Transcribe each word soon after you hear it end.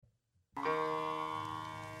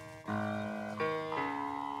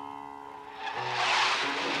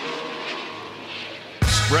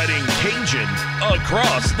Spreading Cajun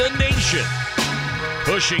across the nation.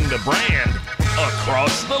 Pushing the brand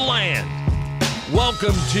across the land.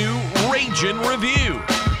 Welcome to Ragin' Review.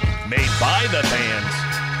 Made by the fans,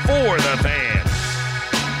 for the fans.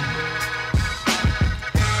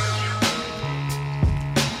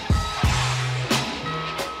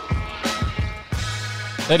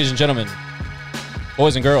 Ladies and gentlemen,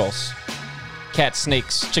 boys and girls, cats,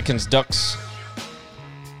 snakes, chickens, ducks,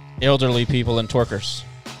 elderly people, and twerkers,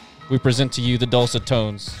 we present to you the dulcet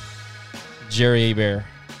tones, Jerry Abear,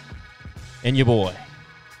 and your boy,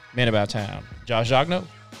 man about town, Josh Jagno.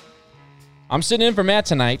 I'm sitting in for Matt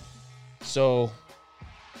tonight, so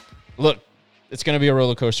look, it's going to be a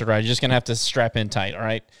roller coaster ride. You're just going to have to strap in tight, all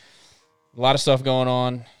right? A lot of stuff going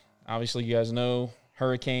on. Obviously, you guys know,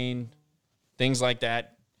 hurricane, things like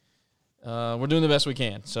that. We're doing the best we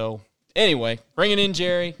can. So, anyway, bringing in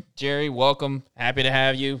Jerry. Jerry, welcome. Happy to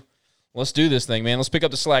have you. Let's do this thing, man. Let's pick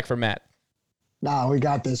up the slack for Matt. No, we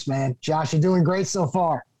got this, man. Josh, you're doing great so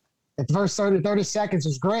far. The first 30 seconds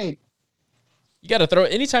was great. You got to throw –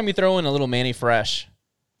 anytime you throw in a little Manny Fresh,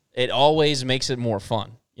 it always makes it more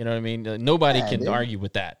fun. You know what I mean? Nobody can argue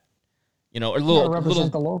with that. You know, a little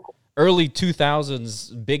represent the local. Early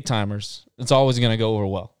 2000s big timers, it's always going to go over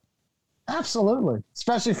well. Absolutely.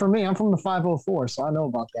 Especially for me. I'm from the 504, so I know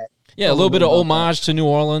about that. Yeah, a little bit of homage to New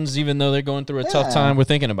Orleans, even though they're going through a tough time. We're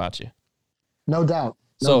thinking about you. No doubt.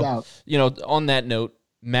 No doubt. You know, on that note,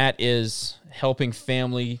 Matt is helping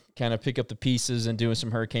family kind of pick up the pieces and doing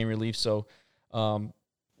some hurricane relief. So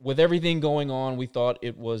with everything going on, we thought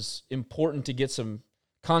it was important to get some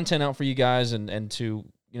content out for you guys and to,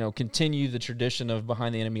 you know, continue the tradition of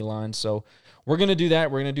Behind the Enemy Lines. So we're going to do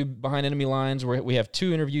that. We're going to do Behind Enemy Lines. We have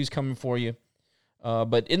 2 interviews coming for you.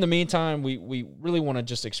 But in the meantime, we really want to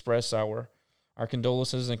just express our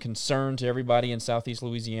condolences and concern to everybody in Southeast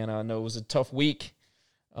Louisiana. I know it was a tough week.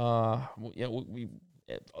 We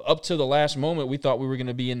up to the last moment, we thought we were going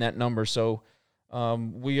to be in that number. So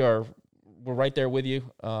we're right there with you.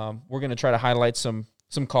 We're going to try to highlight some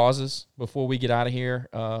causes before we get out of here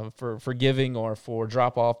for giving or for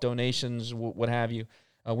drop-off donations, what have you.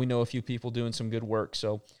 We know a few people doing some good work.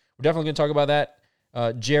 So we're definitely going to talk about that.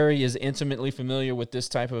 Jerry is intimately familiar with this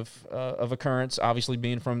type of occurrence, obviously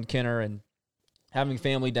being from Kenner and having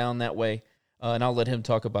family down that way. And I'll let him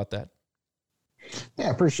talk about that. Yeah,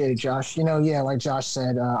 appreciate it, Josh. You know, like Josh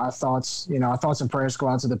said, our thoughts and prayers go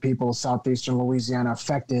out to the people of southeastern Louisiana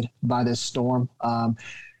affected by this storm.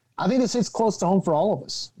 I think this hits close to home for all of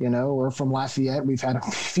us. You know, we're from Lafayette. We've had a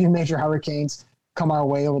few major hurricanes come our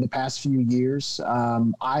way over the past few years.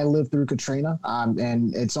 I lived through Katrina,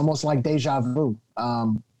 and it's almost like deja vu.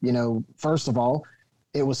 You know, first of all,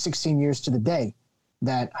 it was 16 years to the day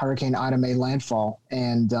that Hurricane Ida made landfall.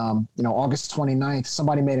 And, you know, August 29th,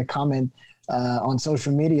 somebody made a comment on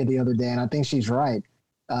social media the other day, and I think she's right.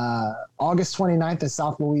 August 29th in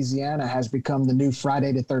South Louisiana has become the new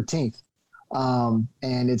Friday the 13th.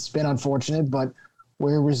 And it's been unfortunate, but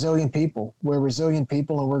we're resilient people. We're resilient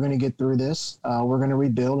people, and we're going to get through this. We're going to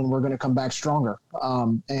rebuild, and we're going to come back stronger.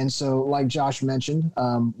 And so, like Josh mentioned,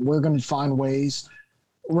 we're going to find ways,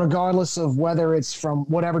 regardless of whether it's from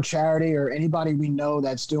whatever charity or anybody we know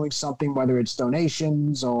that's doing something, whether it's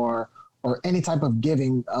donations or any type of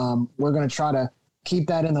giving, we're going to try to keep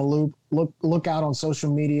that in the loop. Look out on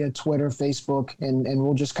social media, Twitter, Facebook, and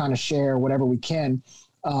we'll just kind of share whatever we can.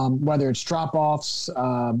 Whether it's drop-offs,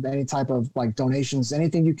 any type of like donations,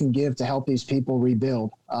 anything you can give to help these people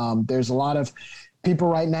rebuild. There's a lot of people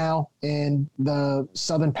right now in the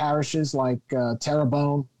southern parishes like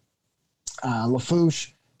Terrebonne,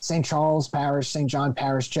 Lafourche, St. Charles Parish, St. John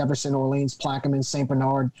Parish, Jefferson, Orleans, Plaquemine, St.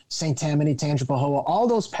 Bernard, St. Tammany, Tangipahoa. All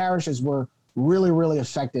those parishes were really, really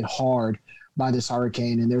affected hard by this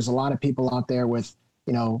hurricane. And there's a lot of people out there with,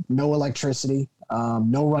 you know, no electricity,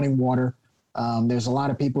 no running water. There's a lot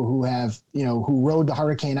of people who have, you know, who rode the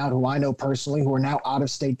hurricane out, who I know personally, who are now out of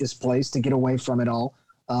state displaced to get away from it all.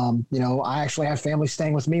 You know, I actually have family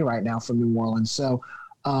staying with me right now from New Orleans. So,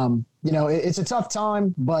 you know, it's a tough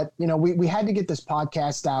time, but, you know, we had to get this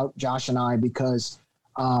podcast out, Josh and I, because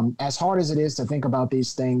as hard as it is to think about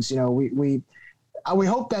these things, you know, we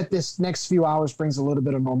hope that this next few hours brings a little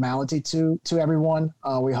bit of normality to everyone.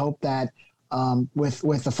 We hope that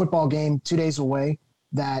with the football game 2 days away,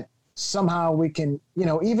 that somehow we can, you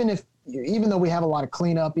know, even though we have a lot of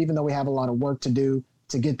cleanup, even though we have a lot of work to do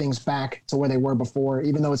to get things back to where they were before,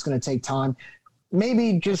 even though it's going to take time,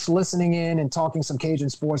 maybe just listening in and talking some Cajun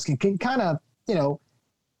sports can kind of, you know,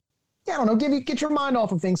 I don't know, get your mind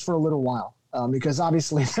off of things for a little while. Because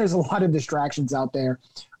obviously there's a lot of distractions out there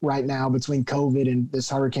right now between COVID and this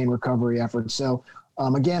hurricane recovery effort. So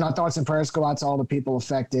Again, our thoughts and prayers go out to all the people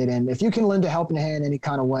affected. And if you can lend a helping hand any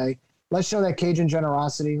kind of way, let's show that Cajun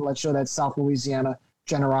generosity. Let's show that South Louisiana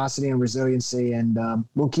generosity and resiliency. And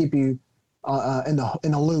we'll keep you in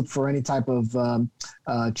the loop for any type of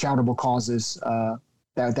charitable causes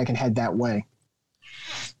that can head that way.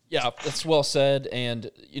 Yeah, that's well said. And,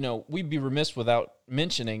 we'd be remiss without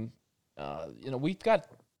mentioning, we've got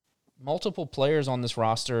multiple players on this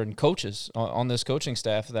roster and coaches on this coaching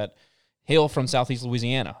staff that hail from Southeast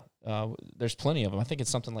Louisiana. There's plenty of them. I think it's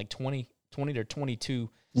something like 20 or 22.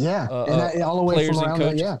 Yeah, and all the way players from and around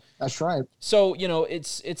coaches. Yeah, that's right. So,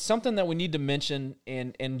 it's something that we need to mention,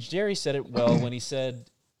 and Jerry said it well when he said,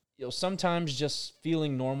 sometimes just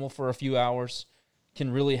feeling normal for a few hours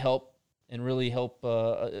can really help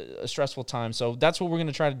a stressful time. So that's what we're going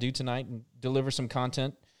to try to do tonight, and deliver some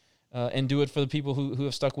content and do it for the people who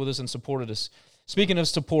have stuck with us and supported us. Speaking of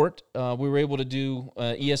support, we were able to do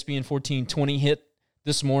ESPN 1420 hit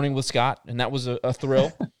this morning with Scott, and that was a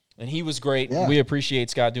thrill. And he was great. Yeah. We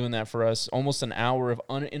appreciate Scott doing that for us. Almost an hour of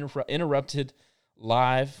uninterrupted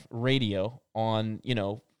live radio on,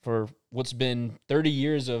 for what's been 30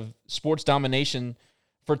 years of sports domination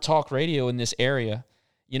for talk radio in this area.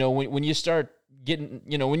 When you start getting,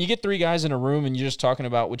 when you get three guys in a room and you're just talking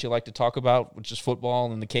about what you like to talk about, which is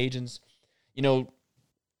football and the Cajuns,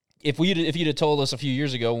 if you'd have told us a few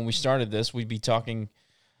years ago when we started this, we'd be talking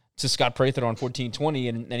to Scott Prather on 1420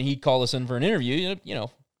 and he'd call us in for an interview,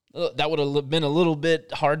 that would have been a little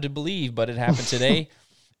bit hard to believe, but it happened today.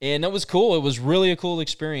 And that was cool. It was really a cool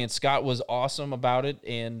experience. Scott was awesome about it.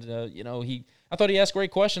 And, I thought he asked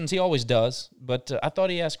great questions. He always does. But I thought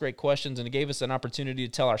he asked great questions, and it gave us an opportunity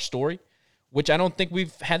to tell our story, which I don't think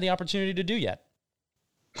we've had the opportunity to do yet.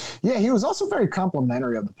 Yeah, he was also very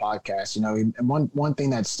complimentary of the podcast. And one thing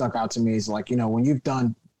that stuck out to me is when you've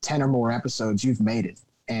done 10 or more episodes, you've made it.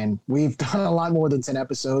 And we've done a lot more than 10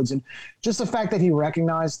 episodes. And just the fact that he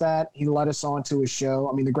recognized that, he let us on to his show.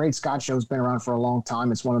 I mean, the Great Scott Show has been around for a long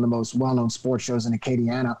time. It's one of the most well-known sports shows in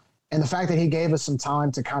Acadiana. And the fact that he gave us some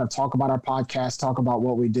time to kind of talk about our podcast, talk about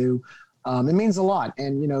what we do, it means a lot.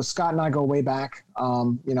 And, Scott and I go way back. I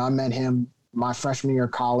met him my freshman year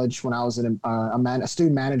of college when I was a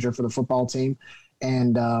student manager for the football team.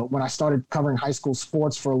 And when I started covering high school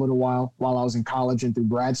sports for a little while I was in college and through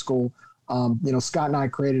grad school, Scott and I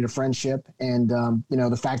created a friendship, and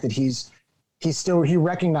the fact that he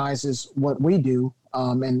recognizes what we do,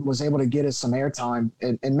 and was able to get us some airtime.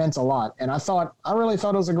 It meant a lot. And I really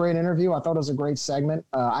thought it was a great interview. I thought it was a great segment.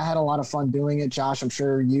 I had a lot of fun doing it. Josh, I'm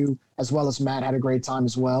sure you, as well as Matt, had a great time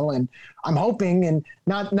as well. And I'm hoping, and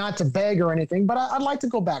not to beg or anything, but I'd like to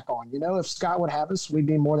go back on. If Scott would have us, we'd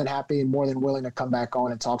be more than happy and more than willing to come back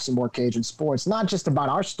on and talk some more Cajun sports. Not just about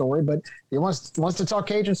our story, but he wants to talk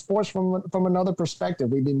Cajun sports from another perspective.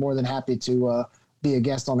 We'd be more than happy to be a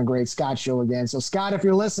guest on the Great Scott Show again. So Scott, if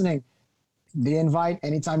you're listening, the invite,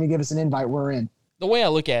 anytime you give us an invite, we're in. The way I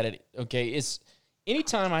look at it, okay, is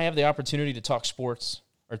anytime I have the opportunity to talk sports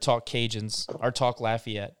or talk Cajuns or talk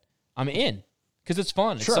Lafayette, I'm in, because it's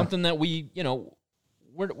fun. It's something that we,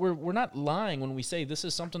 we're not lying when we say this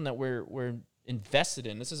is something that we're invested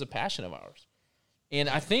in. This is a passion of ours. And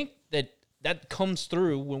I think that comes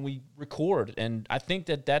through when we record. And I think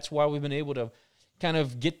that's why we've been able to kind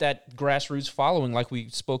of get that grassroots following like we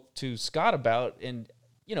spoke to Scott about. And,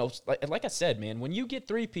 like I said, man, when you get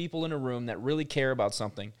three people in a room that really care about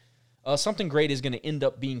something, something great is going to end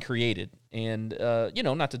up being created. And,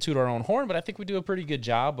 not to toot our own horn, but I think we do a pretty good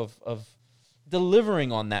job of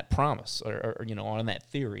delivering on that promise or on that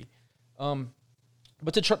theory.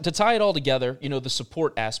 But to tie it all together, the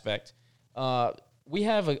support aspect, we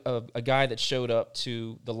have a guy that showed up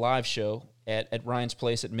to the live show at Ryan's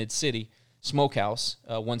Place at Mid-City, Smokehouse,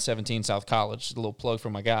 117 South College, a little plug for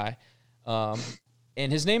my guy. And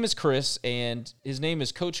his name is Chris, and his name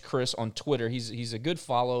is Coach Chris on Twitter. He's a good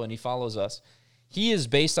follow, and he follows us. He is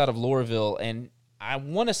based out of Loreauville, and I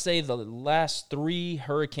want to say the last 3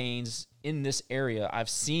 hurricanes in this area, I've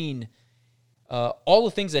seen all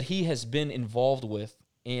the things that he has been involved with,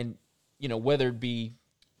 and whether it be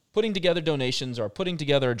putting together donations or putting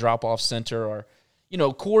together a drop-off center or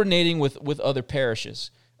coordinating with other parishes.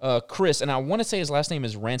 Chris, and I want to say his last name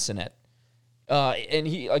is Ransonet, and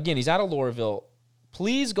he's out of Loreauville.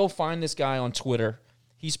 Please go find this guy on Twitter.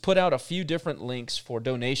 He's put out a few different links for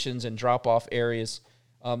donations and drop-off areas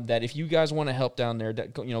that if you guys want to help down there,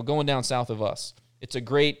 going down south of us. It's a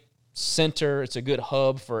great center. It's a good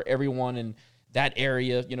hub for everyone in that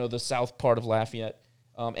area, the south part of Lafayette.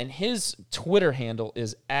 And his Twitter handle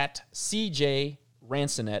is at CJ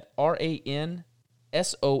Ransonet, RANSONET.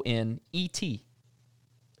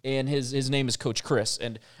 and his name is Coach Chris.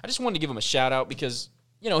 And I just wanted to give him a shout out because,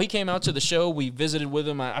 he came out to the show. We visited with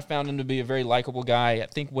him. I found him to be a very likable guy. I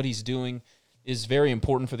think what he's doing is very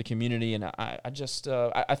important for the community, and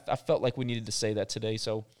I felt like we needed to say that today.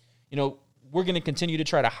 So, we're going to continue to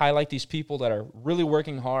try to highlight these people that are really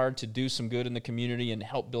working hard to do some good in the community and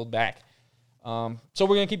help build back. So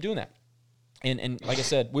we're going to keep doing that. And like I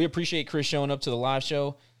said, we appreciate Chris showing up to the live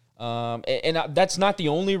show. And that's not the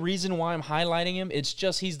only reason why I'm highlighting him. It's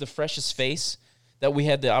just he's the freshest face that we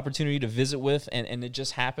had the opportunity to visit with, and it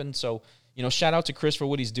just happened. So, shout out to Chris for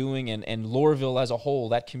what he's doing, and Loreauville as a whole,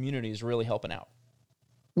 that community is really helping out.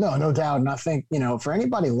 No doubt. And I think, for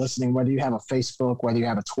anybody listening, whether you have a Facebook, whether you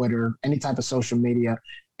have a Twitter, any type of social media,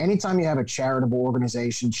 anytime you have a charitable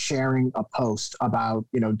organization sharing a post about,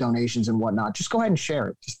 donations and whatnot, just go ahead and share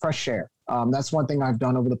it. Just press share. That's one thing I've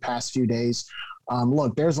done over the past few days.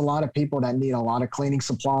 Look, there's a lot of people that need a lot of cleaning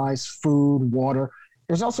supplies, food, water.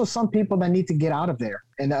 There's also some people that need to get out of there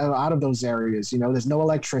and out of those areas. There's no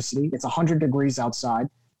electricity. It's 100 degrees outside.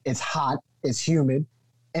 It's hot. It's humid.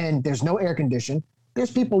 And there's no air conditioning.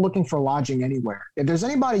 There's people looking for lodging anywhere. If there's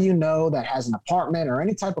anybody that has an apartment or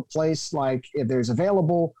any type of place, like if there's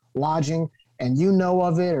available lodging and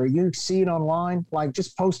of it or you see it online, like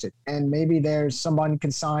just post it. And maybe there's somebody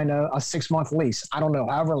can sign a 6-month lease. I don't know,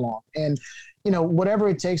 however long. And whatever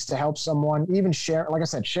it takes to help someone, even share, like I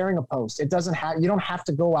said, sharing a post. It doesn't have, you don't have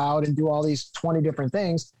to go out and do all these 20 different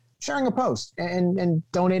things. Sharing a post and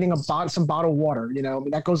donating some bottled water,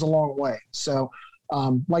 that goes a long way. So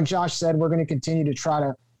like Josh said, we're going to continue to try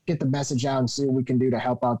to get the message out and see what we can do to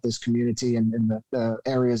help out this community and the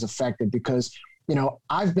areas affected, because,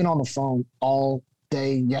 I've been on the phone all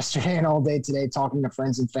day yesterday and all day today, talking to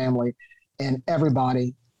friends and family, and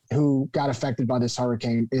everybody who got affected by this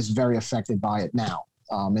hurricane is very affected by it now.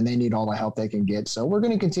 And they need all the help they can get. So we're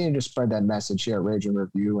going to continue to spread that message here at Ragin'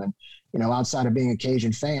 Review. And, outside of being a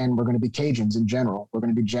Cajun fan, we're going to be Cajuns in general. We're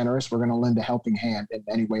going to be generous. We're going to lend a helping hand in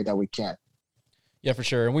any way that we can. Yeah, for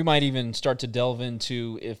sure. And we might even start to delve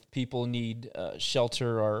into if people need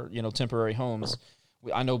shelter or, temporary homes.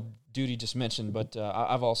 I know Duty just mentioned, but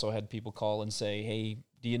I've also had people call and say, hey,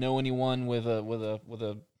 do you know anyone with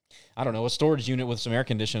a I don't know, a storage unit with some air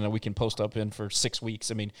conditioning that we can post up in for 6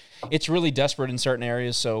 weeks? I mean, it's really desperate in certain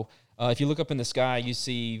areas. So if you look up in the sky, you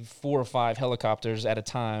see 4 or 5 helicopters at a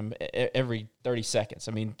time every 30 seconds.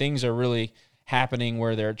 I mean, things are really happening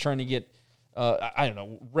where they're trying to get,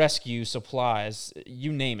 rescue supplies,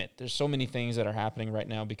 you name it. There's so many things that are happening right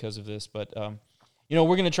now because of this. But,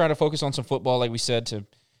 we're going to try to focus on some football, like we said, to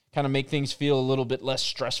kind of make things feel a little bit less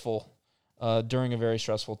stressful during a very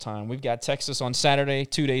stressful time. We've got Texas on Saturday,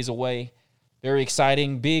 2 days away. Very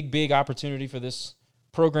exciting, big opportunity for this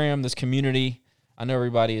program, this community. I know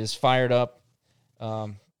everybody is fired up.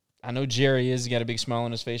 I know Jerry is. He's got a big smile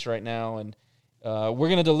on his face right now. And we're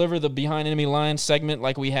going to deliver the Behind Enemy Lines segment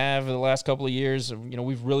like we have the last couple of years.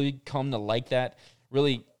 We've really come to like that.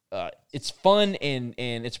 Really, it's fun and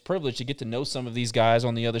it's a privilege to get to know some of these guys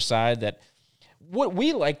on the other side that what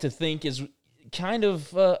we like to think is kind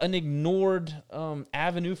of an ignored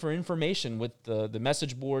avenue for information with the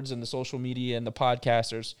message boards and the social media and the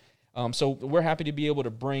podcasters. So we're happy to be able to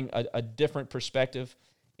bring a different perspective.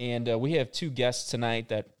 And we have 2 guests tonight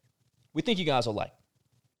that we think you guys will like.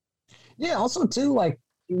 Yeah, also, too, like,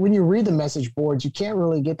 when you read the message boards, you can't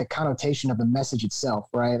really get the connotation of the message itself,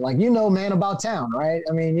 right? Like, man about town, right?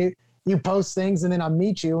 I mean, you post things and then I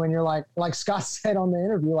meet you and you're like Scott said on the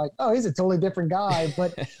interview, like, oh, he's a totally different guy.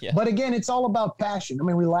 But yeah. But again, it's all about passion. I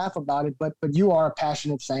mean, we laugh about it, but you are a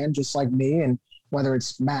passionate fan just like me, and whether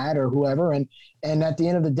it's Matt or whoever. And at the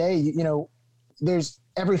end of the day, there's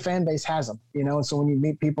every fan base has them, and so when you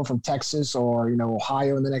meet people from Texas or,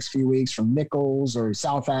 Ohio in the next few weeks, from Nichols or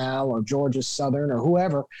South Al or Georgia Southern or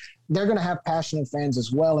whoever, they're going to have passionate fans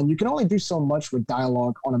as well. And you can only do so much with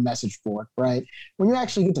dialogue on a message board, right? When you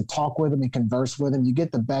actually get to talk with them and converse with them, you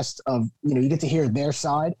get the best of, you get to hear their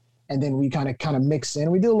side, and then we kind of mix in.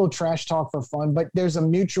 We do a little trash talk for fun, but there's a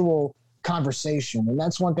mutual conversation. And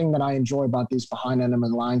that's one thing that I enjoy about these Behind Enemy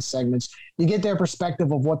Lines segments. You get their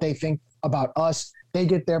perspective of what they think about us. They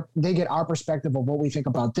get our perspective of what we think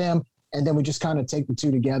about them. And then we just kind of take the two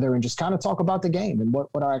together and just kind of talk about the game and what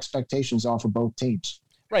our expectations are for both teams.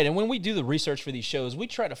 Right. And when we do the research for these shows, we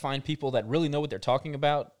try to find people that really know what they're talking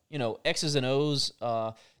about, X's and O's,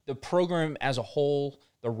 the program as a whole,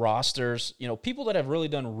 the rosters, people that have really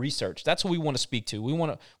done research. That's who we want to speak to. We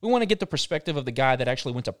want to get the perspective of the guy that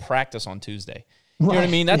actually went to practice on Tuesday. You know what I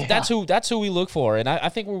mean? That's who we look for, and I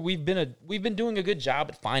think we've been doing a good job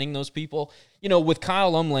at finding those people. You know, with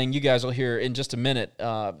Kyle Umlang, you guys will hear in just a minute.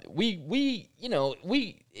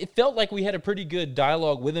 It felt like we had a pretty good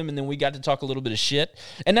dialogue with him, and then we got to talk a little bit of shit,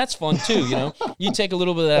 and that's fun too. You know, you take a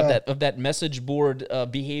little bit of that message board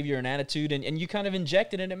behavior and attitude, and you kind of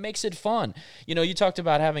inject it, and it makes it fun. You know, you talked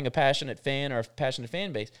about having a passionate fan or a passionate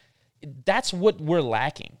fan base. That's what we're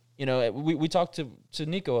lacking. You know, we talked to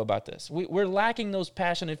Nico about this. We're lacking those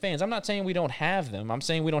passionate fans. I'm not saying we don't have them. I'm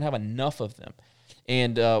saying we don't have enough of them.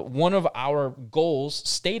 And one of our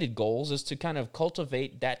stated goals, is to kind of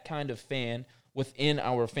cultivate that kind of fan within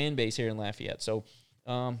our fan base here in Lafayette. So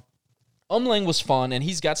Umlang was fun, and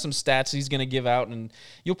he's got some stats he's going to give out, and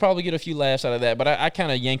you'll probably get a few laughs out of that. But I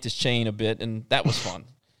kind of yanked his chain a bit, and that was fun.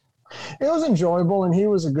 It was enjoyable, and he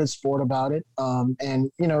was a good sport about it. And,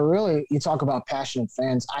 you know, really, you talk about passionate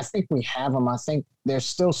fans. I think we have them. I think there's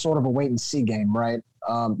still sort of a wait-and-see game, right?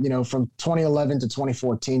 You know, from 2011 to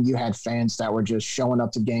 2014, you had fans that were just showing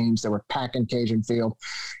up to games, that were packing Cajun Field.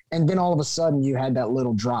 And then all of a sudden, you had that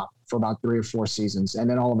little drop for about 3 or 4 seasons. And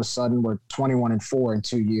then all of a sudden, we're 21-4 in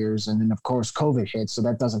 2 years. And then, of course, COVID hit, so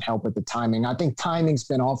that doesn't help with the timing. I think timing's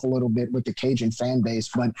been off a little bit with the Cajun fan base.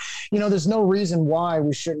 But, you know, there's no reason why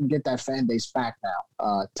we shouldn't get that fan base back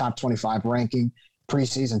now. Top 25 ranking,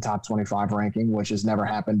 preseason top 25 ranking, which has never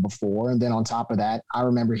happened before. And then on top of that, I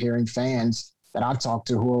remember hearing fans that I've talked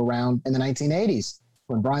to who were around in the 1980s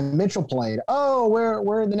when Brian Mitchell played. Oh,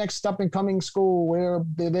 we're the next up-and-coming school. We're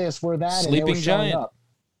this, we're that. Sleeping and they were Giant. up.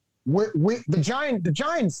 The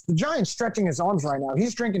Giant's stretching his arms right now.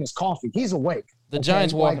 He's drinking his coffee. He's awake. The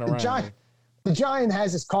Giant's walking around. The Giant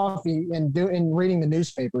has his coffee and reading the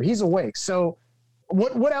newspaper. He's awake. So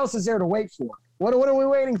what else is there to wait for? What are we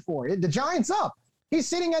waiting for? The Giant's up. He's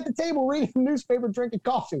sitting at the table reading the newspaper, drinking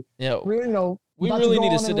coffee. Yeah, we really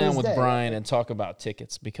need to sit down with Brian and talk about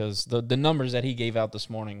tickets, because the numbers that he gave out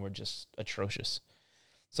this morning were just atrocious.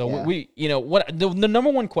 So the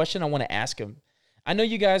number one question I want to ask him. I know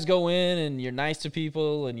you guys go in and you're nice to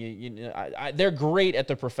people, and they're great at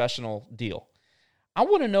the professional deal. I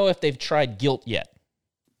want to know if they've tried guilt yet,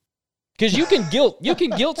 because you can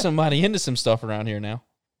guilt somebody into some stuff around here now.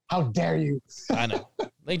 How dare you? I know.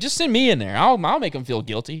 Like, just send me in there. I'll make them feel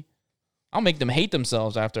guilty. I'll make them hate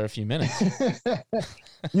themselves after a few minutes.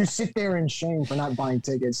 You sit there in shame for not buying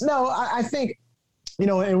tickets. No, I think, you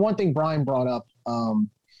know, and one thing Brian brought up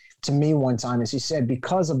to me one time is he said,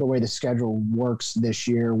 because of the way the schedule works this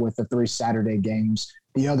year with the 3 Saturday games,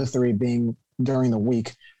 the other 3 being during the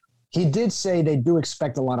week, he did say they do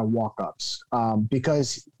expect a lot of walk-ups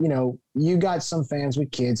because, you know, you got some fans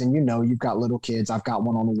with kids, and, you know, you've got little kids. I've got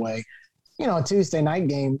one on the way. You know, a Tuesday night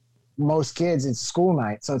game, most kids, it's school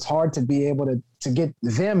night. So it's hard to be able to get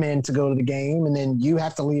them in to go to the game, and then you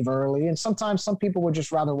have to leave early. And sometimes some people would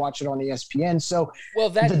just rather watch it on ESPN. So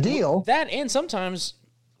and sometimes,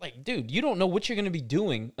 like, dude, you don't know what you're going to be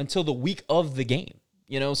doing until the week of the game,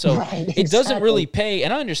 you know? So It doesn't really pay.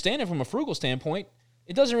 And I understand it from a frugal standpoint.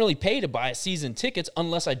 It doesn't really pay to buy season tickets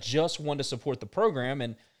unless I just want to support the program.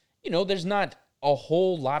 And, you know, there's not a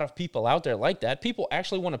whole lot of people out there like that. People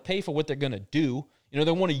actually want to pay for what they're going to do. You know,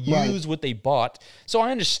 they want to use what they bought. So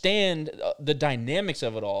I understand the dynamics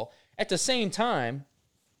of it all. At the same time,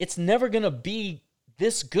 it's never going to be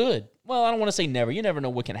this good. Well, I don't want to say never. You never know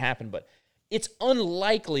what can happen, but it's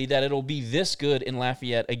unlikely that it'll be this good in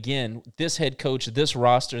Lafayette again. This head coach, this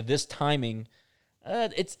roster, this timing.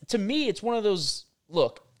 To me, it's one of those,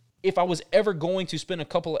 look, if I was ever going to spend a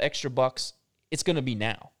couple of extra bucks, it's going to be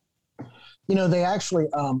now. You know, they actually,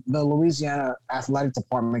 the Louisiana Athletic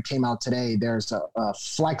Department came out today. There's a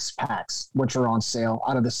flex packs, which are on sale.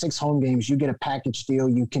 Out of the 6 home games, you get a package deal.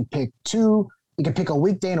 You can pick 2. You can pick a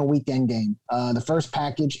weekday and a weekend game. The first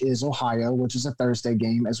package is Ohio, which is a Thursday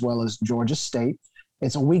game, as well as Georgia State.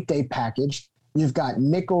 It's a weekday package. You've got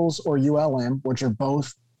Nichols or ULM, which are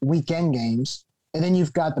both weekend games. And then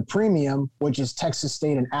you've got the premium, which is Texas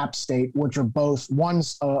State and App State, which are both,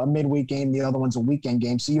 one's a midweek game, the other one's a weekend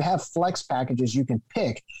game. So you have flex packages you can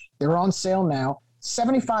pick. They're on sale now,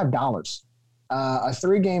 $75. A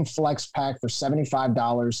 3-game flex pack for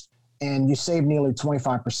 $75, and you save nearly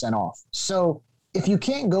 25% off. So if you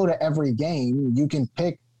can't go to every game, you can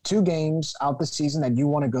pick 2 games out the season that you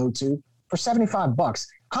want to go to for $75.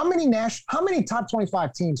 How many top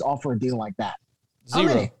 25 teams offer a deal like that?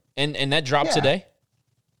 0. And that dropped today?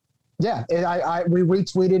 Yeah, we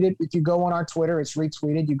retweeted it. If you go on our Twitter, it's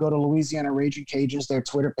retweeted. You go to Louisiana Raging Cajuns, their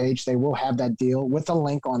Twitter page, they will have that deal with a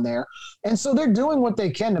link on there. And so they're doing what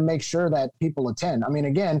they can to make sure that people attend. I mean,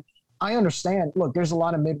 again, I understand. Look, there's a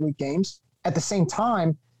lot of midweek games. At the same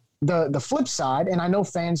time, the flip side, and I know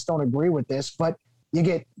fans don't agree with this, but You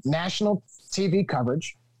get national TV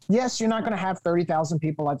coverage. Yes, you're not going to have 30,000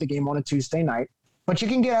 people at the game on a Tuesday night, but you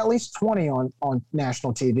can get at least 20 on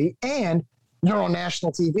national TV, and you're on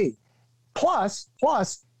national TV. Plus,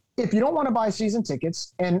 if you don't want to buy season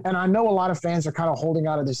tickets, and I know a lot of fans are kind of holding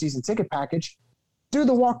out of the season ticket package, do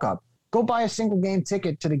the walk-up. Go buy a single game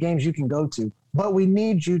ticket to the games you can go to, but we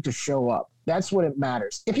need you to show up. That's what it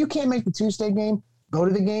matters. If you can't make the Tuesday game, go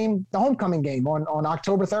to the homecoming game on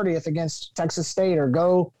October 30th against Texas State, or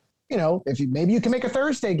go, maybe you can make a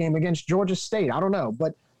Thursday game against Georgia State. I don't know,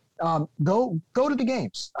 but go to the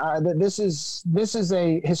games. This is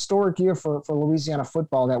a historic year for Louisiana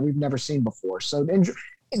football that we've never seen before. So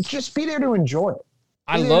just be there to enjoy it.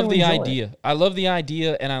 I love the idea. I love the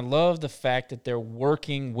idea, and I love the fact that they're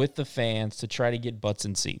working with the fans to try to get butts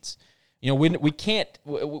in seats.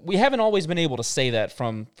 We haven't always been able to say that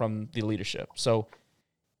from the leadership. So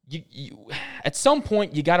you at some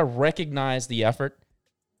point you got to recognize the effort,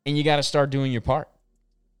 and you got to start doing your part.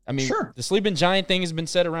 I mean, sure. The Sleeping Giant thing has been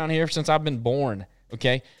said around here since I've been born.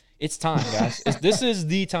 Okay, it's time, guys. This is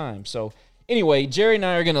the time. So anyway, Jerry and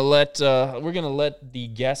I are gonna let the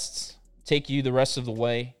guests take you the rest of the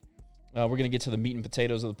way. We're going to get to the meat and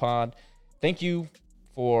potatoes of the pod. Thank you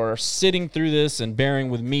for sitting through this and bearing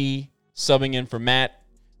with me, subbing in for Matt.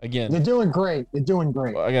 Again, you're doing great.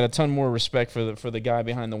 I got a ton more respect for the guy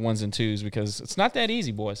behind the ones and twos, because it's not that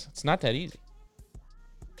easy, boys. It's not that easy.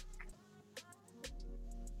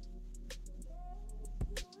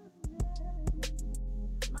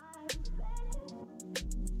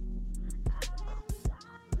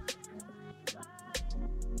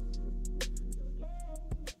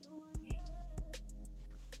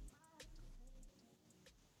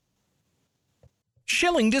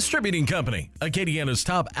 Schilling Distributing Company, Acadiana's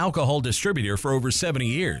top alcohol distributor for over 70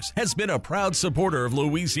 years, has been a proud supporter of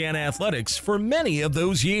Louisiana athletics for many of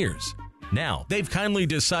those years. Now, they've kindly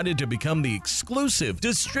decided to become the exclusive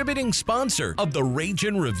distributing sponsor of the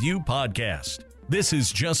Ragin' Review podcast. This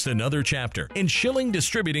is just another chapter in Schilling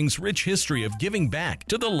Distributing's rich history of giving back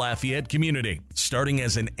to the Lafayette community. Starting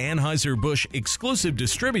as an Anheuser-Busch exclusive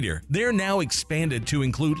distributor, they're now expanded to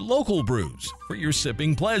include local brews for your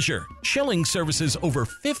sipping pleasure. Schilling services over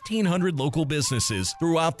 1,500 local businesses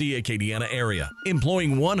throughout the Acadiana area,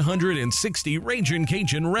 employing 160 Ragin'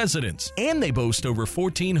 Cajun residents, and they boast over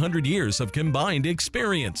 1,400 years of combined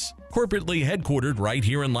experience. Corporately headquartered right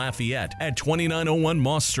here in Lafayette at 2901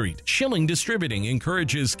 Moss Street, Schilling Distributing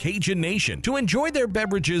encourages Cajun Nation to enjoy their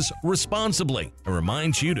beverages responsibly and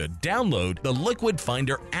reminds you to download the Liquid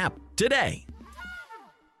Finder app today.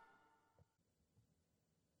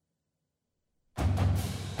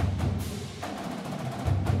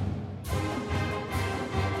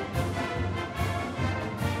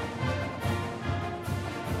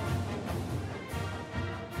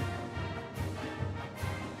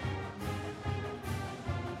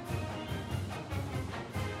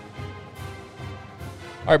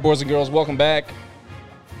 All right, boys and girls, welcome back.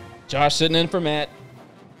 Josh sitting in for Matt.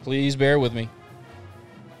 Please bear with me.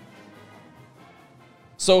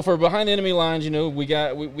 So for Behind the Enemy Lines,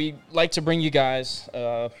 we like to bring you guys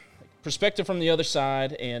perspective from the other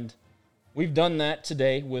side, and we've done that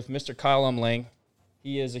today with Mr. Kyle Umlang.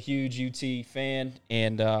 He is a huge UT fan,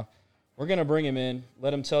 and we're going to bring him in,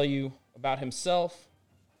 let him tell you about himself,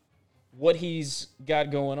 what he's got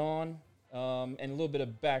going on, and a little bit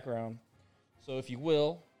of background. So if you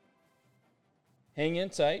will, hang in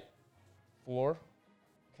tight for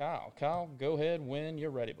Kyle. Kyle, go ahead when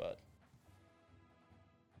you're ready, bud.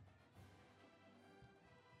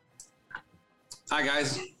 Hi,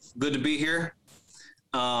 guys. Good to be here.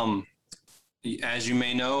 As you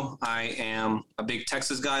may know, I am a big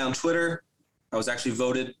Texas guy on Twitter. I was actually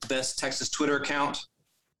voted best Texas Twitter account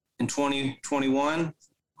in 2021,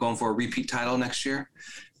 going for a repeat title next year.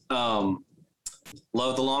 Love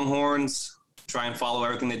the Longhorns. Try and follow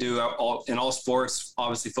everything they do in all sports.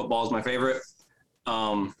 Obviously, football is my favorite.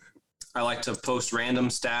 I like to post random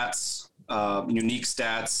stats, unique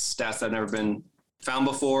stats that have never been found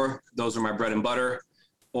before. Those are my bread and butter.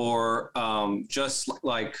 Or just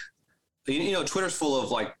like, Twitter's full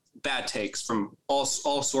of like bad takes from all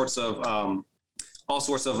sorts of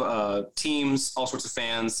teams, all sorts of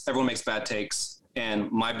fans. Everyone makes bad takes, and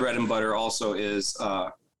my bread and butter also is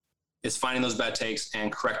finding those bad takes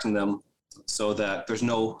and correcting them, so that there's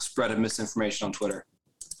no spread of misinformation on Twitter.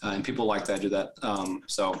 And people like that do that.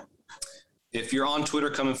 So if you're on Twitter,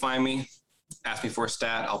 come and find me. Ask me for a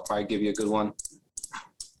stat. I'll probably give you a good one.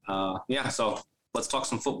 So let's talk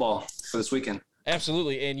some football for this weekend.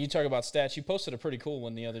 Absolutely. And you talk about stats. You posted a pretty cool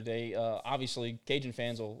one the other day. Obviously, Cajun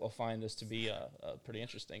fans will find this to be pretty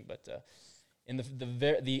interesting. But in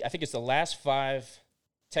the I think it's the last 5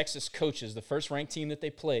 Texas coaches, the first ranked team that they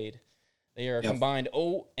played, they are combined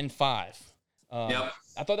 0-5. I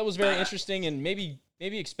thought that was very interesting, and maybe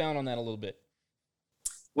expound on that a little bit.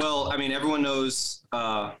 Well, I mean, everyone knows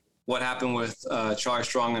what happened with Charlie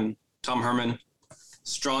Strong and Tom Herman.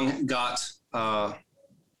 Strong got, I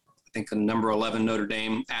think, the number 11 Notre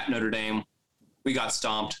Dame at Notre Dame. We got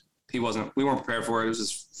stomped. We weren't prepared for it. It was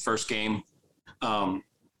his first game.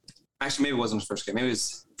 Actually, maybe it wasn't his first game. Maybe it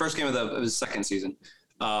was first game of his second season.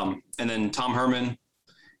 And then Tom Herman,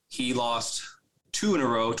 he lost 2 in a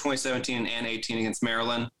row, 2017 and 18 against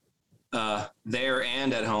Maryland, there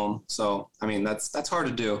and at home. So, I mean, that's hard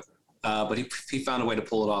to do. But he found a way to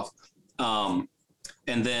pull it off.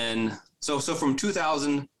 And then, so from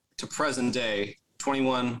 2000 to present day,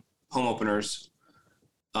 21 home openers.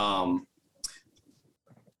 I'm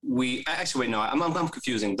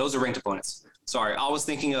confusing. Those are ranked opponents. Sorry. I was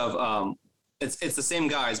thinking of, it's the same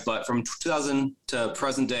guys, but from 2000 to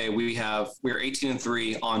present day, we're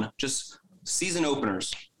 18-3 on just season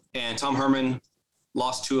openers. And Tom Herman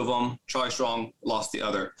lost 2 of them. Charlie Strong lost the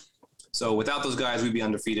other. So without those guys, we'd be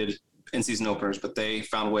undefeated in season openers, but they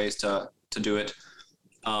found ways to do it.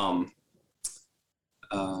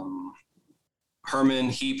 Herman,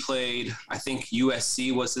 he played, I think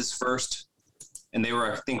USC was his first, and they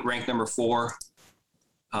were, I think, ranked number 4.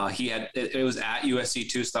 It was at USC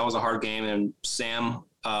too, so that was a hard game. And Sam,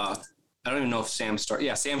 I don't even know if Sam started.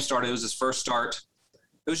 Yeah, Sam started. It was his first start.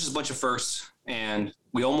 It was just a bunch of firsts, and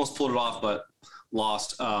we almost pulled it off, but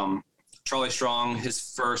lost. Charlie Strong,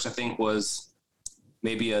 his first, I think, was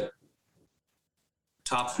maybe a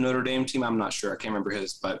top Notre Dame team. I'm not sure. I can't remember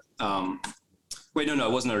his, but wait, no,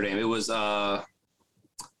 it wasn't Notre Dame. It was, I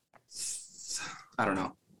don't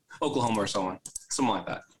know, Oklahoma or something like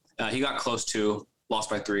that. He got close to,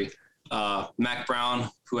 lost by 3. Mac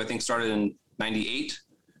Brown, who I think started in 98,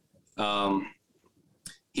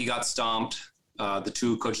 he got stomped. The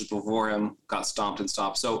 2 coaches before him got stomped and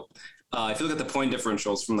stopped. So if you look at the point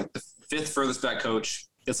differentials from like the 5th furthest back coach,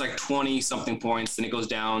 it's like 20-something points. Then it goes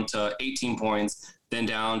down to 18 points, then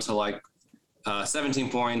down to like 17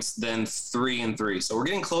 points, then 3 and 3. So we're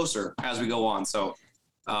getting closer as we go on. So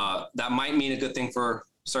that might mean a good thing for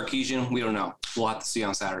Sarkisian. We don't know. We'll have to see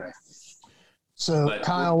on Saturday. So but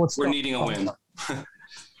Kyle, we're needing a win.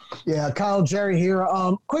 Yeah, Kyle, Jerry here.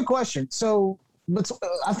 Quick question. So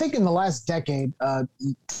I think in the last decade,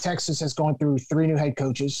 Texas has gone through 3 new head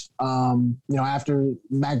coaches. After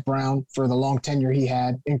Mac Brown, for the long tenure he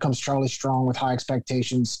had, in comes Charlie Strong with high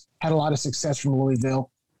expectations, had a lot of success from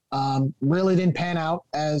Louisville. Really didn't pan out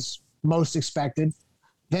as most expected.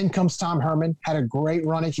 Then comes Tom Herman, had a great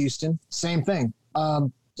run at Houston. Same thing.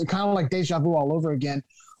 Kind of like deja vu all over again.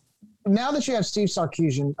 Now that you have Steve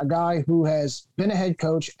Sarkisian, a guy who has been a head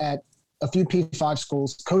coach at a few P5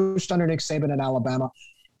 schools, coached under Nick Saban in Alabama,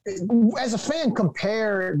 as a fan,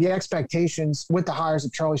 compare the expectations with the hires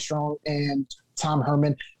of Charlie Strong and Tom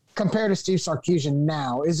Herman compared to Steve Sarkisian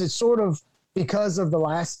now. Is it sort of because of the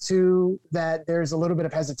last 2 that there's a little bit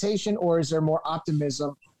of hesitation, or is there more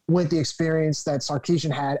optimism with the experience that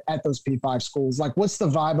Sarkisian had at those P5 schools? Like, what's the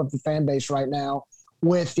vibe of the fan base right now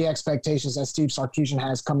with the expectations that Steve Sarkisian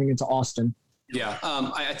has coming into Austin? Yeah,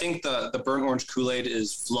 I think the burnt orange Kool-Aid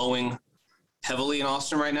is flowing heavily in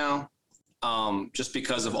Austin right now, just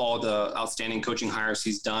because of all the outstanding coaching hires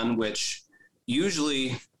he's done, which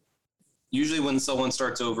usually when someone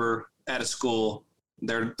starts over at a school,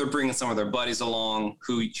 they're bringing some of their buddies along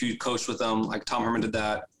who coached with them. Like Tom Herman did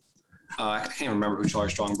that. I can't remember who Charlie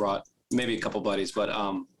Strong brought, maybe a couple buddies, but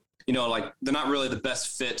like they're not really the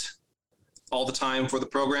best fit all the time for the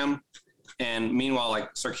program. And meanwhile,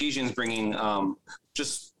 like Sarkisian's bringing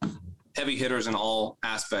just heavy hitters in all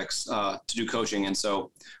aspects to do coaching. And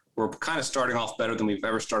so we're kind of starting off better than we've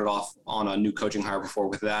ever started off on a new coaching hire before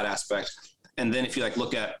with that aspect. And then if you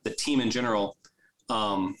look at the team in general,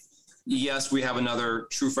 yes, we have another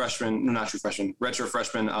redshirt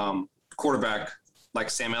freshman quarterback like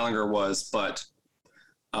Sam Ehlinger was, but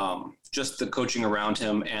just the coaching around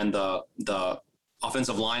him and the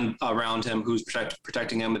offensive line around him who's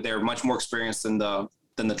protecting him, they're much more experienced than the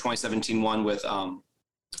 2017 one with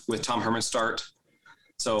Tom Herman's start.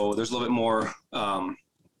 So there's a little bit more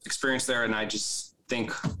experience there. And I just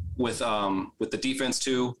think with the defense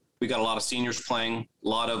too, we got a lot of seniors playing, a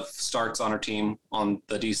lot of starts on our team on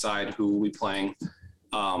the D side who we playing.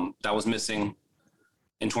 That was missing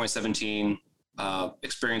in 2017.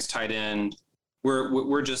 Experienced tight end.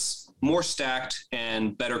 We're just more stacked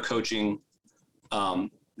and better coaching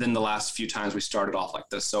than the last few times we started off like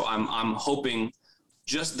this. So I'm hoping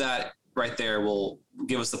just that right there will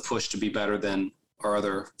give us the push to be better than our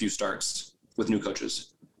other few starts with new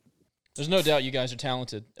coaches. There's no doubt you guys are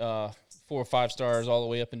talented. 4 or 5 stars all the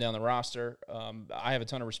way up and down the roster. I have a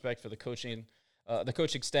ton of respect for the coaching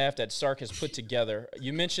staff that Sark has put together.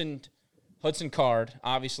 You mentioned Hudson Card.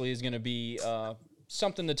 Obviously, is going to be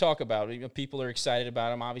something to talk about. People are excited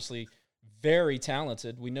about him. Obviously, very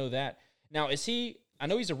talented. We know that. Now, is he? I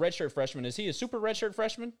know he's a redshirt freshman. Is he a super redshirt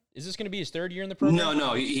freshman? Is this going to be his 3rd year in the program?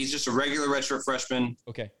 No, he's just a regular redshirt freshman.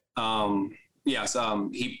 Okay. Yes.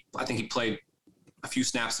 I think he played a few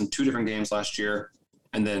snaps in 2 different games last year,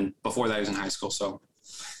 and then before that he was in high school. So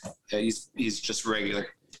yeah, he's just regular.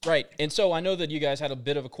 Right. And so I know that you guys had a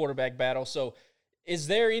bit of a quarterback battle. So is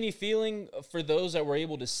there any feeling for those that were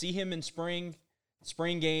able to see him in spring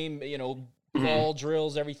game, ball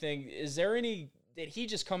drills, everything? Is there did he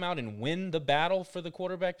just come out and win the battle for the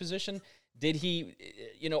quarterback position? Did he,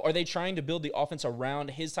 are they trying to build the offense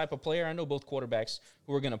around his type of player? I know both quarterbacks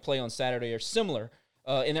who are going to play on Saturday are similar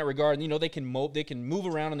in that regard. They can move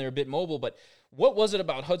around and they're a bit mobile. But what was it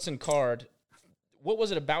about Hudson Card? What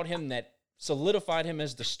was it about him that solidified him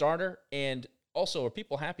as the starter? And also, are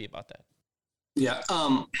people happy about that? Yeah,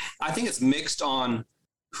 I think it's mixed on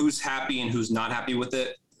who's happy and who's not happy with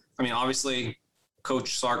it. I mean, obviously,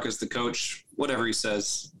 Coach Sark is the coach. Whatever he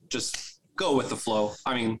says, just go with the flow.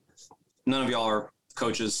 I mean, none of y'all are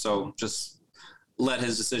coaches, so just let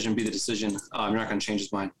his decision be the decision. You're not going to change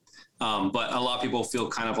his mind. But a lot of people feel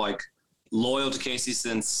kind of like loyal to Casey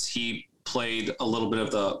since he played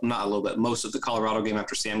most of the Colorado game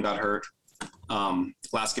after Sam got hurt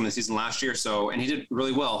last game of the season last year. And he did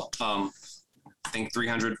really well. I think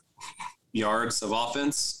 300 yards of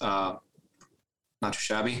offense, not too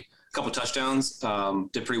shabby. A couple touchdowns,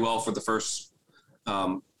 did pretty well for the first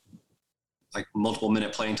multiple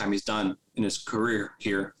minute playing time he's done in his career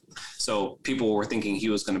here. So people were thinking he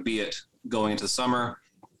was going to be it going into the summer.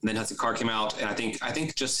 And then Hudson Card came out, and I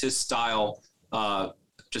think just his style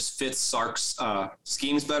just fits Sark's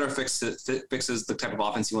schemes better, fixes the type of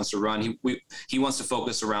offense he wants to run. He wants to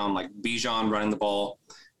focus around like Bijan running the ball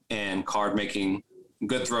and Card making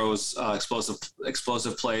good throws,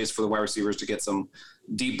 explosive plays for the wide receivers to get some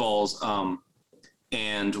deep balls.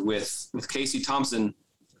 And with Casey Thompson,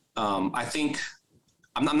 I think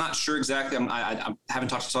I'm not sure exactly. I haven't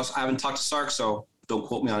talked to Sark, so don't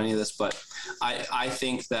quote me on any of this. But I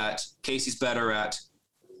think that Casey's better at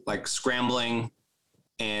like scrambling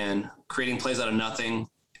and creating plays out of nothing.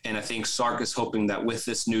 And I think Sark is hoping that with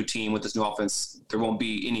this new team, with this new offense, there won't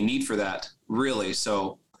be any need for that really.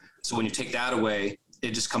 So when you take that away,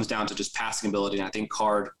 it just comes down to just passing ability. And I think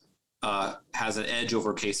Card has an edge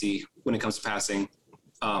over Casey when it comes to passing.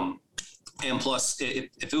 And plus, if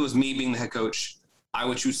it was me being the head coach, I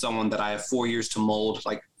would choose someone that I have 4 years to mold.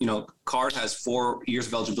 Card has 4 years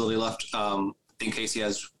of eligibility left. I think Casey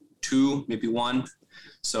has 2, maybe 1.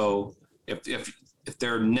 So if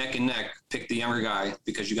they're neck and neck, pick the younger guy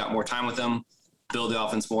because you got more time with him, build the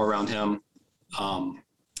offense more around him.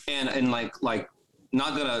 And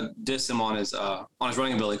not gonna diss him on his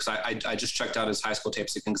running ability because I just checked out his high school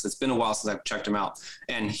tapes because it's been a while since I've checked him out,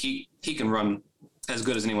 and he can run as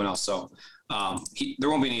good as anyone else. So there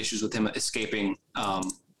won't be any issues with him escaping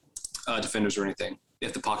defenders or anything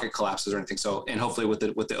if the pocket collapses or anything. So, and hopefully with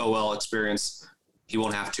the OL experience, he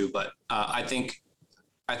won't have to. But I think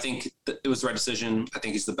it was the right decision. I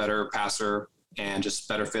think he's the better passer and just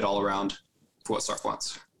better fit all around for what Sark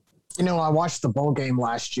wants. I watched the bowl game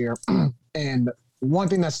last year, and one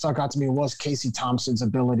thing that stuck out to me was Casey Thompson's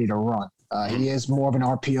ability to run. He is more of an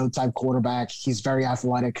RPO type quarterback. He's very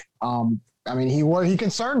athletic. He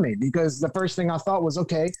concerned me because the first thing I thought was,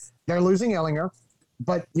 okay, they're losing Ehlinger,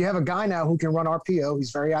 but you have a guy now who can run RPO.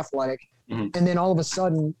 He's very athletic. Mm-hmm. And then all of a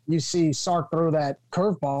sudden you see Sark throw that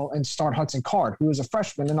curveball and start Hudson Card, who is a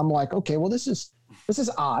freshman. And I'm like, okay, well, this is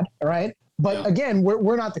odd. All right. But again,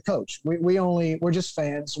 we're not the coach. We're just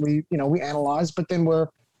fans. We analyze, but then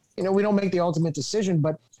we don't make the ultimate decision.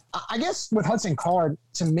 But I guess with Hudson Card,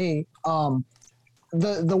 to me,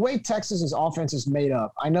 the way Texas's offense is made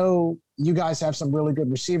up, I know you guys have some really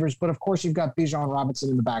good receivers, but of course you've got Bijan Robinson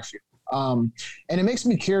in the backfield. And it makes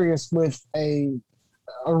me curious with a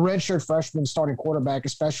redshirt freshman starting quarterback,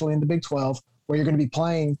 especially in the Big 12, where you're going to be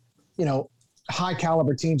playing, high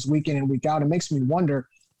caliber teams week in and week out. It makes me wonder,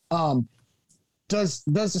 does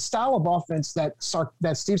the style of offense that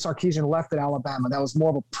Steve Sarkisian left at Alabama, that was more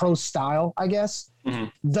of a pro style, I guess,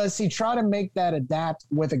 does he try to make that adapt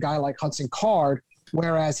with a guy like Hudson Card,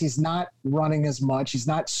 whereas he's not running as much, he's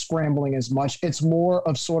not scrambling as much? It's more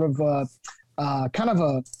of sort of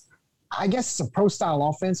I guess it's a pro style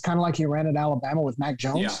offense, kind of like he ran at Alabama with Mac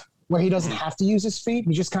Jones, where he doesn't have to use his feet.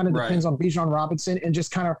 He just kind of depends on Bijan Robinson and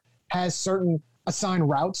just kind of has certain assign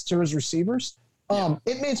routes to his receivers.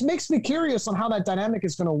 It makes me curious on how that dynamic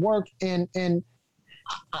is going to work. And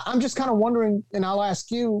I'm just kind of wondering, and I'll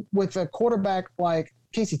ask you, with a quarterback like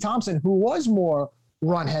Casey Thompson, who was more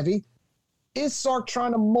run heavy, is Sark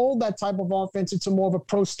trying to mold that type of offense into more of a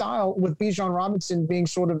pro style with Bijan Robinson being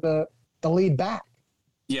sort of the lead back?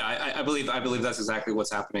 Yeah, I believe that's exactly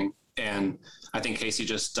what's happening. And I think Casey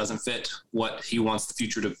just doesn't fit what he wants the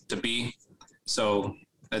future to be. So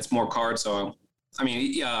it's more cards. So, I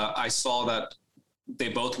mean, yeah, I saw that they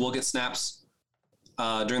both will get snaps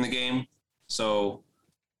during the game. So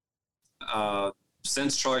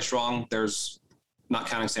since Charlie Strong, there's, not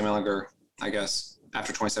counting Sam Ehlinger, I guess,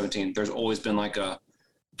 after 2017, there's always been like a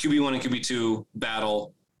QB1 and QB2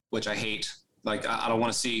 battle, which I hate. Like, I don't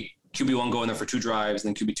want to see QB1 go in there for 2 drives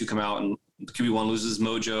and then QB2 come out and QB1 loses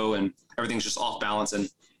mojo and everything's just off balance. And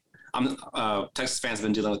Texas fans have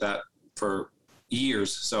been dealing with that for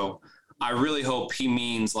years. So I really hope he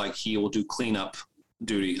means like he will do cleanup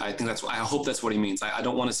duty. I hope that's what he means. I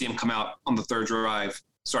don't want to see him come out on the 3rd drive,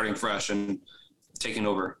 starting fresh and taking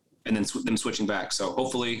over and then them switching back. So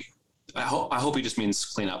hopefully, I hope he just means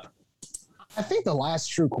cleanup. I think the last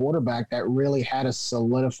true quarterback that really had a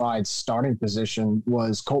solidified starting position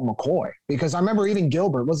was Colt McCoy, because I remember even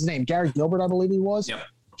Gilbert, what's his name? Garrett Gilbert, I believe he was. Yep.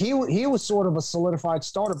 He was sort of a solidified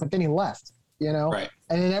starter, but then he left, Right.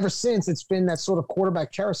 And then ever since, it's been that sort of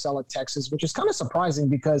quarterback carousel at Texas, which is kind of surprising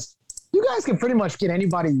because you guys can pretty much get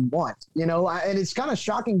anybody you want, and it's kind of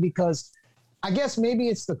shocking because I guess maybe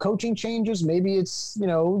it's the coaching changes. Maybe it's,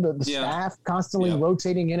 the staff constantly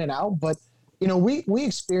rotating in and out. But, we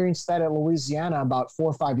experienced that at Louisiana about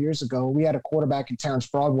 4 or 5 years ago. We had a quarterback in Terrence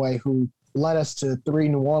Broadway who led us to 3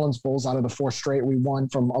 New Orleans Bowls out of the 4 straight we won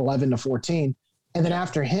from 11 to 14. And then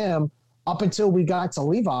after him, up until we got to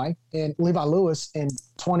Levi Lewis in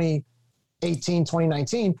 2018,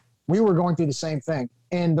 2019, we were going through the same thing.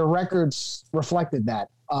 And the records reflected that.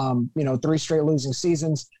 3 straight losing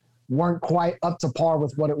seasons, weren't quite up to par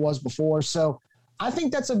with what it was before. So I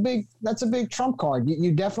think that's a big trump card.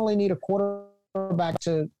 You definitely need a quarterback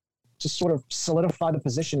to sort of solidify the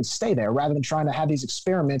position and stay there rather than trying to have these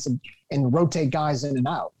experiments and rotate guys in and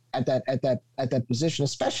out at that position,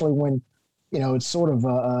 especially when, it's sort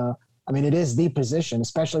of it is the position,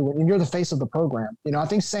 especially when you're the face of the program. I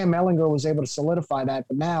think Sam Ehlinger was able to solidify that,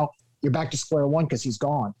 but now you're back to square one because he's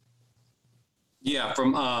gone. Yeah.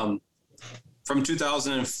 From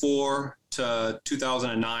 2004 to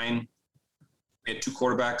 2009, we had 2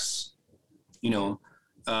 quarterbacks.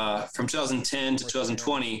 From 2010 to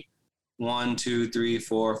 2020, 1, 2, 3,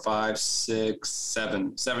 4, 5, 6,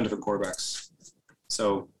 7 different quarterbacks.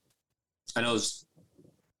 So I know it's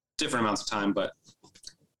different amounts of time, but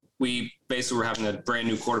we basically were having a brand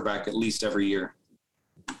new quarterback at least every year.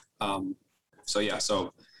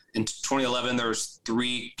 So in 2011, there was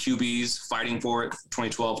 3 QBs fighting for it.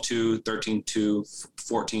 2012, 2, 13, 2,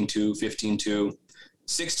 14, 2, 15, 2.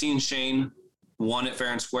 16, Shane won it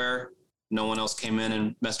fair and square. No one else came in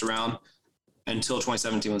and messed around until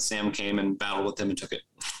 2017 when Sam came and battled with him and took it.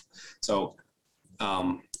 So,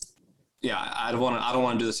 I don't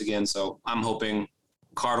want to do this again. So I'm hoping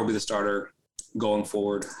Card will be the starter going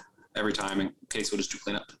forward every time, and Case will just do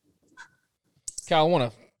cleanup. Kyle, I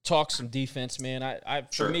want to talk some defense, man.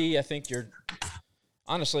 Sure. For me, I think your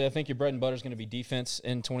bread and butter is going to be defense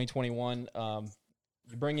in 2021.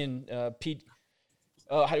 You bring in Pete.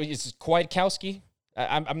 It's Kwiatkowski.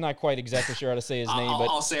 I'm not quite exactly sure how to say his name, but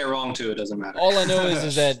I'll say it wrong too. It doesn't matter. All I know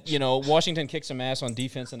is that Washington kicked some ass on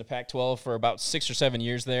defense in the Pac-12 for about 6 or 7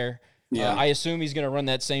 years there. Yeah. I assume he's going to run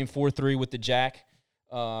that same 4-3 with the Jack.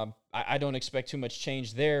 I don't expect too much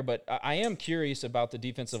change there, but I am curious about the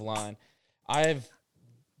defensive line. I've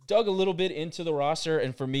dug a little bit into the roster,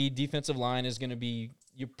 and for me, defensive line is going to be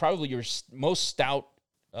probably your most stout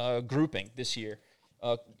grouping this year.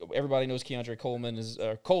 Everybody knows Keandre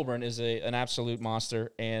Colburn is an absolute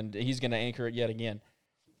monster, and he's going to anchor it yet again.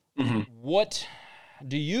 Mm-hmm. What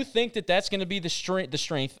do you think that's going to be the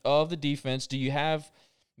strength of the defense? Do you have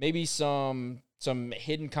maybe some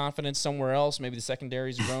hidden confidence somewhere else? Maybe the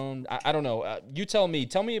secondary's grown. I don't know. You tell me.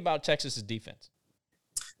 Tell me about Texas's defense.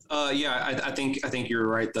 I think you're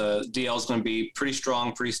right. The DL is going to be pretty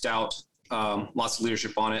strong, pretty stout. Lots of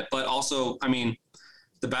leadership on it, but also,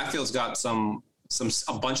 the backfield's got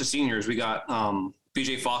a bunch of seniors. We got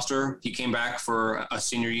BJ Foster. He came back for a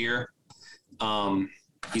senior year.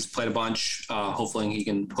 He's played a bunch. Hopefully he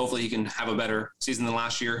can have a better season than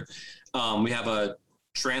last year. We have a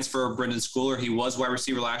transfer, Brendan Schooler. He was wide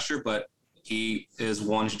receiver last year, but he is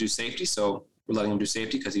wanting to do safety, so we're letting him do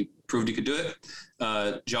safety because he proved he could do it.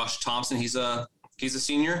 Josh Thompson, he's a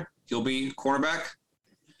senior. He'll be cornerback.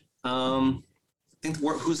 think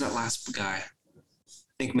who's that last guy?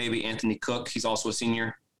 I think maybe Anthony Cook. He's also a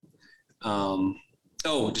senior.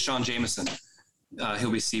 Deshaun Jameson.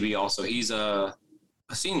 He'll be CB also. He's a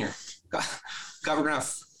senior. God, we're gonna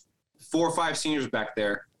have 4 or 5 seniors back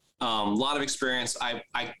there. A lot of experience. I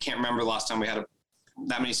can't remember the last time we had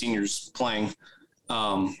that many seniors playing.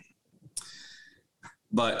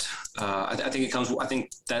 But I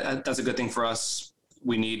think that's a good thing for us.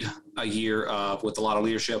 We need a year with a lot of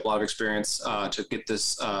leadership, a lot of experience to get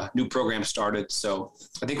this new program started. So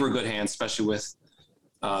I think we're in good hands, especially with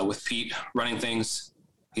Pete running things.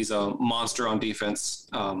 He's a monster on defense.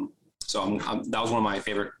 That was one of my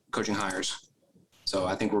favorite coaching hires. So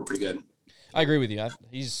I think we're pretty good. I agree with you.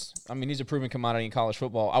 He's a proven commodity in college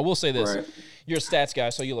football. I will say this. Right. You're a stats guy,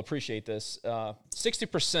 so you'll appreciate this.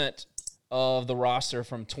 60% of the roster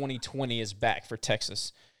from 2020 is back for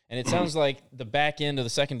Texas. And it sounds like the back end of the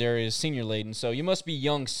secondary is senior laden. So you must be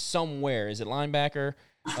young somewhere. Is it linebacker?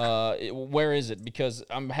 Where is it? Because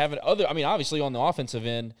I'm having obviously on the offensive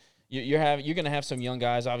end, you're going to have some young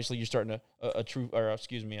guys. Obviously, you're starting a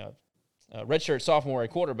redshirt sophomore at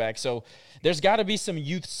quarterback. So there's got to be some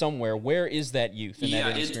youth somewhere. Where is that youth in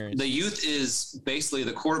that experience? The youth is basically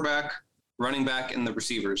the quarterback, running back, and the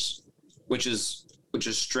receivers, which is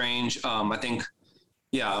strange. I think,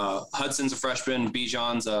 Hudson's a freshman.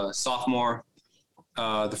 Bijan's a sophomore.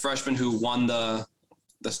 The freshman who won the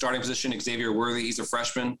starting position, Xavier Worthy, he's a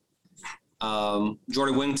freshman.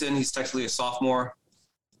 Jordan Wington, he's technically a sophomore.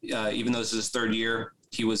 Even though this is his 3rd year,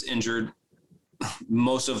 he was injured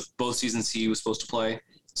most of both seasons he was supposed to play.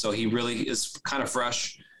 So he really is kind of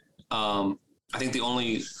fresh. I think the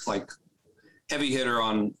only heavy hitter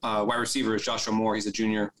on wide receiver is Joshua Moore. He's a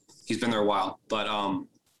junior. He's been there a while. But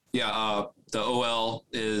the OL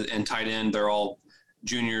and tight end, they're all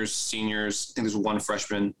juniors, seniors. I think there's one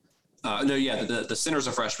freshman. The center's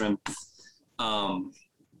a freshman.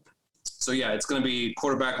 It's going to be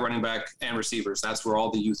quarterback, running back, and receivers. That's where all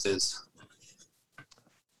the youth is.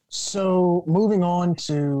 So moving on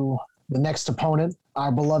to the next opponent,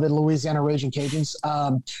 our beloved Louisiana Raging Cajuns.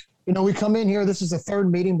 We come in here. This is the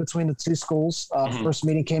 3rd meeting between the two schools. First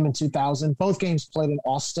meeting came in 2000. Both games played in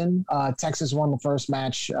Austin. Texas won the first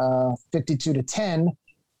match 52-10,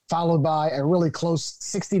 followed by a really close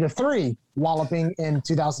 60-3 walloping in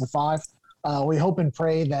 2005. We hope and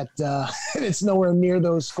pray that it's nowhere near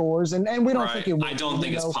those scores, and we don't think it will. I don't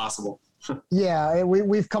think it's possible. Yeah,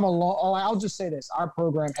 we've come a long. I'll just say this: our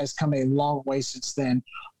program has come a long way since then.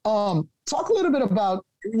 Talk a little bit about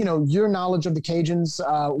your knowledge of the Cajuns,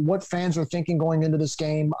 what fans are thinking going into this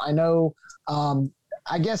game. I know,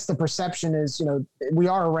 I guess the perception is we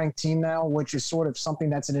are a ranked team now, which is sort of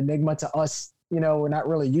something that's an enigma to us. We're not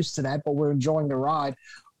really used to that, but we're enjoying the ride.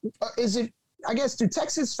 Do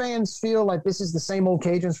Texas fans feel like this is the same old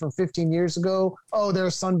Cajuns from 15 years ago? Oh, they're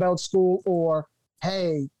a Sun Belt school, or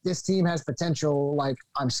hey, this team has potential. Like,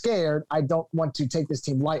 I'm scared. I don't want to take this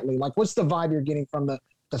team lightly. Like, what's the vibe you're getting from the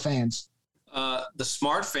fans? The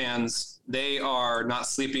smart fans, they are not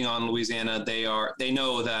sleeping on Louisiana. They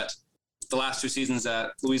know that the last 2 seasons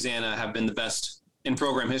at Louisiana have been the best in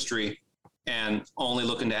program history, and only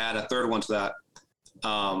looking to add a 3rd one to that.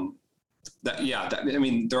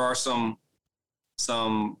 There are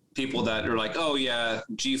some people that are like, oh yeah,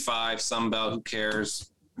 G5, Sun Belt, who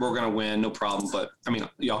cares? We're going to win, no problem. But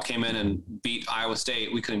y'all came in and beat Iowa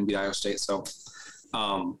State. We couldn't beat Iowa State. So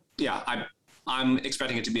I'm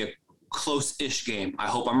expecting it to be a close-ish game. I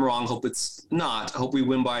hope I'm wrong. Hope it's not. I hope we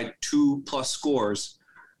win by 2+ scores,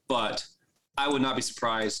 but I would not be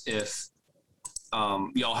surprised if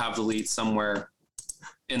y'all have the lead somewhere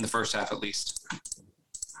in the first half at least.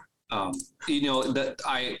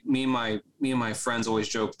 Me and my friends always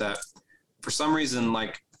joke that for some reason,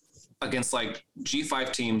 against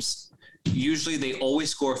G5 teams, usually they always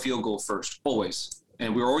score a field goal first, always,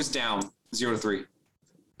 and we're always down 0-3.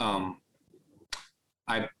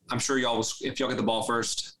 I'm sure if y'all get the ball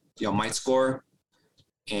first, y'all might score,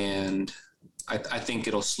 and I think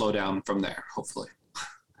it'll slow down from there, hopefully.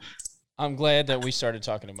 I'm glad that we started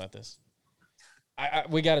talking about this.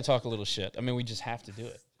 We got to talk a little shit. We just have to do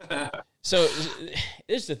it. So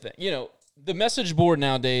here's the thing. The message board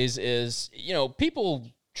nowadays is, people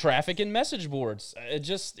traffic in message boards. It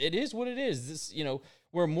is what it is. This,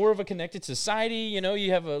 we're more of a connected society.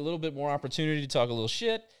 You have a little bit more opportunity to talk a little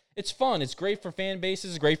shit. It's fun. It's great for fan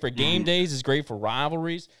bases. It's great for game days. It's great for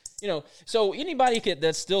rivalries. So anybody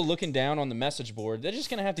that's still looking down on the message board, they're just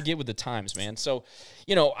going to have to get with the times, man. So,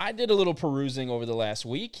 I did a little perusing over the last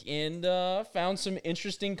week and found some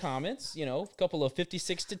interesting comments, a couple of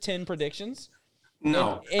 56-10 predictions.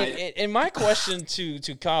 No. And my question to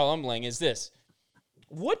Kyle Umling is this.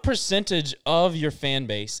 What percentage of your fan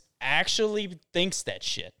base actually thinks that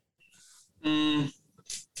shit?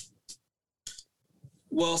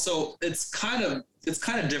 Well, so it's kind of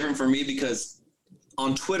different for me because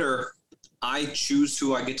on Twitter, I choose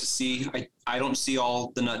who I get to see. I don't see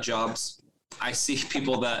all the nut jobs. I see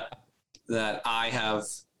people that I have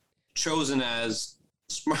chosen as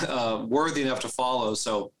worthy enough to follow.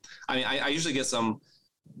 So, I mean, I usually get some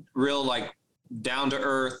real, like,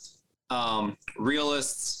 down-to-earth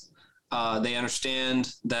realists. They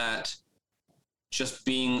understand that just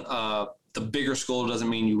being the bigger school doesn't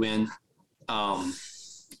mean you win.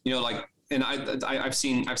 You know, like, and I've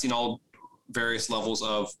seen all various levels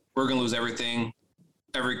of we're going to lose everything.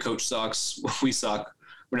 Every coach sucks. We suck.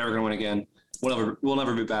 We're never going to win again. We'll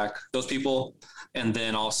never be back. Those people. And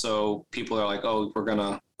then also people are like, oh, we're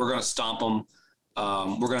going to stomp them.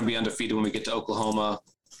 We're going to be undefeated when we get to Oklahoma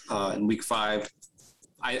in week 5.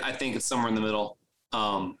 I think it's somewhere in the middle.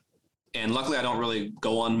 And luckily I don't really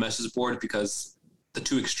go on message board because the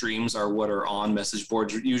two extremes are what are on message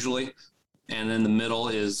boards usually. And then the middle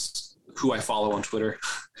is who I follow on Twitter.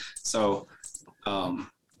 So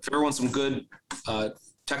if everyone wants some good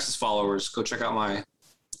Texas followers, go check out my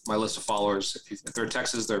list of followers. If they're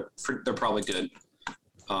Texas, they're probably good.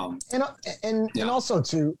 And also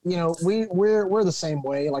too, you know, we're the same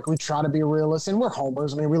way. Like, we try to be realists, and we're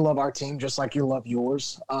homers. I mean, we love our team just like you love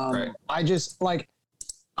yours. Right.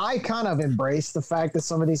 I kind of embrace the fact that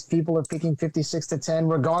some of these people are picking 56-10,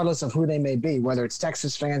 regardless of who they may be, whether it's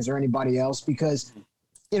Texas fans or anybody else, because,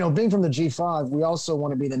 you know, being from the G5, we also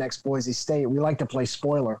want to be the next Boise State. We like to play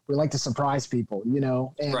spoiler. We like to surprise people, you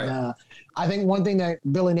know. And right. I think one thing that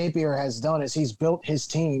Billy Napier has done is he's built his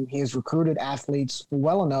team. He has recruited athletes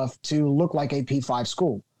well enough to look like a P5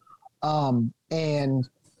 school. And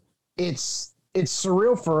it's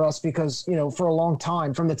surreal for us because, you know, for a long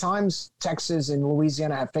time, from the times Texas and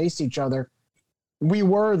Louisiana have faced each other, we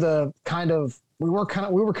were kind of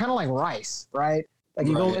like Rice, right? Like,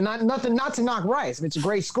 you go, and not to knock Rice. I mean, it's a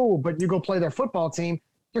great school, but you go play their football team,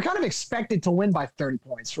 you're kind of expected to win by 30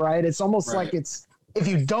 points, right? It's almost like if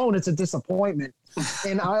you don't, it's a disappointment.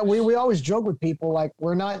 And we always joke with people, like,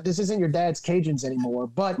 this isn't your dad's Cajuns anymore.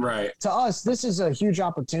 But to us, this is a huge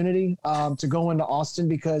opportunity to go into Austin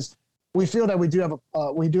because we feel that we do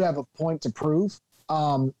have a point to prove.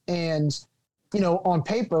 And, you know, on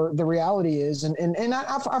paper, the reality is, and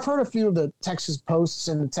I've heard a few of the Texas posts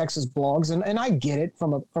and the Texas blogs, and I get it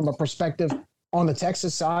from a perspective on the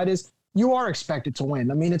Texas side, is you are expected to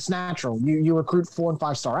win. I mean, it's natural. You recruit 4- and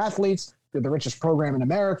 5-star athletes. You're the richest program in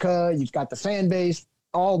America. You've got the fan base,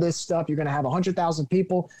 all this stuff. You're going to have 100,000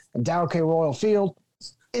 people in Darrell K. Royal Field.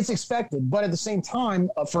 It's expected. But at the same time,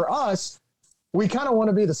 for us, we kind of want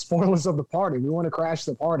to be the spoilers of the party. We want to crash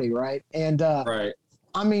the party, right? And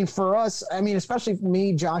I mean, for us, I mean, especially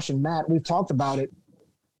me, Josh, and Matt, we've talked about it.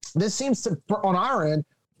 This seems to, on our end,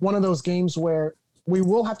 one of those games where we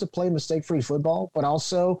will have to play mistake-free football, but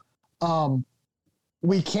also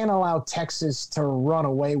we can't allow Texas to run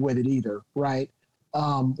away with it either, right?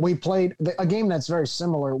 We played a game that's very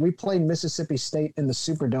similar. We played Mississippi State in the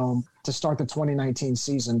Superdome to start the 2019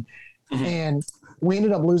 season, and we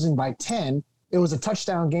ended up losing by 10. It was a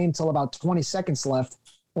touchdown game till about 20 seconds left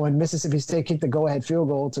when Mississippi State kicked the go-ahead field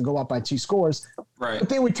goal to go up by 2 scores. Right. But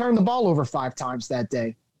then we turned the ball over 5 times that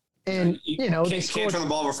day. And, you know, they can't turn the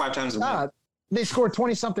ball over 5 times a week. They scored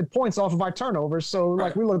 20-something points off of our turnovers. So,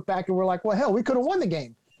 like, we look back and we're like, well, hell, we could have won the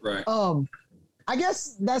game. Right. I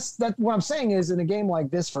guess that's what I'm saying is, in a game like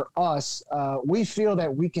this for us, we feel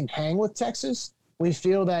that we can hang with Texas. We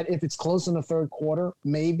feel that if it's close in the third quarter,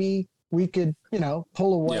 maybe we could, you know,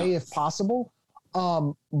 pull away if possible.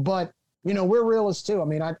 But, you know, we're realists too. I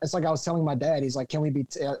mean, it's like I was telling my dad. He's like, "Can we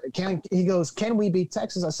beat? He goes, can we beat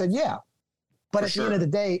Texas?" I said, "Yeah." But at the end of the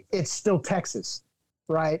day, it's still Texas,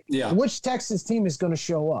 right? Yeah. Which Texas team is going to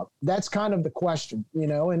show up? That's kind of the question, you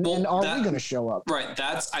know. And are we going to show up? Right.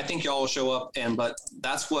 I think y'all will show up, but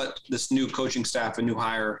that's what this new coaching staff and new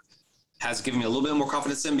hire has given me a little bit more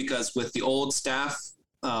confidence in, because with the old staff,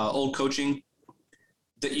 old coaching,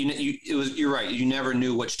 that you're right. You never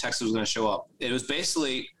knew which Texas was going to show up. It was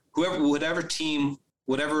basically whatever team,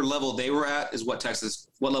 whatever level they were at is what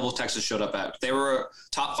level Texas showed up at. If they were a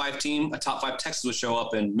top 5 team, a top 5 Texas would show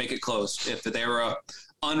up and make it close. If they were a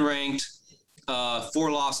unranked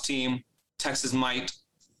 4-loss team, Texas might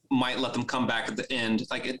let them come back at the end.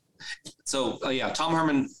 Tom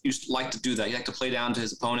Herman used to like to do that. He liked to play down to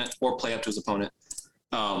his opponent or play up to his opponent.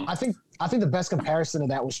 I think the best comparison to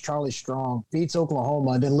that was Charlie Strong beats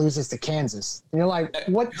Oklahoma and then loses to Kansas. And you're like,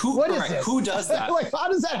 what is this? Who does that? Like, how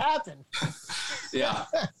does that happen? Yeah.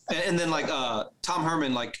 And then Tom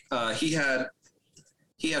Herman, he had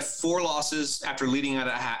he had 4 losses after leading at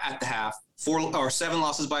the half, 7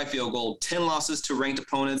 losses by field goal, 10 losses to ranked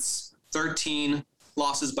opponents, 13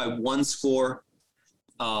 losses by 1 score.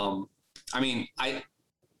 It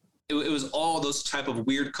was all those type of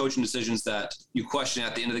weird coaching decisions that you question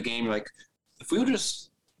at the end of the game. You're like, if we would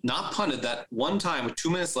just not punted that one time with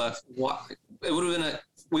 2 minutes left, we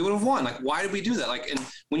would have won. Like, why did we do that? Like, and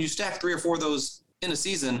when you stack 3 or 4 of those in a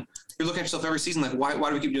season, you're looking at yourself every season like, why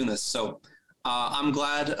do we keep doing this? So I'm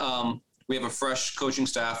glad we have a fresh coaching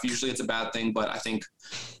staff. Usually it's a bad thing, but I think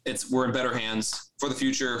we're in better hands for the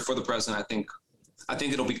future, for the present. I think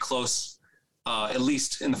it'll be close, at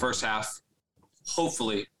least in the first half.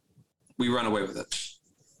 Hopefully we run away with it.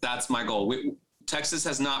 That's my goal. Texas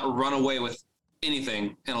has not run away with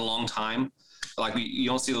anything in a long time. Like, you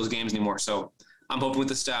don't see those games anymore. So I'm hoping with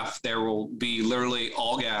the staff there will be literally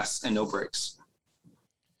all gas and no brakes.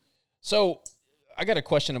 So I got a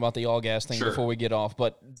question about the all gas thing Sure. before we get off,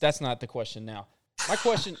 but that's not the question now.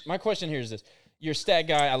 My question here is this. You're a stat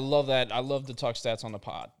guy. I love that. I love to talk stats on the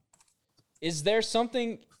pod. Is there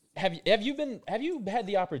something have you had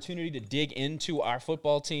the opportunity to dig into our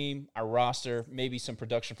football team, our roster, maybe some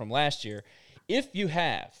production from last year? If you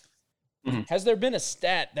have, has there been a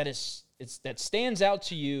stat that stands out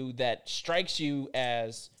to you that strikes you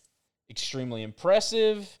as extremely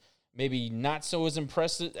impressive, maybe not so as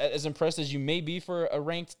impressed as you may be for a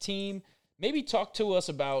ranked team? Maybe talk to us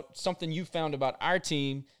about something you found about our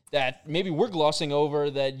team that maybe we're glossing over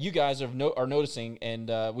that you guys are noticing,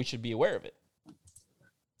 and we should be aware of it.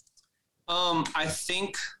 I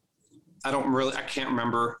think I can't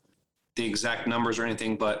remember the exact numbers or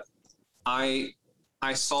anything, but I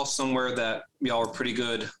saw somewhere that y'all were pretty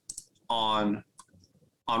good on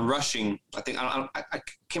rushing. I can't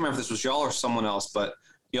remember if this was y'all or someone else, but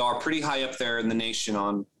y'all are pretty high up there in the nation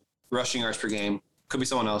on rushing yards per game. Could be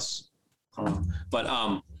someone else. I don't know.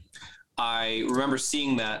 But I remember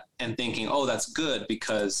seeing that and thinking, oh, that's good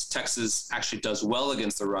because Texas actually does well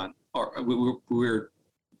against the run. Or we're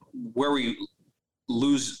where we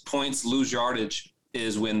lose points, lose yardage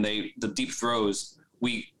is when the deep throws.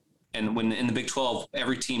 And when in the Big 12,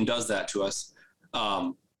 every team does that to us.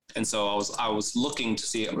 And so I was looking to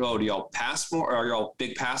see, do y'all pass more? Are y'all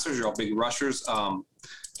big passers? Are y'all big rushers?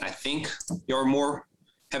 I think y'all are more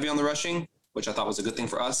heavy on the rushing, which I thought was a good thing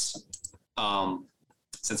for us,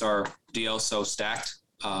 since our DL is so stacked.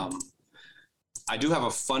 I do have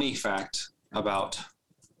a funny fact about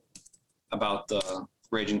the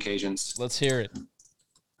Raging Cajuns. Let's hear it.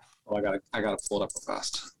 Oh, I gotta pull it up real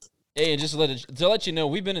fast. Hey, just to let you know,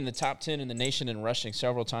 we've been in the top 10 in the nation in rushing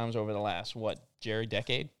several times over the last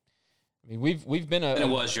decade. I mean, we've been and it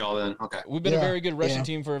was y'all then. Okay. We've been a very good rushing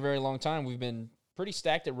team for a very long time. We've been pretty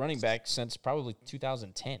stacked at running back since probably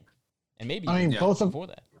 2010, and maybe before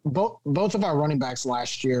that. Both of our running backs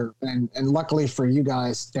last year, and luckily for you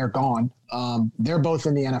guys, they're gone. They're both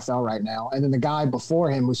in the NFL right now. And then the guy before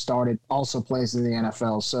him who started also plays in the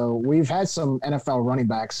NFL. So we've had some NFL running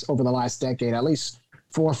backs over the last decade, at least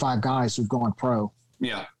 4 or 5 guys who've gone pro.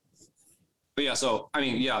 Yeah. But yeah, so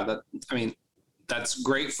that's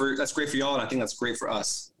great for y'all, and I think that's great for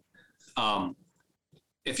us.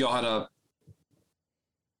 If y'all had a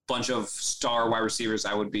bunch of star wide receivers,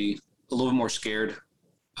 I would be a little bit more scared.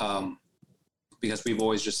 Because we've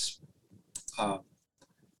always just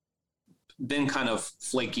been kind of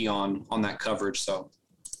flaky on that coverage. So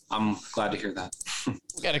I'm glad to hear that.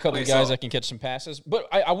 We got a couple of guys that can catch some passes. But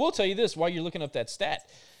I will tell you this while you're looking up that stat.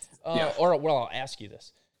 I'll ask you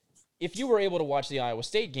this. If you were able to watch the Iowa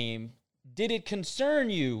State game, did it concern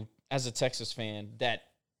you as a Texas fan that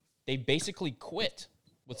they basically quit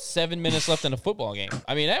with 7 minutes left in a football game?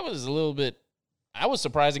 I mean, that was that was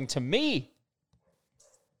surprising to me.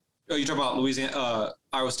 Oh, you're talking about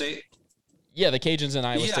Iowa State? Yeah, the Cajuns and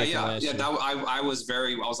Iowa State. Yeah. I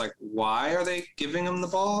was like, why are they giving them the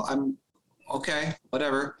ball? I'm okay,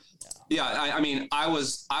 whatever. Yeah, I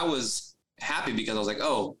was happy because I was like,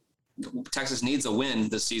 oh, Texas needs a win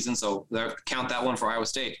this season, so count that one for Iowa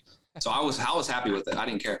State. So I was happy with it. I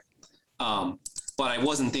didn't care. But I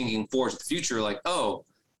wasn't thinking forward to the future, like, well,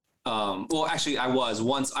 actually I was.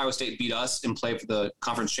 Once Iowa State beat us and played for the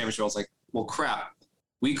conference championship, I was like, well, crap.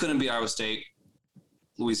 We couldn't beat Iowa State.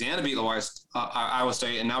 Louisiana beat Iowa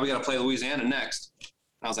State, and now we got to play Louisiana next. And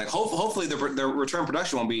I was like, hopefully their return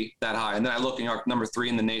production won't be that high. And then I look, and you're number 3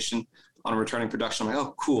 in the nation on returning production. I'm like,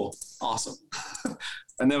 oh, cool, awesome.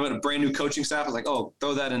 And then with a brand new coaching staff, I was like, oh,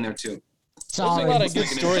 throw that in there too. There's a lot of good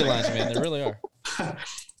storylines, man. There really are.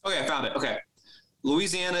 Okay, I found it. Okay,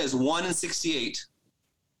 Louisiana is 1-68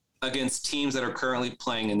 against teams that are currently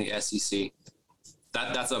playing in the SEC.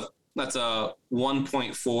 That's a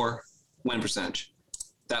 1.4 win percentage.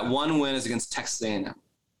 That one win is against Texas A&M.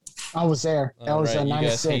 I was there. That was right. 9-6. You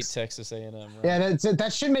guys hate Texas A&M, right? Yeah,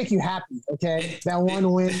 that should make you happy. Okay, that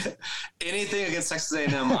one win. Anything against Texas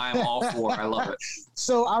A&M, I'm all for. I love it.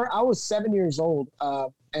 So I was 7 years old,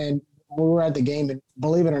 and we were at the game, and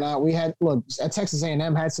believe it or not, at Texas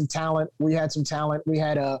A&M had some talent. We had some talent. We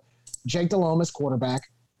had Jake Delhomme as quarterback,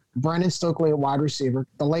 Brendan Stokely at wide receiver,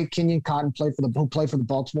 the late Kenyon Cotton who played for the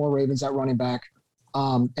Baltimore Ravens at running back,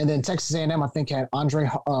 and then Texas A&M I think had Andre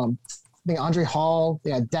Hall.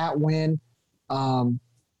 They had Dat Wynn. I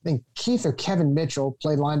think Keith or Kevin Mitchell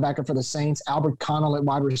played linebacker for the Saints. Albert Connell at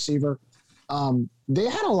wide receiver. They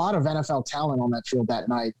had a lot of NFL talent on that field that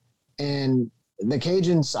night, and the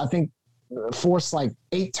Cajuns I think forced like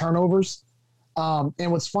 8 turnovers.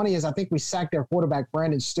 And what's funny is I think we sacked their quarterback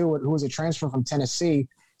Brandon Stewart, who was a transfer from Tennessee,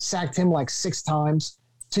 sacked him like 6 times.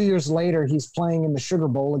 2 years later, he's playing in the Sugar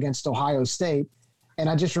Bowl against Ohio State. And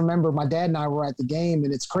I just remember my dad and I were at the game,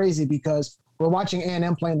 and it's crazy because we're watching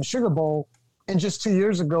A&M play in the Sugar Bowl, and just 2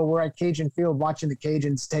 years ago we're at Cajun Field watching the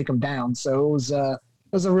Cajuns take them down. So it was a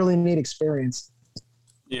really neat experience.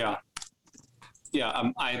 Yeah.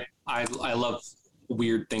 I love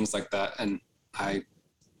weird things like that, and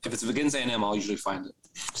if it's against A&M, I'll usually find it.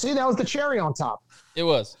 See, that was the cherry on top. It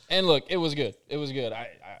was. And look, it was good. It was good.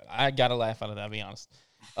 I got a laugh out of that, to be honest.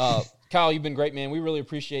 Kyle, you've been great, man. We really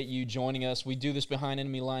appreciate you joining us. We do this Behind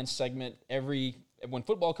Enemy Lines segment when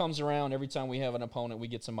football comes around. Every time we have an opponent, we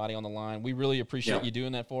get somebody on the line. We really appreciate you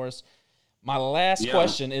doing that for us. My last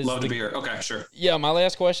question is love to be here. Okay, sure. Yeah, my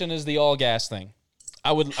last question is the all gas thing.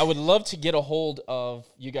 I would love to get a hold of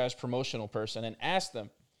you guys' promotional person and ask them,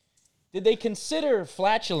 did they consider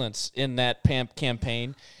flatulence in that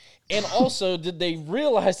campaign? And also, did they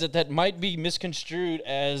realize that might be misconstrued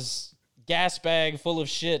as gas bag full of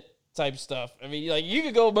shit type stuff? I mean, like, you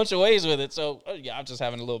could go a bunch of ways with it. So, yeah, I'm just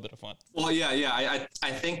having a little bit of fun. Well, yeah.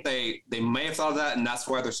 I think they may have thought of that, and that's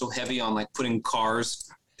why they're so heavy on like putting cars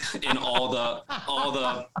in all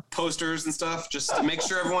the posters and stuff, just to make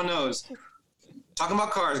sure everyone knows. Talking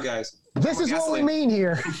about cars, guys. This is what we mean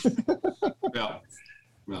here. Yeah.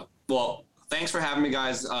 Well, thanks for having me,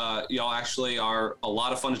 guys. Y'all actually are a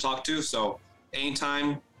lot of fun to talk to. So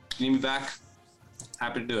anytime you need me back,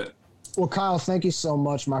 happy to do it. Well, Kyle, thank you so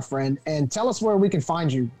much, my friend. And tell us where we can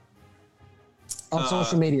find you on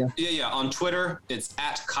social media. Yeah. On Twitter, it's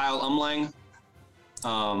at Kyle Umlang.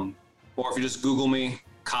 Or if you just Google me,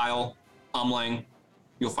 Kyle Umlang,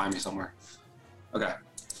 you'll find me somewhere. Okay.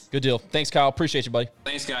 Good deal. Thanks, Kyle. Appreciate you, buddy.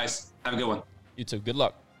 Thanks, guys. Have a good one. You too. Good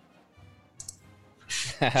luck.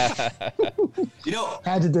 You know,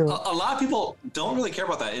 had to do it. A lot of people don't really care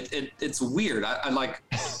about that. It's weird. I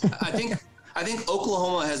think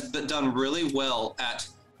Oklahoma has done really well at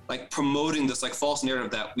like promoting this like false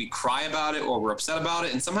narrative that we cry about it or we're upset about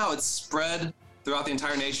it, and somehow it's spread throughout the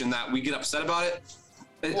entire nation that we get upset about it.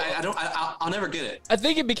 I'll never get it. I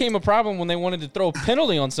think it became a problem when they wanted to throw a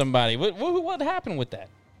penalty on somebody. What happened with that?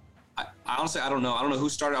 I honestly, I don't know. I don't know who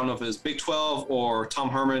started. I don't know if it was Big 12 or Tom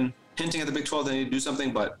Herman hinting at the Big 12 they need to do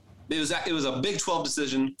something, but it was a Big 12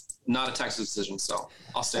 decision, not a Texas decision. So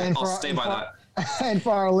I'll stay by that. And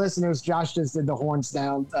for our listeners, Josh just did the horns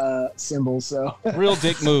down symbol. So real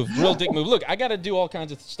dick move. Look, I got to do all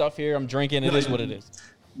kinds of stuff here. I'm drinking. It is what it is.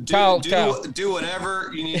 Kyle, do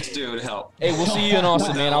whatever you need to do to help. Hey, we'll see you in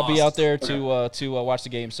Austin, man. I'll be out there to watch the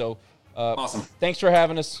game. So, awesome. Thanks for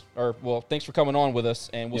having us, thanks for coming on with us,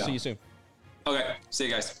 and we'll see you soon. Okay, see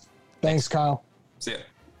you guys. Thanks, Kyle. See ya.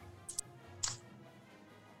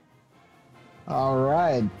 All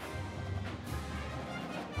right,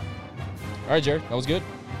 Jared, that was good.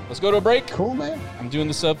 Let's go to a break. Cool, man. I'm doing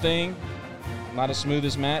the sub thing. I'm not as smooth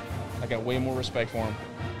as Matt. I got way more respect for him.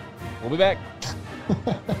 We'll be back.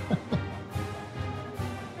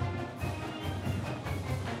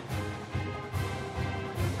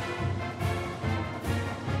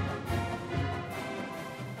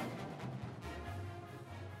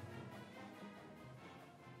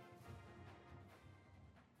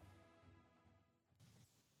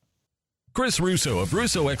 Chris Russo of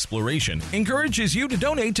Russo Exploration encourages you to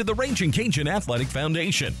donate to the Raging Cajun Athletic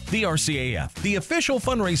Foundation. The RCAF, the official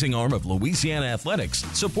fundraising arm of Louisiana Athletics,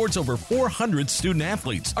 supports over 400 student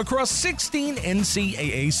athletes across 16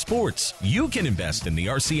 NCAA sports. You can invest in the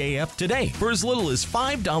RCAF today for as little as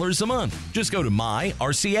 $5 a month. Just go to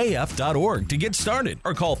myrcaf.org to get started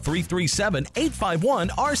or call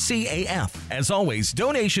 337-851-RCAF. As always,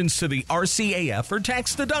 donations to the RCAF are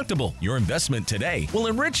tax deductible. Your investment today will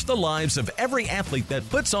enrich the lives of every athlete that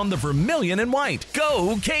puts on the vermilion and white.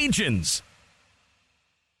 Go Cajuns!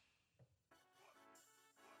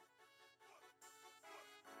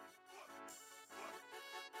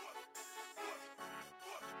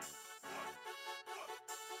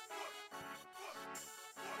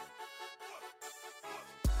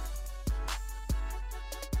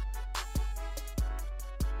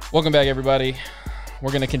 Welcome back, everybody.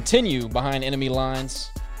 We're going to continue Behind Enemy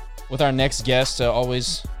Lines with our next guest.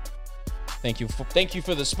 Always thank you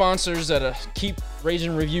for the sponsors that keep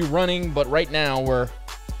Ragin' Review running. But right now, we're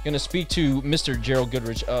going to speak to Mr. Gerald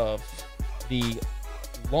Goodrich of the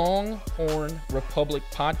Longhorn Republic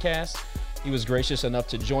podcast. He was gracious enough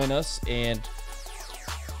to join us, and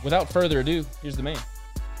without further ado, here's the man.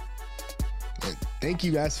 Thank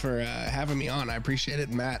you guys for having me on. I appreciate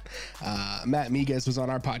it. Matt Miguez was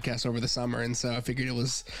on our podcast over the summer, and so I figured it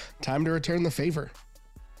was time to return the favor.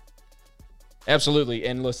 Absolutely.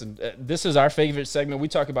 And listen, this is our favorite segment. We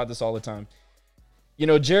talk about this all the time. You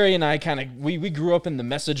know, Jerry and I we grew up in the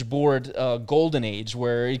message board golden age,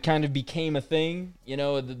 where it kind of became a thing. You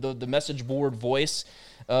know, the message board voice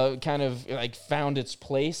kind of like found its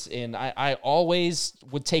place. And I always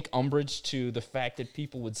would take umbrage to the fact that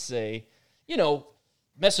people would say, you know,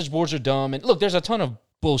 message boards are dumb. And look, there's a ton of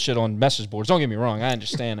bullshit on message boards. Don't get me wrong. I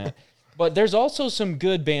understand that. But there's also some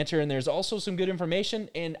good banter, and there's also some good information.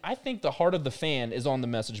 And I think the heart of the fan is on the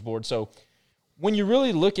message board. So when you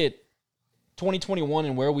really look at 2021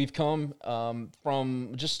 and where we've come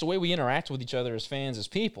from just the way we interact with each other as fans, as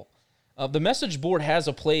people, the message board has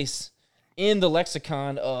a place in the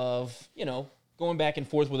lexicon of, you know, going back and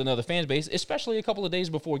forth with another fan base, especially a couple of days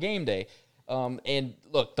before game day. And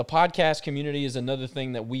look, the podcast community is another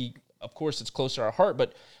thing that we, of course, it's close to our heart,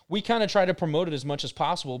 but we kind of try to promote it as much as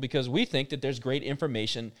possible because we think that there's great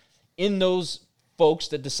information in those folks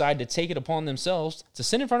that decide to take it upon themselves to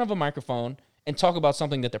sit in front of a microphone and talk about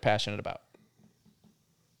something that they're passionate about.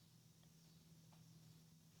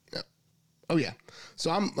 Oh yeah.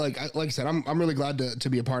 So I'm like I said, I'm really glad to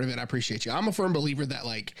be a part of it. I appreciate you. I'm a firm believer that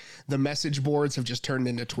like the message boards have just turned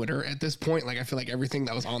into Twitter at this point. Like I feel like everything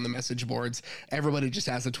that was on the message boards, everybody just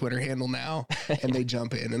has a Twitter handle now and they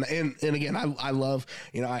jump in. And again, I love,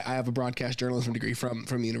 you know, I have a broadcast journalism degree from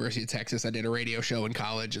the University of Texas. I did a radio show in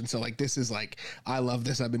college. And so like, this is like, I love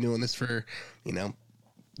this. I've been doing this for, you know,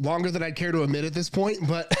 longer than I'd care to admit at this point,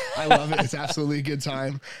 but I love it. It's absolutely a good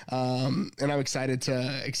time. And I'm excited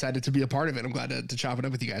to be a part of it. I'm glad to chop it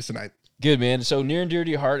up with you guys tonight. Good, man. So near and dear to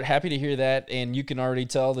your heart, happy to hear that. And you can already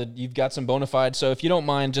tell that you've got some bona fides. So if you don't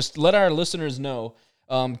mind, just let our listeners know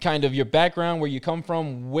kind of your background, where you come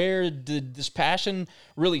from, where did this passion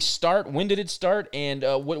really start? When did it start? And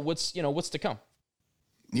what's to come?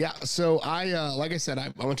 Yeah, so I, like I said,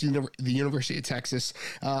 I went to the University of Texas.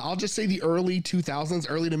 I'll just say the early 2000s,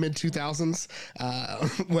 early to mid 2000s,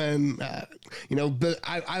 when, you know, but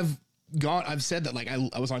I've said that like I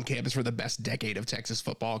was on campus for the best decade of Texas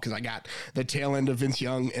football because I got the tail end of Vince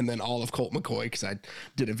Young and then all of Colt McCoy because I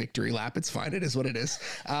did a victory lap. It's fine. It is what it is.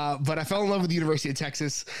 But I fell in love with the University of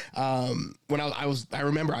Texas when I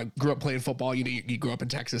remember I grew up playing football. You know, you grew up in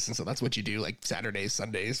Texas, and so that's what you do, like Saturdays,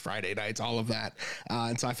 Sundays, Friday nights, all of that.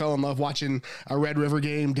 And so I fell in love watching a Red River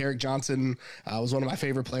game. Derek Johnson was one of my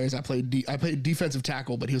favorite players. I played defensive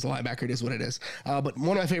tackle, but he was a linebacker. It is what it is. But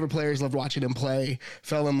one of my favorite players, loved watching him play,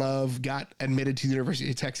 fell in love, got admitted to the University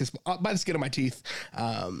of Texas by the skin of my teeth,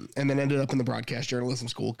 and then ended up in the broadcast journalism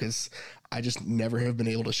school because I just never have been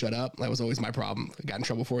able to shut up. That was always my problem. I got in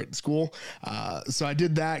trouble for it in school. So I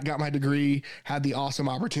did that, got my degree, had the awesome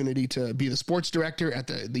opportunity to be the sports director at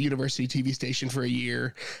the university TV station for a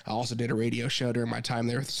year. I also did a radio show during my time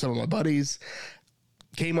there with some of my buddies.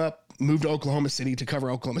 Came up, moved to Oklahoma City to cover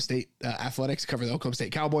Oklahoma State athletics, cover the Oklahoma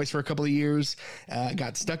State Cowboys for a couple of years.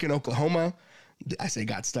 Got stuck in Oklahoma. I say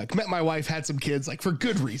got stuck, met my wife, had some kids, like for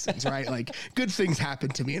good reasons, right? Like good things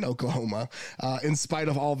happened to me in Oklahoma, in spite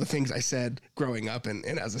of all the things I said growing up and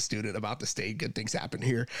as a student about the state. Good things happened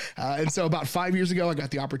here. And so about 5 years ago, I got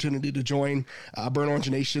the opportunity to join Burn Orange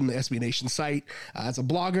Nation, the SB Nation site, as a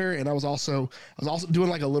blogger. And I was also doing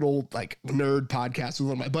like a little like nerd podcast with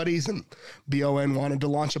one of my buddies, and BON wanted to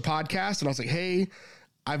launch a podcast. And I was like, hey,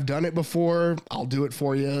 I've done it before. I'll do it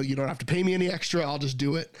for you. You don't have to pay me any extra. I'll just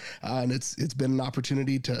do it. And it's been an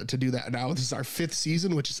opportunity to do that now. This is our 5th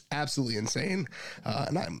season, which is absolutely insane.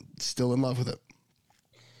 And I'm still in love with it.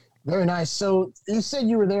 Very nice. So you said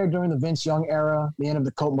you were there during the Vince Young era, the end of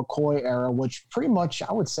the Colt McCoy era, which pretty much,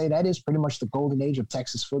 I would say that is pretty much the golden age of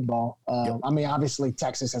Texas football. Yep. I mean, obviously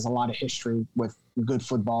Texas has a lot of history with good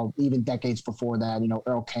football, even decades before that, you know,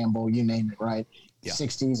 Earl Campbell, you name it, right? Yeah.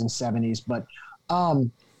 60s and 70s. But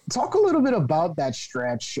talk a little bit about that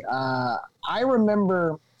stretch. I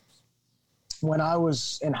remember when I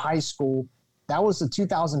was in high school, that was the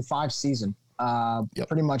 2005 season. Yep.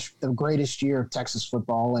 Pretty much the greatest year of Texas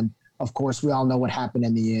football. And of course, we all know what happened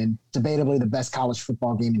in the end. Debatably the best college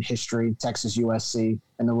football game in history, Texas USC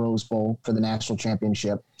and the Rose Bowl for the national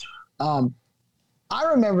championship. I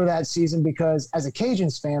remember that season because as a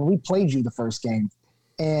Cajuns fan, we played you the first game.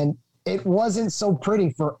 And it wasn't so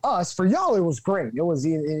pretty for us. For y'all, it was great. It was,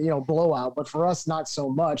 blowout, but for us, not so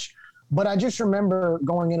much. But I just remember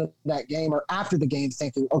going into that game or after the game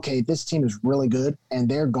thinking, okay, this team is really good and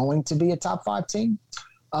they're going to be a top 5 team.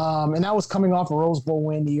 And that was coming off a Rose Bowl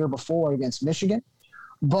win the year before against Michigan.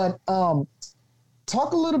 But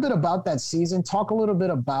talk a little bit about that season. Talk a little bit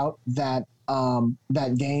about that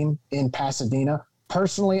game in Pasadena.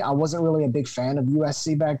 Personally, I wasn't really a big fan of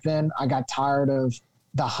USC back then. I got tired of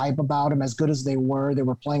the hype about them. As good as they were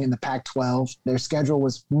playing in the Pac-12. Their schedule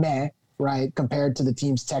was meh, right, compared to the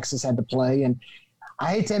teams Texas had to play. And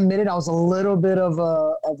I hate to admit it, I was a little bit of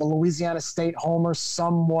a Louisiana State homer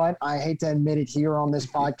somewhat. I hate to admit it here on this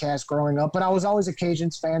podcast growing up, but I was always a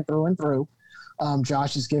Cajuns fan through and through.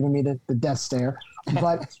 Josh is giving me the death stare.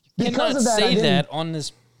 But because of that, say that on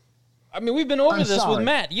this. I mean, we've been over this with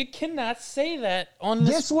Matt. You cannot say that on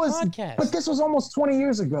this podcast. But this was almost 20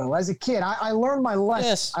 years ago. As a kid, I learned my lesson.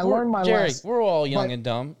 Yes, I learned my lesson. We're all young and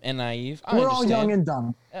dumb and naive. We're all young and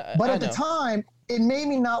dumb. But at the time, it made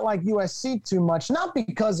me not like USC too much. Not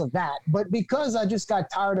because of that, but because I just got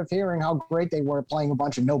tired of hearing how great they were playing a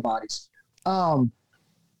bunch of nobodies.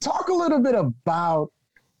 Talk a little bit about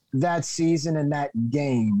that season and that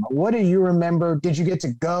game. What do you remember? Did you get to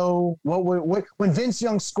go? What when Vince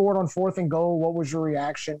Young scored on 4th and goal, what was your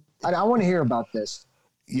reaction? I want to hear about this.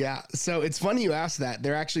 Yeah, so it's funny you asked that.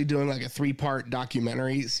 They're actually doing like a 3-part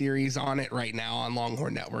documentary series on it right now on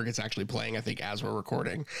Longhorn Network. It's actually playing, I think, as we're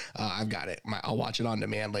recording. I've got it. I'll watch it on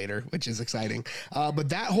demand later, which is exciting. But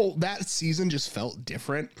that season just felt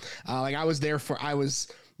different. I was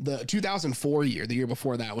the 2004 year, the year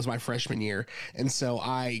before that was my freshman year. And so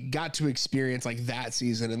I got to experience like that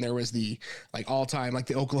season. And there was the all-time,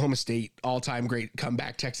 the Oklahoma State all-time great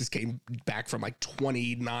comeback. Texas came back from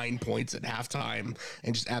 29 points at halftime.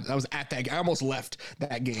 And I was at that. I almost left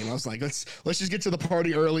that game. I was like, let's just get to the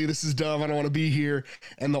party early. This is dumb. I don't want to be here.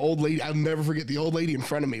 And the old lady, I'll never forget, the old lady in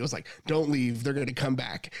front of me was like, don't leave. They're going to come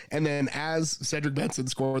back. And then as Cedric Benson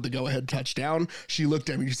scored the go-ahead touchdown, she looked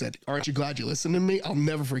at me and she said, aren't you glad you listened to me? I'll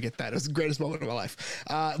never forget that. It was the greatest moment of my life.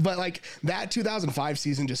 But that 2005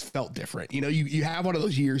 season just felt different. You have one of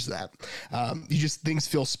those years that things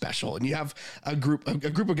feel special, and you have a group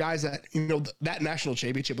of guys that that national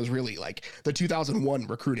championship was really the 2001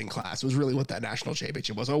 recruiting class was really what that national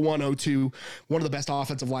championship was. 01, 02, one of the best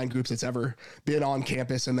offensive line groups that's ever been on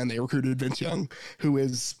campus, and then they recruited Vince Young, who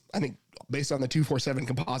is, I think, based on the 247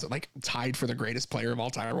 composite, tied for the greatest player of all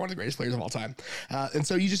time, or one of the greatest players of all time. And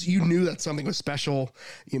so you knew that something was special.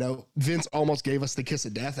 Vince almost gave us the kiss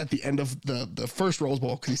of death at the end of the first Rose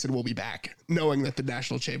Bowl, because he said, we'll be back, knowing that the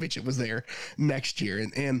national championship was there next year.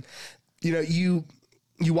 And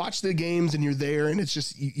you watch the games and you're there, and it's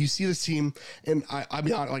just, you see this team. And I'll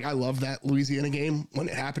be honest, I love that Louisiana game when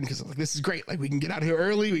it happened, because this is great. We can get out of here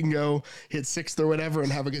early. We can go hit 6th or whatever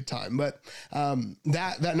and have a good time. But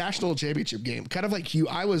that national championship game, kind of like you,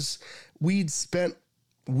 we'd spent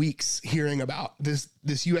weeks hearing about this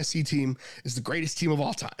USC team is the greatest team of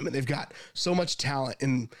all time, and they've got so much talent.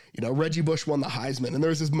 And Reggie Bush won the Heisman, and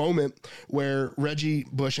there was this moment where Reggie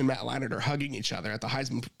Bush and Matt Leinart are hugging each other at the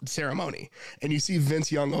Heisman ceremony, and you see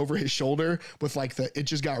Vince Young over his shoulder with the it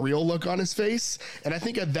just got real look on his face. And I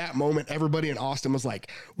think at that moment everybody in Austin was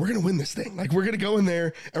like, we're gonna win this thing. We're gonna go in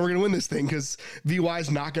there and we're gonna win this thing, because VY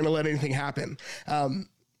is not gonna let anything happen.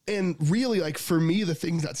 And really, for me, the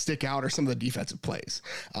things that stick out are some of the defensive plays.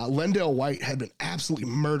 Lendale White had been absolutely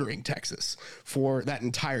murdering Texas for that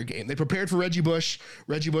entire game. They prepared for Reggie Bush.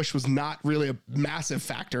 Reggie Bush was not really a massive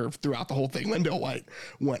factor throughout the whole thing. Lendale White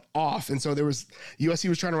went off. And so USC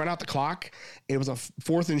was trying to run out the clock. It was a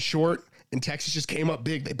 4th and short, and Texas just came up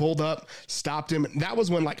big. They pulled up, stopped him. And that was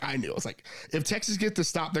when I knew. It was if Texas gets to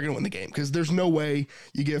stop, they're going to win the game, because there's no way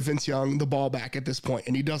you give Vince Young the ball back at this point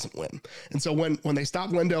and he doesn't win. And so when they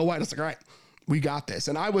stopped Lendale White, I was all right, we got this.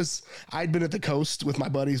 And I'd been at the coast with my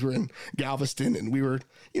buddies. We're in Galveston, and we were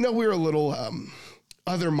a little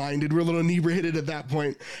other-minded. We're a little inebriated at that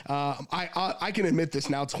point. I can admit this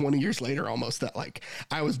now, 20 years later, almost, that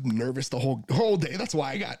I was nervous the whole day. That's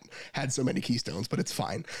why I had so many Keystones, but it's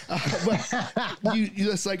fine. But you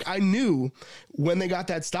just I knew when they got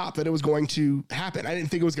that stop that it was going to happen. I didn't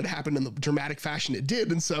think it was going to happen in the dramatic fashion it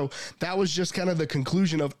did. And so that was just kind of the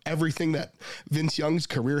conclusion of everything that Vince Young's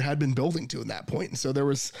career had been building to in that point. And so there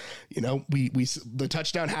was, the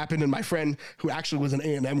touchdown happened, and my friend, who actually was an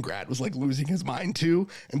A&M grad, was losing his mind too.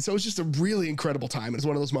 And so it's just a really incredible time. And it's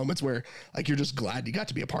one of those moments where you're just glad you got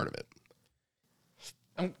to be a part of it.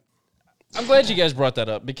 I'm glad you guys brought that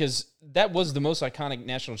up, because that was the most iconic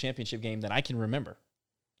national championship game that I can remember.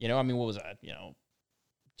 What was that?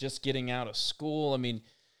 Just getting out of school.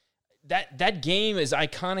 that game is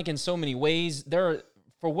iconic in so many ways.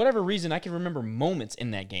 For whatever reason, I can remember moments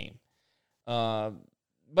in that game.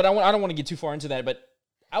 But I don't want to get too far into that. But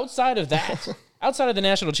outside of that, outside of the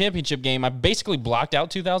national championship game, I basically blocked out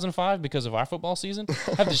 2005 because of our football season.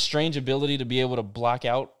 I have this strange ability to be able to block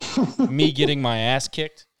out me getting my ass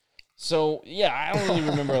kicked. So, yeah, I don't really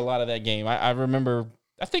remember a lot of that game. I remember,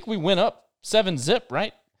 I think we went up 7-0,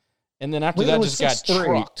 right? And then after that, just got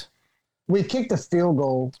trucked. We kicked a field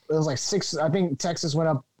goal. It was like 6. I think Texas went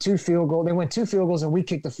up 2 field goals. They went 2 field goals, and we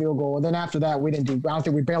kicked the field goal. And then after that, I don't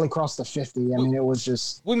think we barely crossed the 50. I mean, it was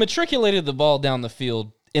just. We matriculated the ball down the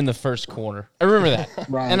field in the first quarter. I remember that.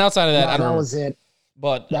 Right. And outside of that, I don't remember. That was it.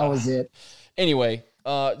 But that was it. Anyway,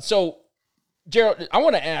 so, Gerald, I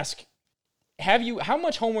want to ask, how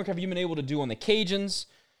much homework have you been able to do on the Cajuns?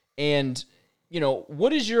 And,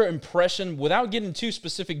 what is your impression, without getting too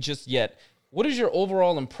specific just yet, what is your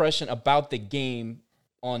overall impression about the game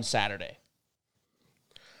on Saturday?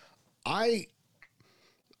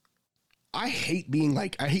 I hate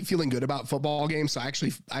feeling good about football games. So I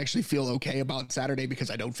actually feel okay about Saturday because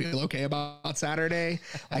I don't feel okay about Saturday.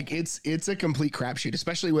 Like it's a complete crapshoot,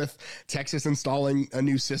 especially with Texas installing a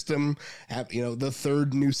new system, the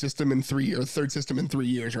third system in 3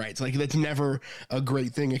 years, right? It's like, that's never a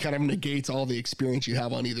great thing. It kind of negates all the experience you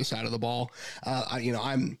have on either side of the ball.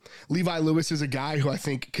 Levi Lewis is a guy who I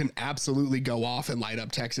think can absolutely go off and light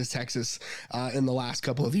up Texas. Texas in the last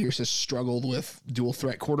couple of years has struggled with dual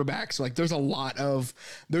threat quarterbacks. Like, there's a lot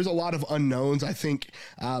of unknowns. I think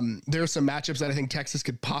there are some matchups that I think Texas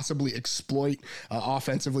could possibly exploit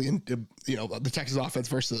offensively, and the Texas offense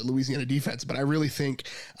versus the Louisiana defense. But I really think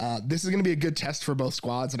this is going to be a good test for both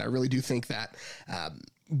squads, and I really do think that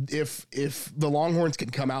if the Longhorns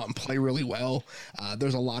can come out and play really well,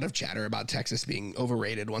 there's a lot of chatter about Texas being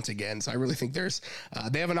overrated once again. So I really think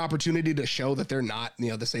they have an opportunity to show that they're not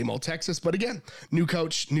the same old Texas. But again, new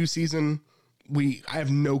coach, new season. I have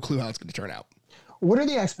no clue how it's going to turn out. What are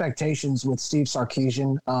the expectations with Steve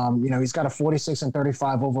Sarkisian? He's got a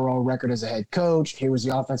 46-35 overall record as a head coach. He was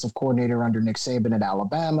the offensive coordinator under Nick Saban at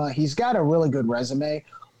Alabama. He's got a really good resume.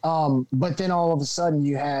 But then all of a sudden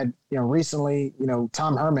you had, recently,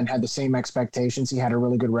 Tom Herman had the same expectations. He had a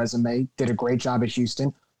really good resume, did a great job at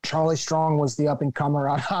Houston. Charlie Strong was the up and comer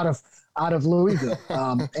out of Louisville.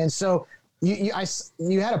 And so you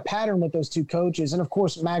had a pattern with those two coaches. And of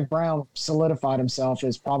course, Mack Brown solidified himself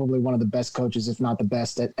as probably one of the best coaches, if not the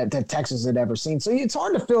best that Texas had ever seen. So it's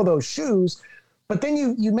hard to fill those shoes. But then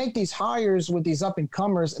you make these hires with these up and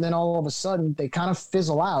comers, and then all of a sudden they kind of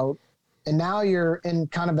fizzle out. And now you're in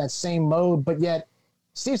kind of that same mode, but yet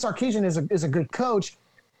Steve Sarkisian is a good coach.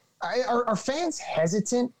 Are fans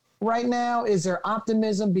hesitant right now? Is there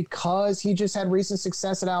optimism because he just had recent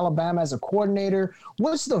success at Alabama as a coordinator?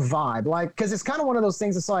 What's the vibe like? Because it's kind of one of those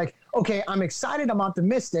things. It's like, okay, I'm excited, I'm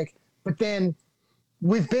optimistic, but then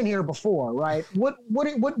we've been here before, right? What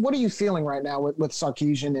are you feeling right now with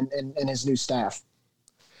Sarkisian and his new staff?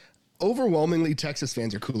 Overwhelmingly, Texas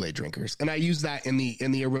fans are Kool-Aid drinkers. And I use that in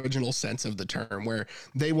the original sense of the term, where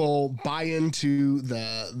they will buy into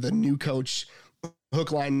the new coach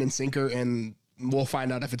hook, line, and sinker, and we'll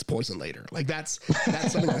find out if it's poison later. Like that's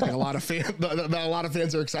something I think a lot of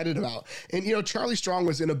fans are excited about. And Charlie Strong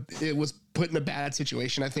was put in a bad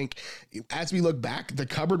situation. I think as we look back, the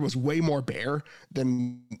cupboard was way more bare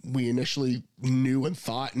than we initially knew and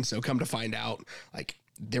thought. And so come to find out, like,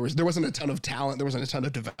 there wasn't a ton of talent. There wasn't a ton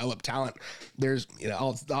of developed talent. There's,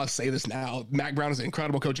 I'll say this now. Mack Brown is an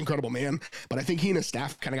incredible coach, incredible man, but I think he and his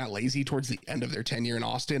staff kind of got lazy towards the end of their tenure in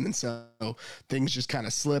Austin. And so things just kind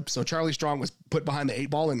of slipped. So Charlie Strong was put behind the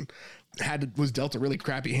 8 ball and was dealt a really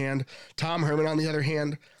crappy hand. Tom Herman, on the other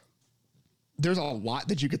hand, there's a lot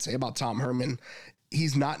that you could say about Tom Herman.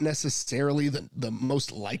 He's not necessarily the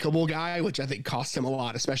most likable guy, which I think cost him a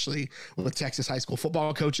lot, especially with Texas high school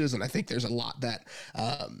football coaches. And I think there's a lot that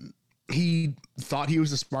he thought he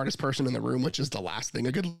was the smartest person in the room, which is the last thing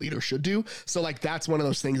a good leader should do. So like, that's one of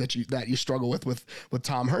those things that you struggle with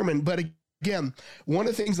Tom Herman. But again, one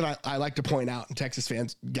of the things that I like to point out, and Texas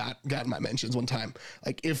fans got in my mentions one time,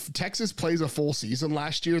 like if Texas plays a full season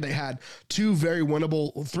last year, they had 3 very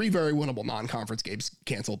winnable non-conference games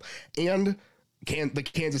canceled, and the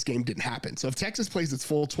Kansas game didn't happen. So if Texas plays its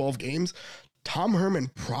full 12 games, Tom Herman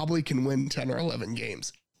probably can win 10 or 11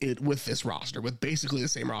 games with this roster, with basically the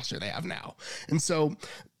same roster they have now. And so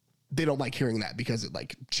they don't like hearing that because it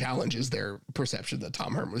like challenges their perception that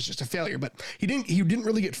Tom Herman was just a failure. But he didn't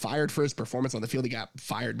really get fired for his performance on the field. He got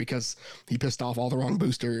fired because he pissed off all the wrong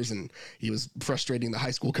boosters and he was frustrating the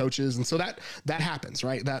high school coaches. And so that happens,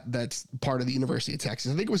 right? That's part of the University of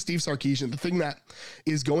Texas. I think with Steve Sarkisian, the thing that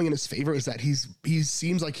is going in his favor is that he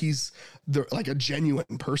seems like he's like a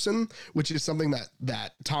genuine person, which is something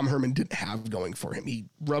that Tom Herman didn't have going for him. He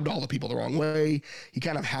rubbed all the people the wrong way. He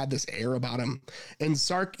kind of had this air about him. And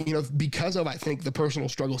Sark, because of, I think, the personal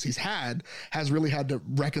struggles he's had, has really had to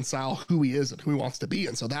reconcile who he is and who he wants to be.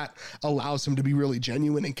 And so that allows him to be really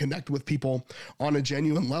genuine and connect with people on a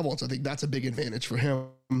genuine level. And so I think that's a big advantage for him.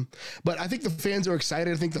 But I think the fans are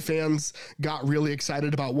excited. I think the fans got really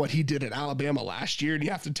excited about what he did at Alabama last year. And you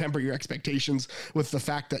have to temper your expectations with the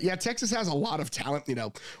fact that, Texas has a lot of talent.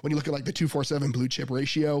 When you look at like the 247 blue chip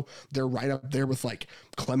ratio, they're right up there with like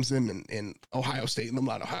Clemson and Ohio State, and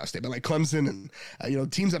not Ohio State, but like Clemson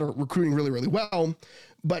and, teams that are recruiting really, really well.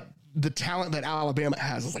 But the talent that Alabama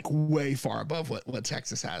has is like way far above what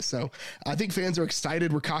Texas has. So I think fans are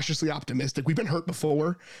excited. We're cautiously optimistic. We've been hurt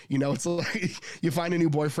before. It's like you find a new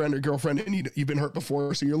boyfriend or girlfriend and you've been hurt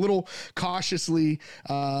before. So you're a little cautiously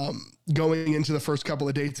going into the first couple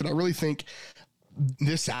of dates. And I really think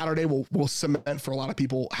this Saturday will cement for a lot of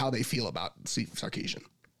people how they feel about Steve Sarkisian.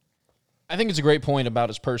 I think it's a great point about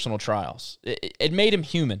his personal trials. It made him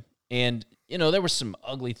human. And, there were some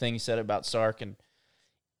ugly things said about Sark, and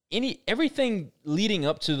everything leading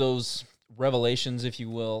up to those revelations, if you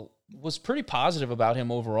will, was pretty positive about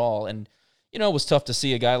him overall. And, it was tough to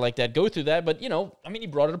see a guy like that go through that. But, he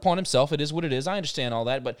brought it upon himself. It is what it is. I understand all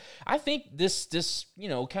that. But I think this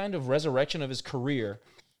kind of resurrection of his career,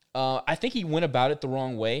 I think he went about it the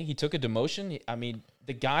wrong way. He took a demotion.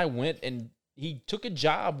 The guy went and he took a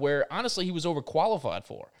job where, honestly, he was overqualified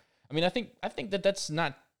for. I think that's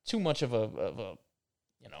not too much of a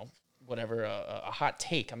hot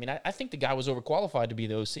take. I think the guy was overqualified to be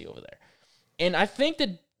the OC over there. And I think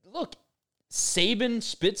that, look, Saban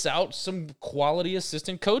spits out some quality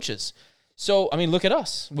assistant coaches. So, look at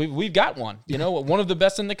us. We've got one, one of the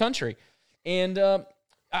best in the country. And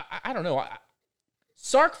I don't know.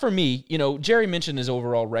 Sark, for me, Jerry mentioned his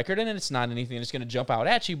overall record, and it's not anything that's going to jump out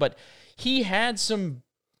at you, but he had some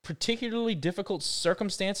particularly difficult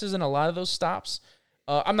circumstances in a lot of those stops.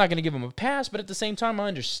 I'm not going to give him a pass, but at the same time, I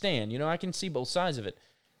understand. I can see both sides of it.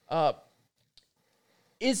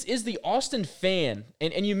 Is the Austin fan,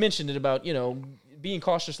 and you mentioned it about, being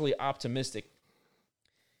cautiously optimistic.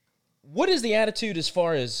 What is the attitude as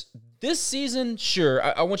far as this season? Sure,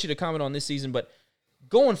 I want you to comment on this season, but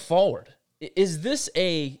going forward, is this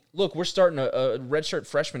look, we're starting a redshirt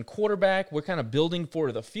freshman quarterback. We're kind of building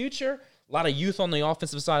for the future. A lot of youth on the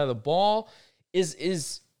offensive side of the ball.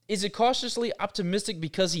 Is it cautiously optimistic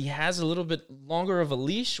because he has a little bit longer of a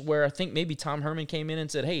leash, where I think maybe Tom Herman came in and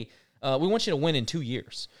said, hey, we want you to win in 2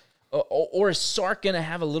 years? Or is Sark going to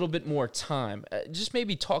have a little bit more time? Just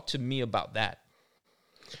maybe talk to me about that.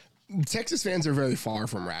 Texas fans are very far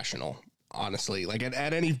from rational, honestly, like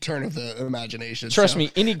at any turn of the imagination. Trust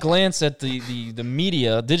me, any glance at the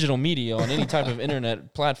media, digital media on any type of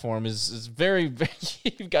internet platform is very, very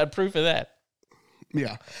you've got proof of that.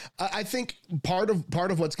 Yeah. I think part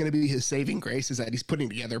of what's going to be his saving grace is that he's putting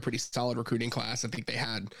together a pretty solid recruiting class. I think they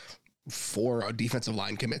had 4 defensive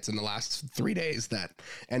line commits in the last 3 days that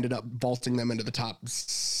ended up vaulting them into the top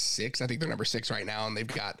 6. I think they're number 6 right now, and they've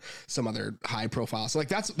got some other high profile. So like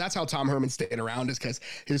that's how Tom Herman stayed around, is because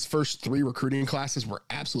his first 3 recruiting classes were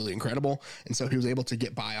absolutely incredible, and so he was able to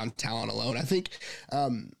get by on talent alone. I think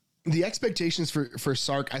the expectations for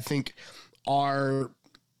Sark, I think, are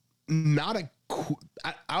not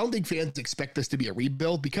I don't think fans expect this to be a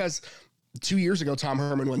rebuild, because 2 years ago, Tom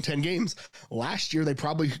Herman won 10 games. Last year, they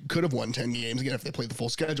probably could have won 10 games again if they played the full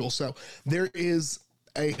schedule. So there is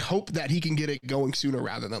a hope that he can get it going sooner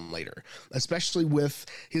rather than later, especially with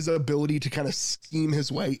his ability to kind of scheme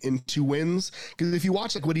his way into wins. Because if you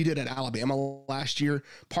watch like what he did at Alabama last year,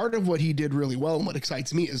 part of what he did really well and what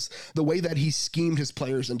excites me is the way that he schemed his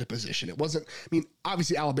players into position. It wasn't,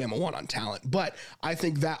 obviously Alabama won on talent, but I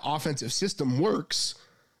think that offensive system works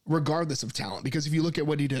regardless of talent, because if you look at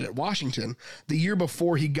what he did at Washington, the year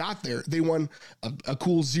before he got there, they won a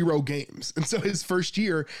cool 0 games. And so his first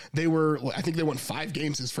year, I think they won 5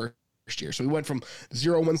 games his first year. So he went from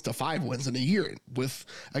 0 wins to 5 wins in a year with,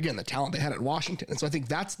 again, the talent they had at Washington. And so I think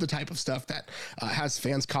that's the type of stuff that has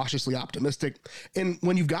fans cautiously optimistic. And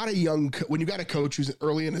when you've got a coach who's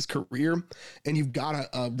early in his career, and you've got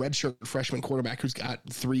a redshirt freshman quarterback who's got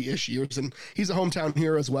 3-ish years, and he's a hometown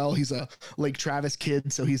hero as well. He's a Lake Travis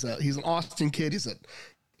kid, so he's an Austin kid.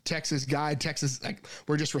 Texas guy. Texas, like,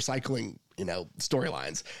 we're just recycling,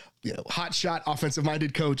 storylines. Hot shot, offensive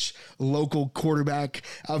minded coach, local quarterback,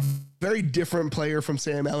 a very different player from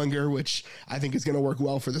Sam Ehlinger, which I think is going to work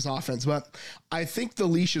well for this offense. But I think the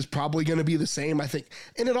leash is probably going to be the same. I think,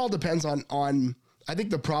 and it all depends on I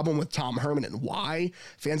think the problem with Tom Herman and why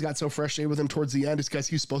fans got so frustrated with him towards the end is because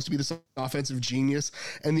he was supposed to be this offensive genius,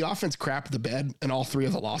 and the offense crapped the bed in all 3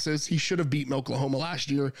 of the losses. He should have beaten Oklahoma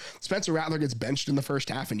last year. Spencer Rattler gets benched in the first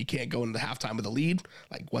half, and you can't go into the halftime with a lead.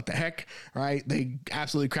 Like, what the heck, right? They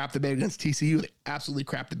absolutely crapped the bed against TCU. They absolutely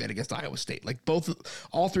crapped the bed against Iowa State. Like,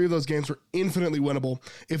 all 3 of those games were infinitely winnable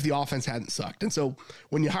if the offense hadn't sucked. And so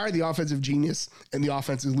when you hire the offensive genius and the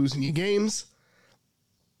offense is losing you games,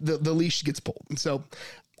 the leash gets pulled. And so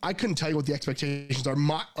I couldn't tell you what the expectations are.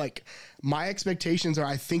 My expectations are,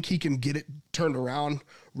 I think he can get it turned around.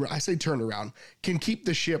 I say turned around, can keep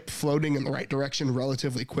the ship floating in the right direction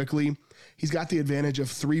relatively quickly. He's got the advantage of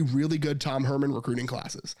 3 really good Tom Herman recruiting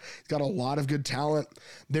classes. He's got a lot of good talent.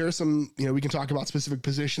 There's some, we can talk about specific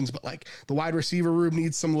positions, but like the wide receiver room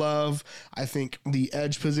needs some love. I think the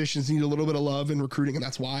edge positions need a little bit of love in recruiting. And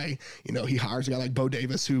that's why, he hires a guy like Bo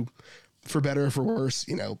Davis, who, for better or for worse,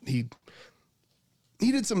 he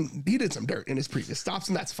did some dirt in his previous stops,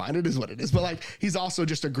 and that's fine. It is what it is. But like, he's also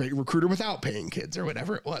just a great recruiter without paying kids or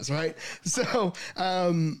whatever it was, right? So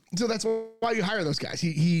that's why you hire those guys.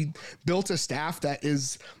 He built a staff that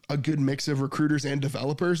is a good mix of recruiters and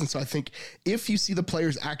developers. And so I think if you see the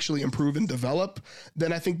players actually improve and develop,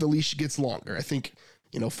 then I think the leash gets longer. I think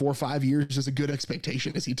 4 or 5 years is a good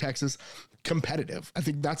expectation to see Texas competitive. I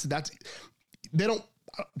think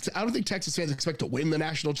I don't think Texas fans expect to win the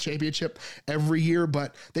national championship every year,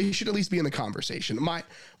 but they should at least be in the conversation.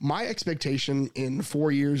 My expectation in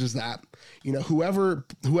 4 years is that, whoever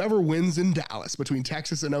wins in Dallas between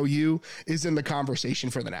Texas and OU is in the conversation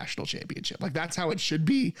for the national championship. Like, that's how it should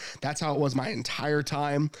be. That's how it was my entire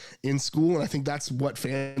time in school. And I think that's what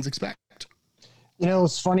fans expect.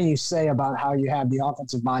 It's funny you say about how you have the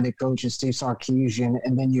offensive-minded coach and Steve Sarkisian,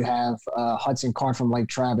 and then you have Hudson Card from Lake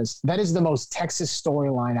Travis. That is the most Texas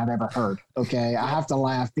storyline I've ever heard, okay? I have to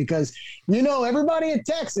laugh because, everybody in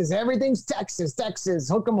Texas, everything's Texas,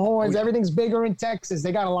 hook 'em horns, everything's bigger in Texas.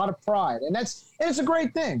 They got a lot of pride, and it's a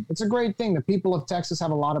great thing. It's a great thing. The people of Texas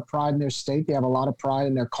have a lot of pride in their state. They have a lot of pride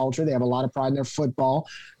in their culture. They have a lot of pride in their football.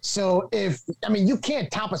 So you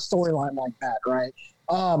can't top a storyline like that, right?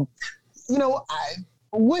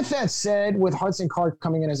 With that said, with Hudson Card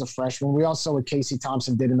coming in as a freshman, we also saw what Casey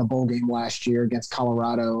Thompson did in the bowl game last year against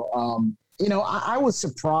Colorado. I was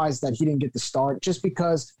surprised that he didn't get the start just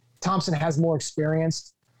because Thompson has more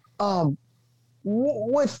experience.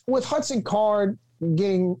 With Hudson Card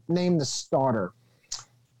getting named the starter,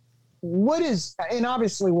 and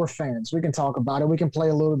obviously we're fans. We can talk about it. We can play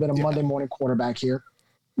a little bit of Monday morning quarterback here.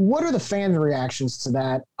 What are the fan reactions to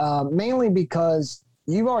that? Mainly because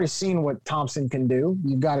you've already seen what Thompson can do.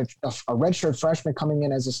 You've got a redshirt freshman coming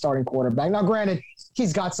in as a starting quarterback. Now, granted,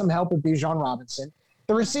 he's got some help with Bijan Robinson.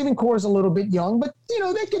 The receiving core is a little bit young, but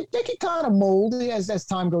they can kind of mold as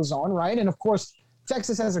time goes on, right? And of course,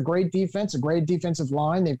 Texas has a great defense, a great defensive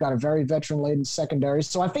line. They've got a very veteran-laden secondary.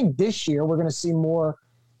 So I think this year we're going to see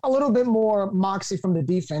a little bit more moxie from the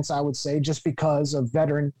defense, I would say, just because of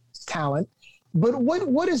veteran talent. But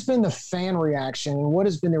what has been the fan reaction, and what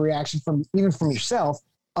has been the reaction from yourself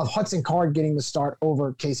of Hudson Card getting the start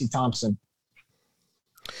over Casey Thompson?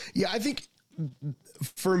 Yeah, I think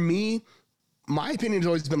for me, my opinion has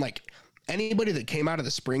always been like anybody that came out of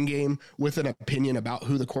the spring game with an opinion about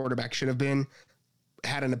who the quarterback should have been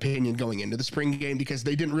had an opinion going into the spring game because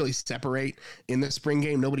they didn't really separate in the spring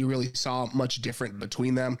game. Nobody really saw much different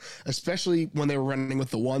between them, especially when they were running with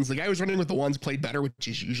the ones. The guy who was running with the ones played better, which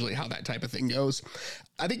is usually how that type of thing goes.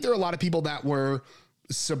 I think there are a lot of people that were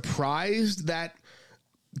surprised that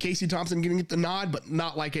Casey Thompson getting the nod, but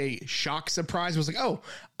not like a shock surprise. It was like, oh,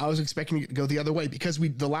 I was expecting it to go the other way because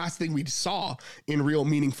the last thing we saw in real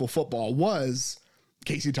meaningful football was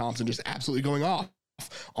Casey Thompson just absolutely going off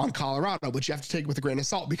on Colorado, which you have to take with a grain of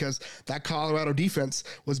salt because that Colorado defense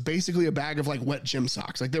was basically a bag of like wet gym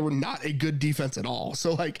socks. Like they were not a good defense at all.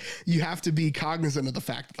 So like you have to be cognizant of the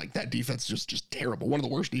fact that like that defense is just terrible. One of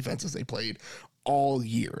the worst defenses they played all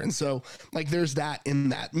year. And so like there's that in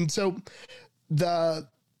that. And so the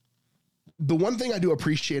one thing I do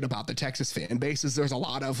appreciate about the Texas fan base is there's a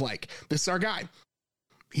lot of like, this is our guy.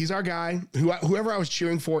 He's our guy. Whoever I was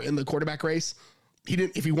cheering for in the quarterback race,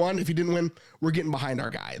 if he won, if he didn't win, we're getting behind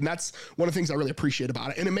our guy. And that's one of the things I really appreciate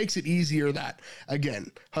about it. And it makes it easier that,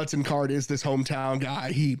 again, Hudson Card is this hometown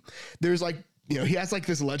guy. There's like, he has like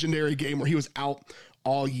this legendary game where he was out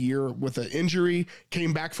all year with an injury,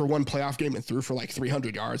 came back for one playoff game and threw for like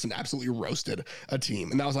 300 yards and absolutely roasted a team.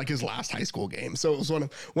 And that was like his last high school game. So it was one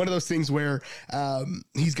of those things where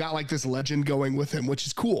he's got like this legend going with him, which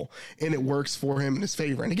is cool. And it works for him in his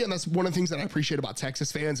favor. And again, that's one of the things that I appreciate about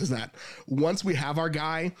Texas fans is that once we have our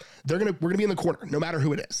guy, we're going to be in the corner, no matter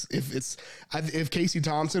who it is. If Casey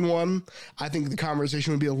Thompson won, I think the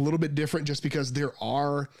conversation would be a little bit different just because there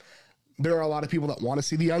are a lot of people that want to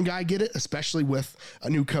see the young guy get it, especially with a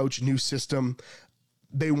new coach, new system.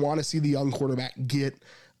 They want to see the young quarterback get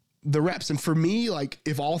the reps. And for me, like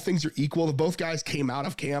if all things are equal, if both guys came out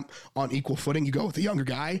of camp on equal footing, you go with the younger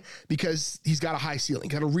guy because he's got a high ceiling,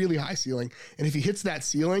 got a really high ceiling. And if he hits that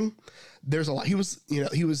ceiling, there's a lot. He was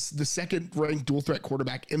the second ranked dual threat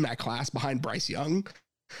quarterback in that class behind Bryce Young,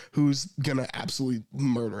 who's gonna absolutely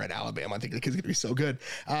murder at Alabama. I think the kid's gonna be so good.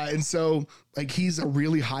 And so like he's a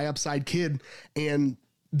really high upside kid. And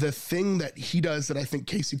the thing that he does that I think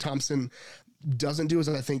Casey Thompson doesn't do is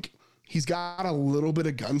that I think he's got a little bit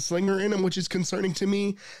of gunslinger in him, which is concerning to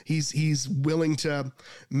me. He's willing to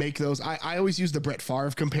make those. I always use the Brett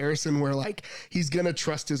Favre comparison where like he's gonna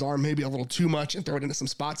trust his arm maybe a little too much and throw it into some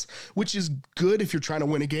spots, which is good if you're trying to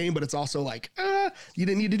win a game, but it's also like, you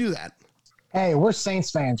didn't need to do that. Hey, we're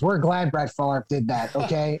Saints fans. We're glad Brett Favre did that,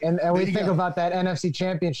 okay? And we think about that NFC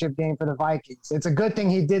Championship game for the Vikings. It's a good thing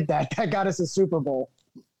he did that. That got us a Super Bowl.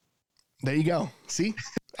 There you go. See?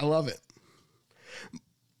 I love it.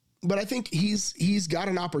 But I think he's got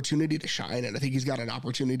an opportunity to shine, and I think he's got an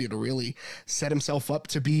opportunity to really set himself up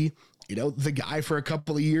to be, the guy for a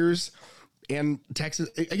couple of years. And Texas,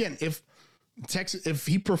 again, if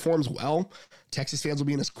he performs well, Texas fans will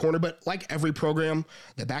be in his corner. But like every program,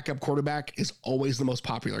 the backup quarterback is always the most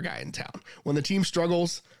popular guy in town. When the team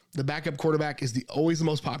struggles, the backup quarterback is always the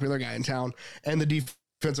most popular guy in town, and the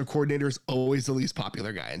defensive coordinator is always the least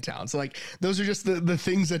popular guy in town. So like those are just the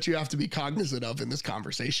things that you have to be cognizant of in this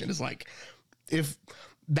conversation. Is like if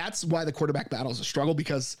that's why the quarterback battle is a struggle,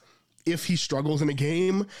 because if he struggles in a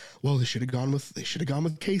game, well, they should have gone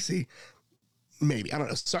with Casey. Maybe. I don't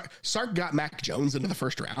know. Sark got Mac Jones into the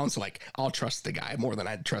first round, so like I'll trust the guy more than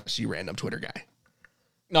I'd trust you random Twitter guy.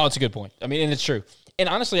 No, it's a good point. I mean, and it's true. And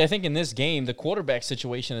honestly, I think in this game, the quarterback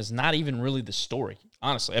situation is not even really the story.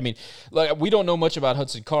 Honestly, I mean, like we don't know much about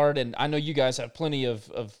Hudson Card, and I know you guys have plenty of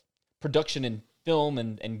production and film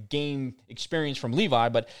and game experience from Levi,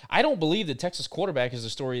 but I don't believe that Texas quarterback is the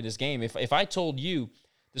story of this game. If I told you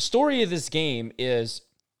the story of this game is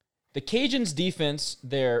the Cajuns defense,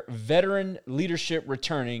 their veteran leadership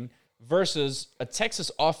returning versus a Texas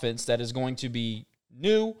offense that is going to be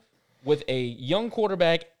new with a young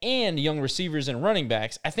quarterback and young receivers and running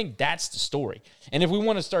backs, I think that's the story. And if we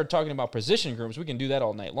want to start talking about position groups, we can do that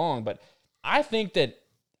all night long. But I think that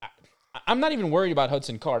I'm not even worried about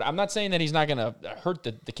Hudson Card. I'm not saying that he's not going to hurt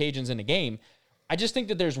the Cajuns in the game. I just think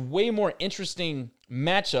that there's way more interesting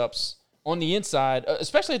matchups on the inside,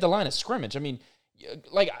 especially at the line of scrimmage. I mean,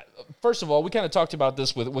 like, first of all, we kind of talked about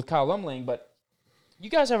this with Kyle Umling, but you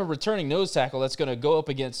guys have a returning nose tackle that's going to go up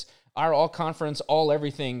against our all-conference,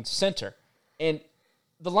 all-everything center. And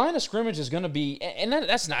the line of scrimmage is going to be, and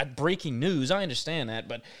that's not breaking news, I understand that,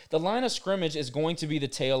 but the line of scrimmage is going to be the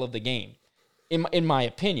tail of the game, in my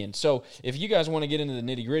opinion. So if you guys want to get into the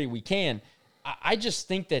nitty-gritty, we can. I just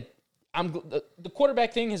think that the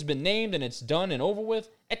quarterback thing has been named and it's done and over with.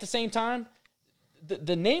 At the same time,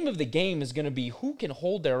 the name of the game is going to be who can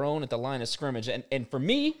hold their own at the line of scrimmage. And for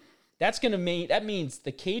me, that means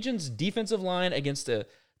the Cajuns' defensive line against the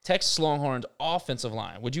Texas Longhorns' offensive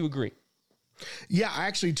line. Would you agree? Yeah, I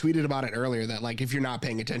actually tweeted about it earlier that like if you're not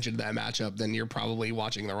paying attention to that matchup, then you're probably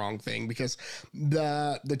watching the wrong thing, because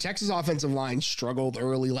the Texas offensive line struggled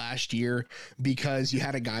early last year because you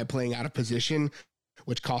had a guy playing out of position,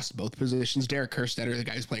 which cost both positions. Derek Kerstetter, the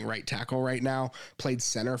guy who's playing right tackle right now, played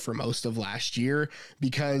center for most of last year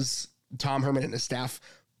because Tom Herman and his staff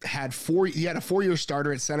had a 4-year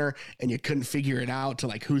starter at center and you couldn't figure it out to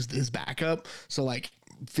like who's his backup. So like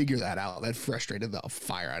figure that out. That frustrated the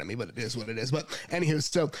fire out of me, but it is what it is. But anywho,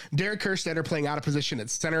 so Derek Kerstetter playing out of position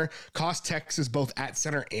at center cost Texas both at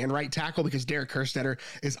center and right tackle, because Derek Kerstetter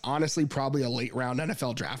is honestly probably a late round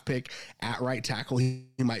NFL draft pick at right tackle. He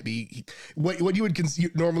might be what you would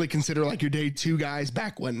normally consider like your day two guys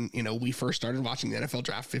back when, we first started watching the NFL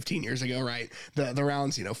draft 15 years ago, right? The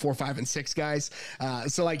rounds, 4, 5, and 6 guys.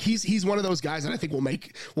 So like he's one of those guys that I think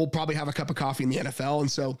will probably have a cup of coffee in the NFL.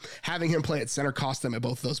 And so having him play at center cost them at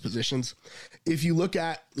both of those positions. If you look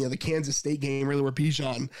at the Kansas State game, really where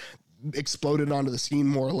Bijan exploded onto the scene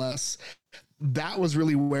more or less, that was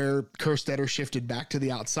really where Kerstetter shifted back to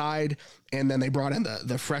the outside. And then they brought in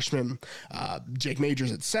the freshman, Jake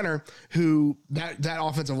Majors at center, who that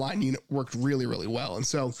offensive line unit worked really, really well. And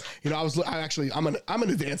so, I'm an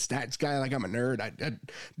advanced stats guy. Like, I'm a nerd. I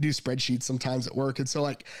do spreadsheets sometimes at work. And so,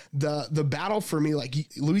 like, the battle for me, like,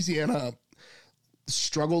 Louisiana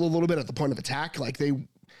struggled a little bit at the point of attack. Like,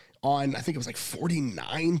 I think it was like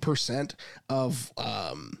 49%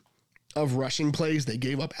 of rushing plays, they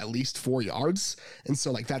gave up at least 4 yards. And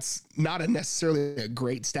so, like, that's not necessarily a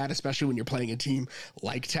great stat, especially when you're playing a team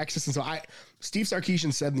like Texas. And so Steve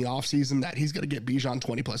Sarkisian said in the offseason that he's going to get Bijan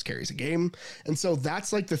 20 plus carries a game. And so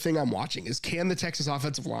that's like the thing I'm watching is, can the Texas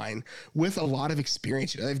offensive line, with a lot of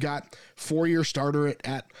experience, they've got 4-year starter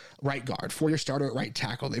at right guard, 4-year starter at right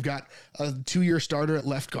tackle. They've got a 2-year starter at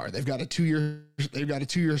left guard. They've got a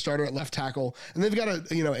 2-year starter at left tackle. And they've got a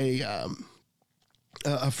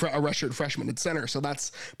redshirt freshman at center. So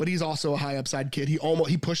but he's also a high upside kid. He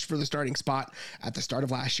pushed for the starting spot at the start of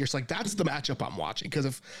last year. So, like, that's the matchup I'm watching. Because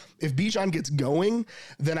if Bijan gets going,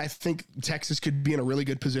 then I think Texas could be in a really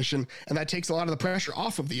good position. And that takes a lot of the pressure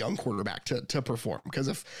off of the young quarterback to perform. Because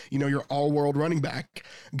if, your all world running back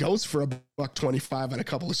goes for $125 and a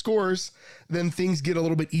couple of scores, then things get a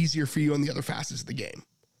little bit easier for you on the other facets of the game.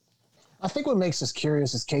 I think what makes us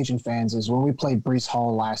curious as Cajun fans is when we played Breece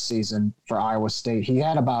Hall last season for Iowa State, he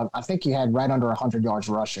had right under 100 yards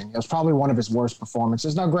rushing. It was probably one of his worst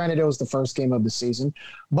performances. Now, granted, it was the first game of the season,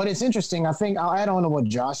 but it's interesting. I think I'll add on to what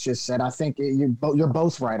Josh just said. I think you're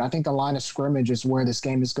both right. I think the line of scrimmage is where this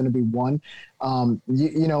game is going to be won. On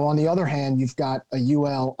the other hand, you've got a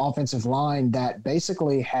UL offensive line that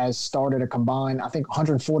basically has started a combined, I think,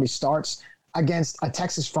 140 starts against a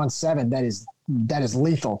Texas front seven that is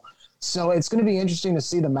lethal. So it's going to be interesting to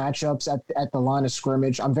see the matchups at the line of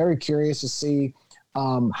scrimmage. I'm very curious to see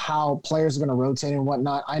how players are going to rotate and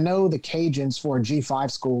whatnot. I know the Cajuns for a G5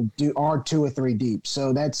 school are 2 or 3 deep.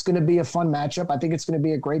 So that's going to be a fun matchup. I think it's going to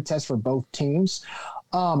be a great test for both teams.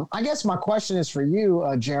 I guess my question is for you,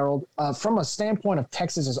 Gerald, from a standpoint of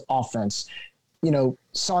Texas's offense.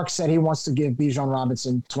 Sark said he wants to give Bijan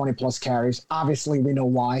Robinson 20-plus carries. Obviously, we know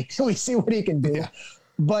why. We see what he can do. Yeah.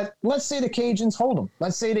 But let's say the Cajuns hold them.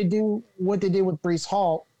 Let's say they do what they did with Breece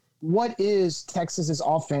Hall. What is Texas's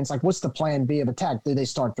offense? Like, what's the plan B of attack? Do they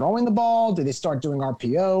start throwing the ball? Do they start doing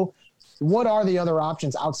RPO? What are the other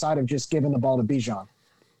options outside of just giving the ball to Bijan?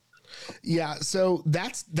 Yeah, so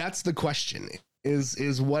that's the question.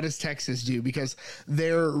 Is what does Texas do? Because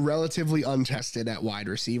they're relatively untested at wide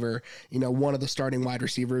receiver. One of the starting wide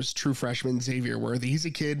receivers, true freshman Xavier Worthy. He's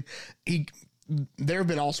a kid. There have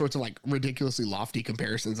been all sorts of, like, ridiculously lofty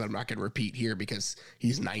comparisons I'm not going to repeat here because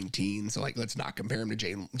he's 19. So, like, let's not compare him to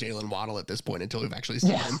Jalen Waddle at this point until we've actually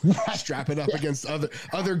seen him strap it up against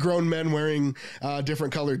other grown men wearing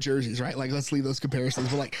different colored jerseys, right? Like, let's leave those comparisons.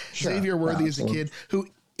 But, like, Xavier Worthy is a kid who,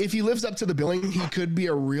 if he lives up to the billing, he could be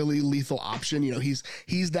a really lethal option.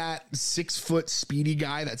 He's that 6-foot speedy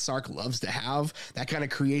guy that Sark loves to have. That kind of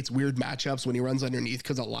creates weird matchups when he runs underneath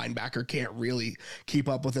because a linebacker can't really keep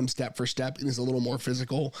up with him step for step. And he's a little more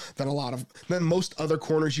physical than most other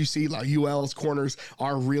corners you see. Like UL's corners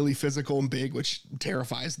are really physical and big, which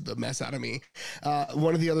terrifies the mess out of me.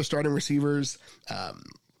 One of the other starting receivers,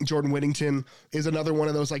 Jordan Whittington, is another one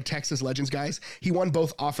of those, like, Texas Legends guys. He won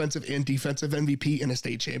both offensive and defensive MVP in a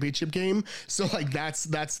state championship game. So, like, that's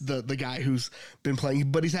the guy who's been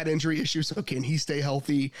playing, but he's had injury issues. So can he stay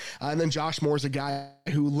healthy? And then Josh Moore's a guy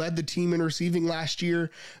who led the team in receiving last year,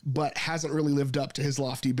 but hasn't really lived up to his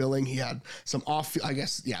lofty billing. He had some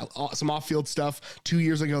some off-field stuff 2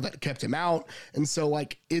 years ago that kept him out. And so,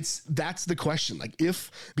 like, that's the question. Like,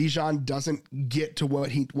 if Bijan doesn't get to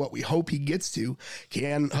what we hope he gets to,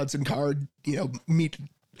 can Hudson Card,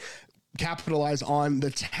 capitalize on the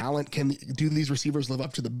talent? Do these receivers live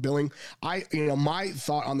up to the billing? My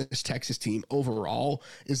thought on this Texas team overall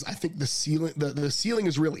is I think the ceiling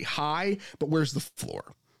is really high, but where's the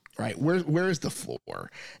floor? Right? Where is the floor?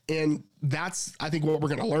 And that's, I think, what we're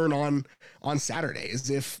going to learn on Saturday is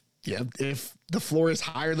if the floor is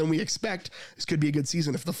higher than we expect, this could be a good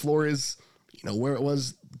season. If the floor is, where it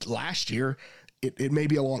was last year, it may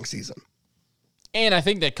be a long season. And I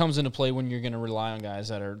think that comes into play when you're going to rely on guys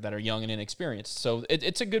that are young and inexperienced. So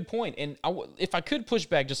it's a good point. And if I could push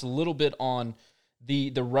back just a little bit on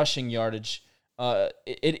the rushing yardage,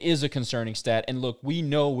 it is a concerning stat. And look, we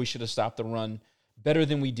know we should have stopped the run better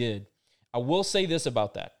than we did. I will say this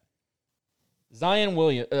about that. Zion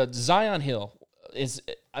Hill is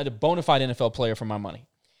a bona fide NFL player for my money.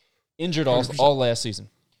 Injured all last season.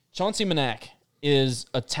 Chauncey Manac is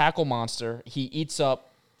a tackle monster. He eats up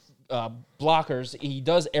blockers. He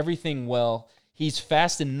does everything well. He's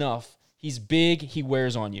fast enough. He's big. He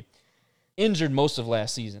wears on you. Injured most of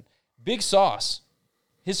last season. Big Sauce,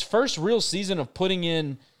 his first real season of putting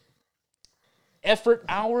in effort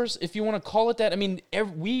hours, if you want to call it that. I mean,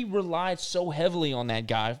 we relied so heavily on that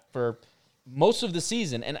guy for most of the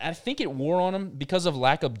season, and I think it wore on him because of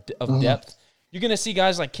lack of depth. You're going to see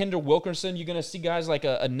guys like Kendall Wilkerson. You're going to see guys like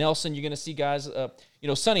a Nelson. You're going to see guys,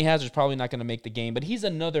 Sonny Hazard's probably not going to make the game, but he's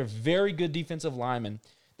another very good defensive lineman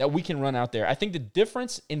that we can run out there. I think the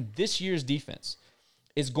difference in this year's defense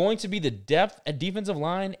is going to be the depth at defensive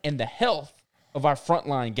line and the health of our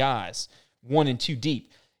frontline guys, 1 and 2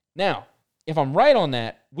 deep. Now, if I'm right on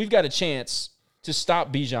that, we've got a chance to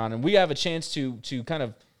stop Bijan, and we have a chance to kind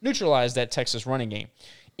of neutralize that Texas running game.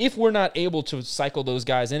 If we're not able to cycle those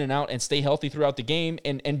guys in and out and stay healthy throughout the game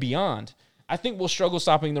and beyond, I think we'll struggle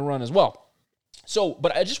stopping the run as well. So,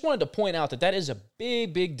 but I just wanted to point out that is a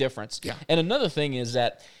big, big difference. Yeah. And another thing is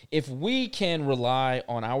that if we can rely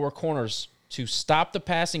on our corners to stop the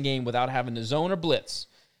passing game without having to zone or blitz,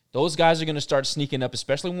 those guys are going to start sneaking up,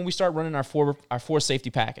 especially when we start running our four safety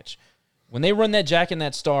package. When they run that jack and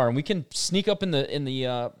that star, and we can sneak up in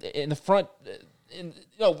the front,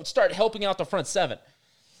 start helping out the front seven.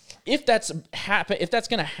 If that's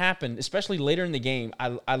going to happen, especially later in the game,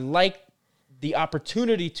 I like the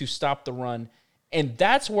opportunity to stop the run, and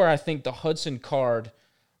that's where I think the Hudson Card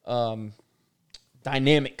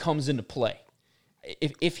dynamic comes into play.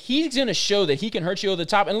 If he's going to show that he can hurt you over the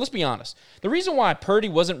top, and let's be honest, the reason why Purdy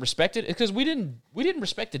wasn't respected is because we didn't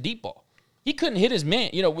respect the deep ball. He couldn't hit his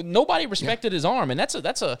man. Nobody respected his arm, and it's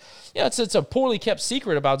a poorly kept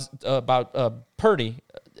secret about Purdy.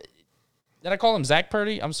 Did I call him Zach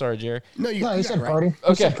Purdy? I'm sorry, Jerry. No, you said Purdy. Okay.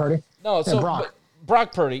 You said Purdy. No, so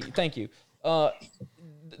Brock Purdy. Thank you.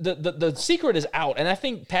 The secret is out, and I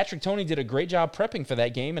think Patrick Toney did a great job prepping for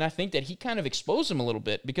that game, and I think that he kind of exposed him a little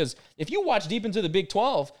bit, because if you watch deep into the Big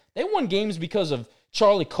 12, they won games because of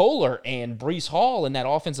Charlie Kohler and Breece Hall in that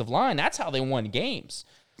offensive line. That's how they won games.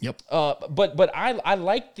 Yep. But I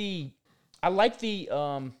like the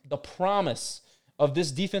promise of this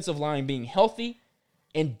defensive line being healthy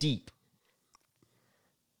and deep.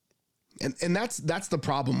 And that's the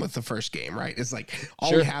problem with the first game, right? It's like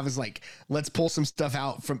all we have is like, let's pull some stuff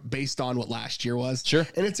out based on what last year was. Sure.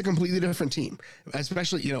 And it's a completely different team,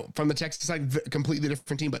 especially, from the Texas side, completely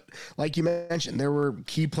different team. But like you mentioned, there were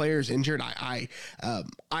key players injured.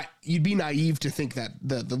 You'd be naive to think that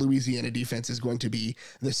the Louisiana defense is going to be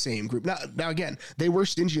the same group. Now again, they were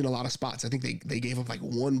stingy in a lot of spots. I think they gave up like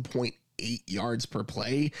 1.8 yards per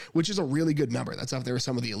play, which is a really good number. That's up there with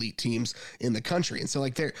some of the elite teams in the country. And so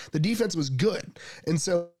like the defense was good. And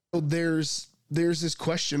so there's this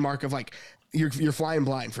question mark of like, you're flying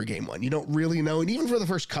blind for game one. You don't really know. And even for the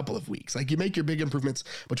first couple of weeks, like you make your big improvements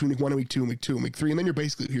between week 1 and week 2 and week 2 and week 3, and then you're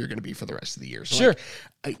basically who you're going to be for the rest of the year. So sure.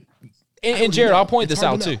 Like, and Jared, I'll point this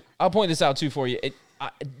out too. I'll point this out too for you.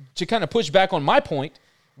 To kind of push back on my point,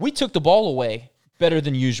 we took the ball away better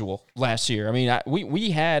than usual last year. I mean,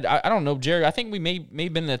 we had, I don't know, Jerry, I think we may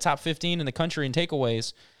have been in the top 15 in the country in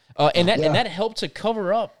takeaways. And that helped to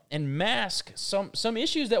cover up and mask some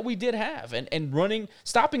issues that we did have. And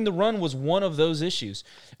stopping the run was one of those issues.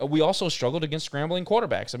 We also struggled against scrambling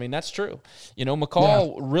quarterbacks. I mean, that's true.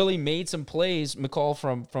 McCall really made some plays. McCall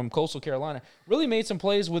from Coastal Carolina really made some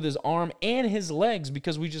plays with his arm and his legs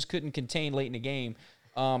because we just couldn't contain late in the game.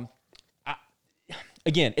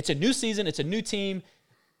 Again, it's a new season. It's a new team.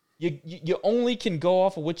 You only can go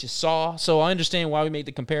off of what you saw. So I understand why we made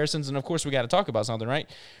the comparisons. And, of course, we got to talk about something, right?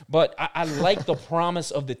 But I like the promise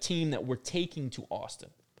of the team that we're taking to Austin.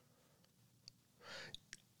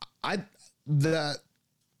 The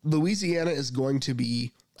Louisiana is going to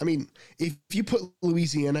be – I mean, if you put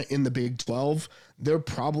Louisiana in the Big 12, they're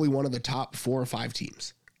probably one of the top 4 or 5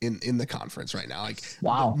 teams in the conference right now. Like,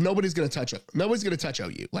 wow, nobody's going to touch it. Nobody's going to touch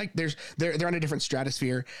OU. Like they're on a different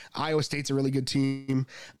stratosphere. Iowa State's a really good team,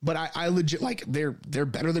 but I legit like they're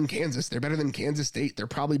better than Kansas. They're better than Kansas State. They're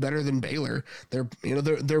probably better than Baylor. They're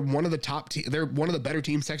one of the top they're one of the better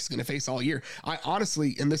teams Texas is going to face all year. I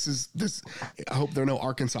honestly, and this I hope there are no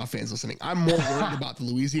Arkansas fans listening. I'm more worried about the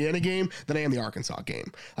Louisiana game than I am the Arkansas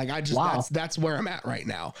game. Like that's where I'm at right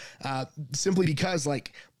now. Simply because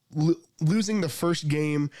like losing the first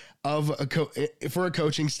game of for a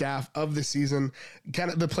coaching staff of the season,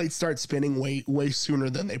 kind of the plate starts spinning way sooner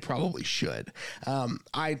than they probably should.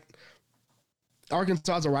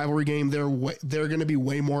 Arkansas is a rivalry game. They're going to be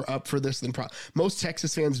way more up for this than most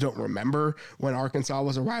Texas fans don't remember when Arkansas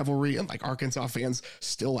was a rivalry, and like Arkansas fans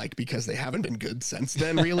still like, because they haven't been good since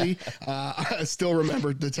then really, still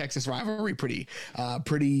remember the Texas rivalry pretty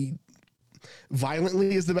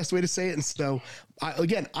violently is the best way to say it. And so,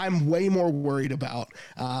 I'm way more worried about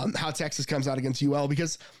how Texas comes out against UL,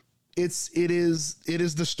 because it is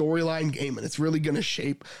the storyline game, and it's really going to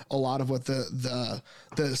shape a lot of what the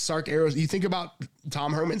Sark arrows. You think about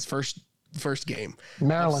Tom Herman's first game,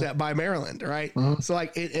 Maryland, upset by Maryland, right? Mm-hmm. So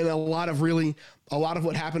and a lot of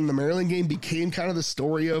what happened in the Maryland game became kind of the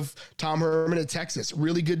story of Tom Herman at Texas.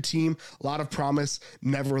 Really good team, a lot of promise,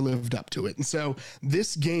 never lived up to it. And so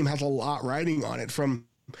this game has a lot riding on it from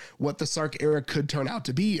what the Sark era could turn out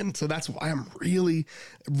to be. And so that's why I'm really,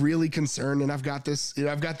 really concerned. And I've got this,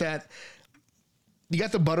 I've got that, you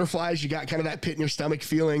got the butterflies, you got kind of that pit in your stomach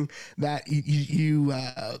feeling that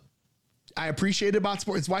I appreciate about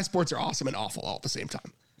sports. It's why sports are awesome and awful all at the same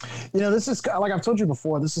time. This is like I've told you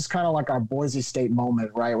before, this is kind of like our Boise State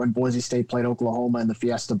moment, right? When Boise State played Oklahoma in the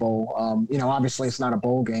Fiesta Bowl. Obviously it's not a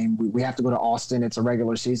bowl game. We have to go to Austin. It's a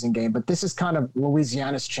regular season game. But this is kind of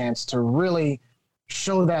Louisiana's chance to really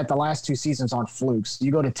show that the last 2 seasons aren't flukes.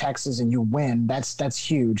 You go to Texas and you win. That's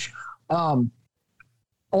huge.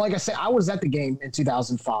 Like I said, I was at the game in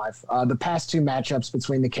 2005. The past 2 matchups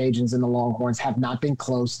between the Cajuns and the Longhorns have not been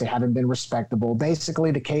close. They haven't been respectable.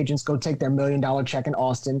 Basically, the Cajuns go take their $1 million check in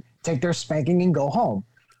Austin, take their spanking, and go home.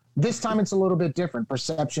 This time it's a little bit different.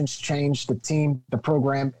 Perceptions changed. The team, the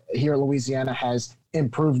program here at Louisiana has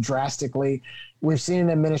improved drastically. We've seen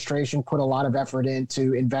the administration put a lot of effort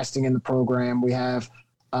into investing in the program. We have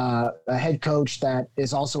a head coach that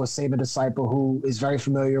is also a Saban disciple who is very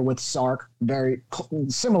familiar with Sark, very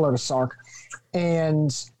similar to Sark.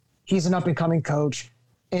 And he's an up-and-coming coach.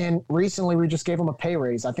 And recently we just gave him a pay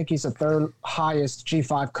raise. I think he's the 3rd highest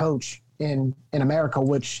G5 coach in America,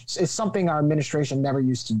 which is something our administration never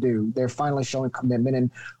used to do. They're finally showing commitment, and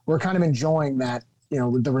we're kind of enjoying that,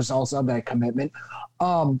 the results of that commitment.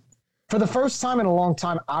 For the first time in a long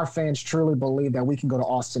time, our fans truly believe that we can go to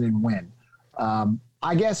Austin and win.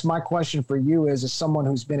 I guess my question for you is, as someone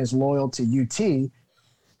who's been as loyal to UT,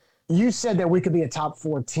 you said that we could be a top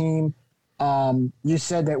 4 team. You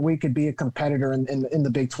said that we could be a competitor in the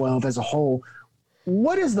Big 12 as a whole.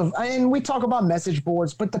 What is and we talk about message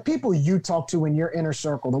boards, but the people you talk to in your inner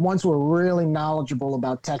circle, the ones who are really knowledgeable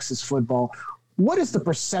about Texas football, what is the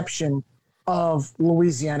perception of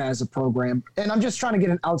Louisiana as a program? And I'm just trying to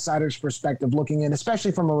get an outsider's perspective looking in,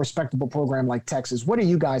 especially from a respectable program like Texas. What are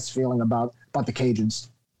you guys feeling about the Cajuns?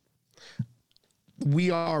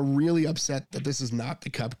 We are really upset that this is not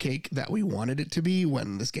the cupcake that we wanted it to be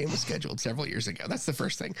when this game was scheduled several years ago. That's the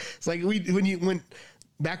first thing. It's like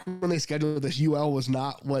back when they scheduled this, UL was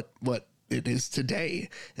not what it is today.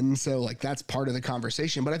 And so that's part of the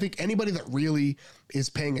conversation. But I think anybody that really is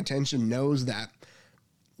paying attention knows that,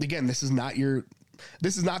 again, this is not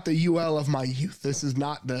the UL of my youth. This is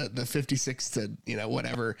not the 56 to,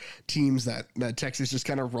 whatever teams that Texas just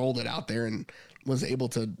kind of rolled it out there and was able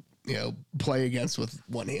to, play against with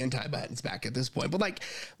one hand tied behind its back at this point. But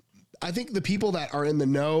I think the people that are in the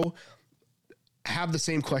know have the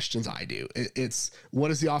same questions I do. It's what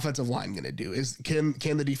is the offensive line going to do?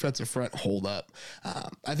 Can the defensive front hold up?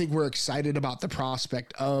 I think we're excited about the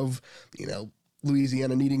prospect of,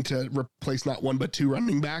 Louisiana needing to replace not 1 but 2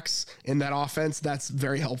 running backs in that offense. That's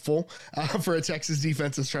very helpful for a Texas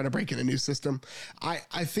defense that's trying to break in a new system.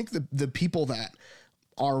 I think the people that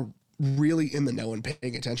are really in the know and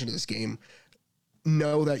paying attention to this game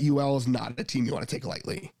know that UL is not a team you want to take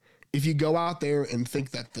lightly. If you go out there and think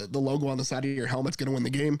that the logo on the side of your helmet's going to win the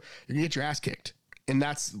game, you're going to get your ass kicked. And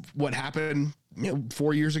that's what happened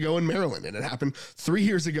 4 years ago in Maryland, and it happened 3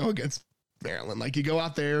 years ago against Maryland. You go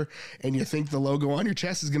out there and you think the logo on your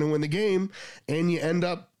chest is going to win the game, and you end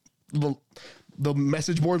up the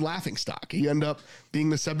message board laughing stock. You end up being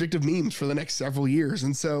the subject of memes for the next several years.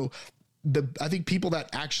 And so I think people that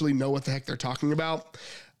actually know what the heck they're talking about,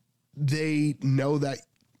 they know that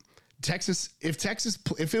this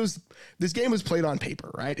game was played on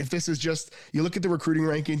paper, right? If this is just, you look at the recruiting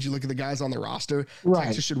rankings, you look at the guys on the roster, right,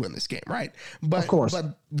 Texas should win this game, right? But, of course,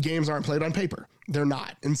 but games aren't played on paper. They're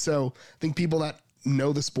not. And so I think people that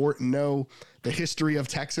know the sport and know the history of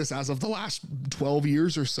Texas as of the last 12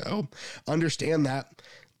 years or so understand that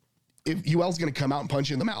if UL's going to come out and punch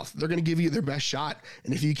you in the mouth, they're going to give you their best shot.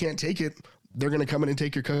 And if you can't take it, they're going to come in and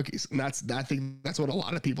take your cookies. And I think that's what a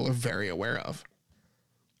lot of people are very aware of.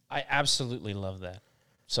 I absolutely love that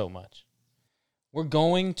so much. We're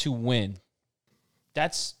going to win. We've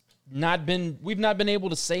not been able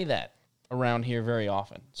to say that around here very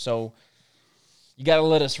often. So you got to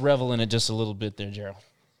let us revel in it just a little bit there, Gerald.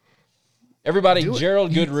 Everybody,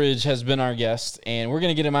 Gerald Goodridge has been our guest, and we're going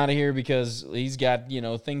to get him out of here because he's got,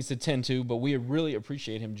 things to tend to, but we really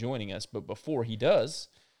appreciate him joining us. But before he does,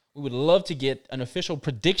 we would love to get an official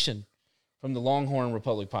prediction from the Longhorn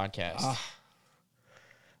Republic podcast.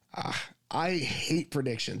 I hate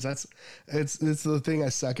predictions. It's the thing I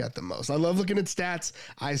suck at the most. I love looking at stats.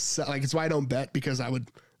 It's why I don't bet, because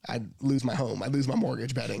I'd lose my home. I'd lose my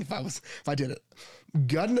mortgage betting if I did it.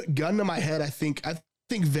 Gun to my head, I think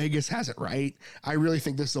Vegas has it right. I really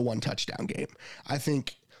think this is a 1 touchdown game. I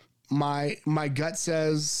think my gut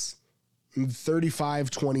says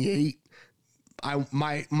 35-28.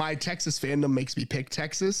 My Texas fandom makes me pick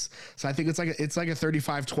Texas, so I think it's like a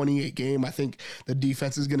 35-28 game. I think the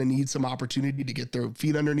defense is going to need some opportunity to get their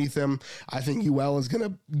feet underneath them. I think UL is going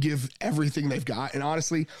to give everything they've got, and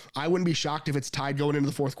honestly, I wouldn't be shocked if it's tied going into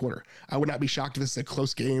the fourth quarter. I would not be shocked if it's a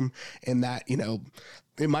close game, and that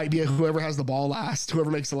it might be whoever has the ball last,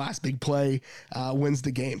 whoever makes the last big play wins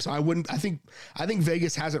the game. So I think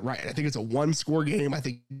Vegas has it right. I think it's a 1-score game. I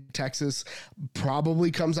think Texas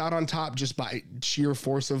probably comes out on top just by sheer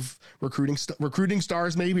force of recruiting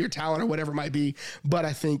stars maybe, or talent, or whatever it might be. But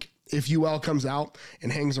I think if UL comes out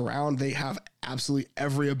and hangs around, they have absolutely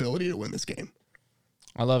every ability to win this game.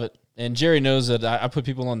 I love it. And Jerry knows that I put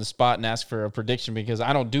people on the spot and ask for a prediction, because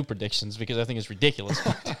I don't do predictions because I think it's ridiculous.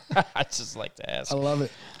 I just like to ask. I love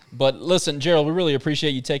it. But listen, Gerald, we really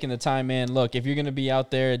appreciate you taking the time, man. Look, if you're going to be out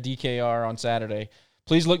there at DKR on Saturday,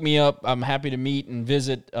 please look me up. I'm happy to meet and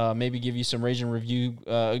visit, maybe give you some Ragin' Review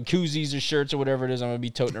koozies or shirts or whatever it is I'm going to be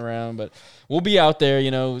toting around. But we'll be out there.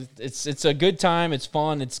 It's a good time. It's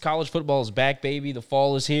fun. It's college football is back, baby. The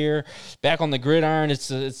fall is here. Back on the gridiron. It's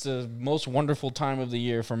the most wonderful time of the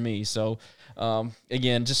year for me. So,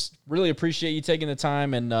 again, just really appreciate you taking the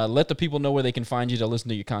time, and let the people know where they can find you to listen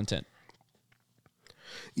to your content.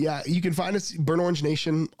 Yeah, you can find us, Burnt Orange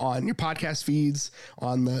Nation, on your podcast feeds,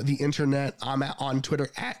 on the internet. I'm on Twitter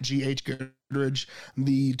at GH Goodridge.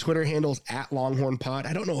 The Twitter handle's at Longhorn Pod.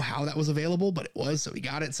 I don't know how that was available, but it was, so we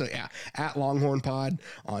got it. So yeah, at Longhorn Pod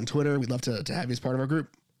on Twitter. We'd love to have you as part of our group.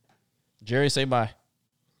 Jerry, say bye.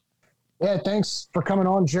 Yeah, thanks for coming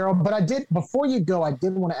on, Gerald. But before you go, I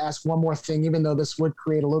did want to ask one more thing, even though this would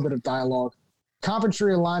create a little bit of dialogue. Conference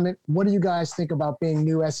realignment, what do you guys think about being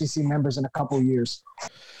new SEC members in a couple of years?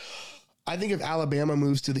 I think if Alabama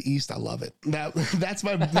moves to the East, I love it. That's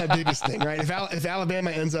my biggest thing, right? If Alabama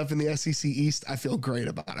ends up in the SEC East, I feel great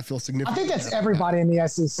about it. I feel significant. I think that's everybody in the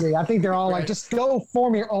SEC. I think they're all like, just go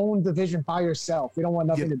form your own division by yourself. We don't want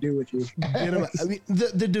nothing to do with you. I mean,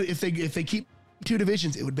 if they keep 2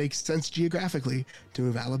 divisions, it would make sense geographically to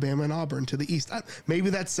move Alabama and Auburn to the East. Maybe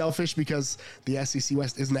that's selfish because the SEC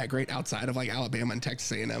West isn't that great outside of like Alabama and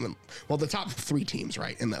Texas A&M. And well, the top 3 teams,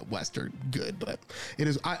 right, in the West are good, but it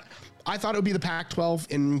is. I thought it would be the Pac-12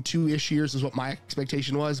 in 2-ish years is what my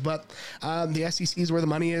expectation was, but the SEC is where the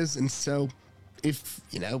money is, and so if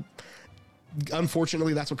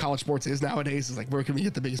unfortunately that's what college sports is nowadays. Is like, where can we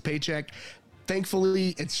get the biggest paycheck?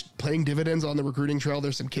 Thankfully, it's paying dividends on the recruiting trail.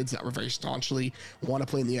 There's some kids that were very staunchly want to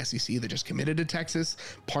play in the SEC that just committed to Texas,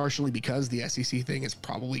 partially because the SEC thing is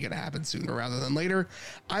probably going to happen sooner rather than later.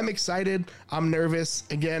 I'm excited. I'm nervous.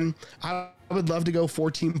 Again, I would love to go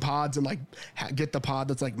 14 pods and like get the pod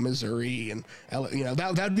that's like Missouri and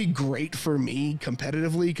that'd be great for me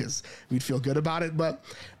competitively because we'd feel good about it. But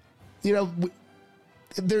there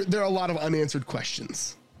are a lot of unanswered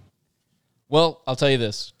questions. Well, I'll tell you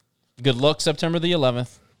this. Good luck September the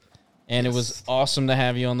 11th. And It was awesome to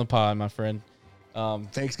have you on the pod, my friend.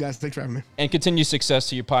 Thanks, guys. Thanks for having me. And continued success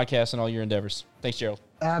to your podcast and all your endeavors. Thanks, Gerald.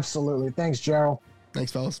 Absolutely. Thanks, Gerald.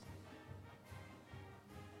 Thanks, fellas.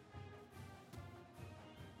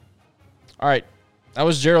 All right. That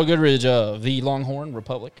was Gerald Goodridge of the Longhorn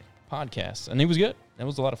Republic podcast. And he was good. That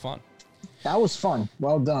was a lot of fun. That was fun.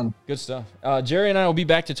 Well done. Good stuff. Jerry and I will be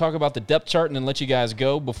back to talk about the depth chart and then let you guys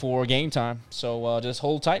go before game time. So just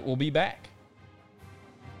hold tight. We'll be back.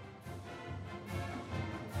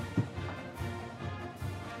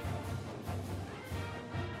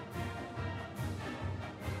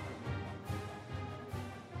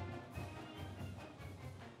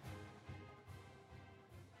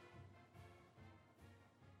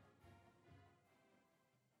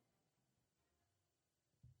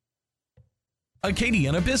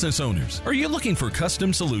 Acadiana business owners, are you looking for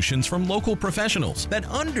custom solutions from local professionals that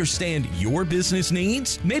understand your business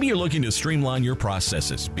needs? Maybe you're looking to streamline your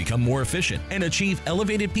processes, become more efficient, and achieve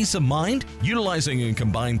elevated peace of mind? Utilizing a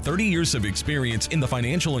combined 30 years of experience in the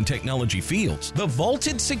financial and technology fields, the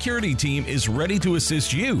Vaulted Security team is ready to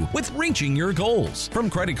assist you with reaching your goals. From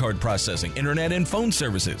credit card processing, internet and phone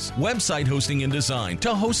services, website hosting and design, to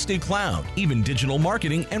hosted cloud, even digital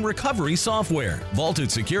marketing and recovery software, Vaulted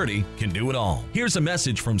Security can do it all. Here's a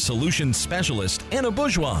message from solutions specialist Anna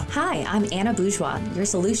Bourgeois. Hi, I'm Anna Bourgeois, your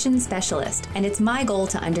solutions specialist, and it's my goal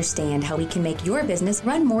to understand how we can make your business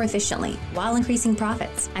run more efficiently while increasing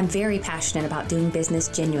profits. I'm very passionate about doing business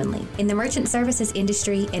genuinely. In the merchant services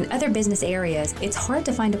industry and other business areas, it's hard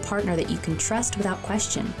to find a partner that you can trust without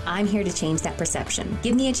question. I'm here to change that perception.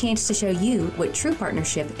 Give me a chance to show you what true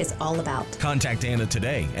partnership is all about. Contact Anna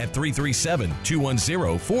today at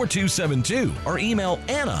 337-210-4272 or email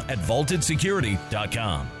Anna@vaultedsecurity.com.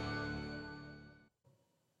 Welcome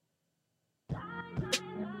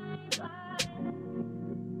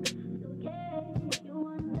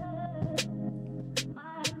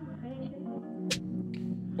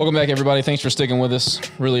back, everybody. Thanks for sticking with us.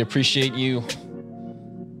 Really appreciate you.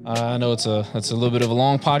 I know it's a little bit of a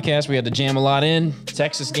long podcast. We had to jam a lot in.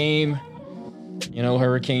 Texas game,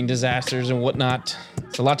 hurricane disasters and whatnot.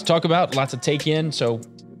 It's a lot to talk about, a lot to take in. So,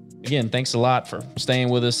 again, thanks a lot for staying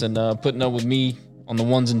with us and putting up with me on the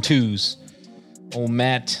ones and twos. Old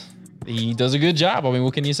Matt, he does a good job. I mean,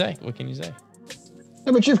 what can you say? Yeah,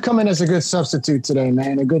 but you've come in as a good substitute today,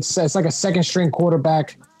 man. It's like a second string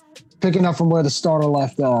quarterback picking up from where the starter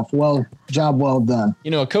left off. Job well done.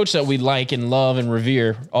 A coach that we like and love and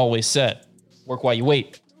revere always said, work while you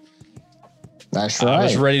wait. That's right. I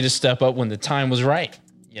was ready to step up when the time was right,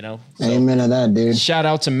 So, amen to that, dude. Shout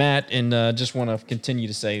out to Matt, and just want to continue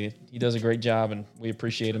to say he does a great job, and we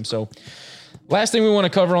appreciate him. So, last thing we want to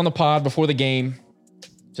cover on the pod before the game,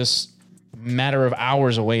 just a matter of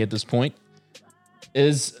hours away at this point,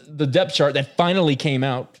 is the depth chart that finally came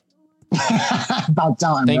out. About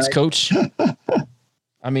time. Thanks, right? Coach.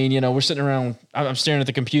 I mean, we're sitting around. I'm staring at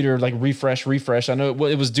the computer, like refresh. I know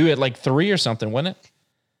it was due at like 3 or something, wasn't it?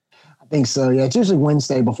 I think so. Yeah, it's usually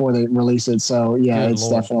Wednesday before they release it. So yeah, Good it's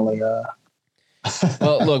Lord. definitely. Well,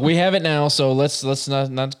 look, we have it now, so let's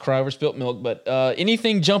not cry over spilt milk. But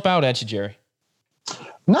anything jump out at you, Jerry?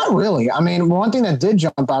 Not really. I mean, one thing that did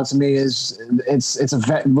jump out to me is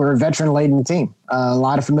we're a veteran laden team. A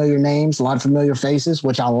lot of familiar names, a lot of familiar faces,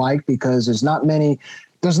 which I like because there's not many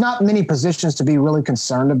positions to be really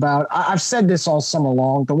concerned about. I've said this all summer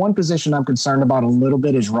long. The one position I'm concerned about a little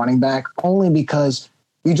bit is running back, only because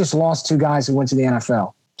you just lost 2 guys who went to the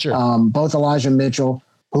NFL. Sure. Both Elijah Mitchell,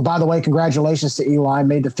 who, by the way, congratulations to Eli,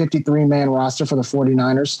 made the 53-man roster for the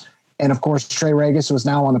 49ers. And, of course, Trey Regis was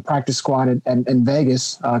now on the practice squad in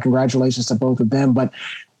Vegas. Congratulations to both of them. But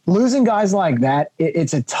losing guys like that,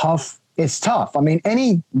 it's tough. I mean,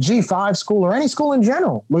 any G5 school or any school in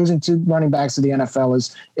general, losing 2 running backs to the NFL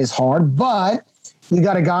is hard. But you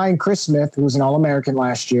got a guy in Chris Smith, who was an All-American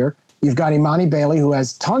last year. You've got Imani Bailey, who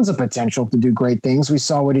has tons of potential to do great things. We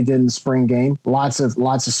saw what he did in the spring game. Lots of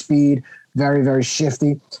speed, very, very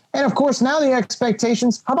shifty. And, of course, now the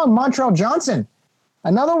expectations. How about Montrell Johnson?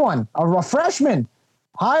 Another one, a freshman,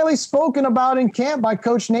 highly spoken about in camp by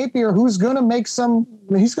Coach Napier, who's going to make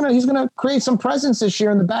he's going to create some presence this year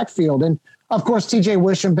in the backfield. And, of course, TJ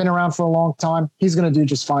Wisham, been around for a long time. He's going to do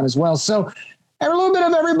just fine as well. So a little bit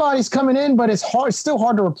of everybody's coming in, but it's still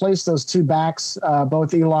hard to replace those 2 backs,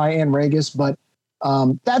 both Eli and Regis. But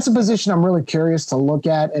that's a position I'm really curious to look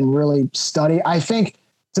at and really study. I think,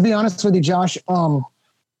 to be honest with you, Josh,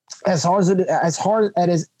 as hard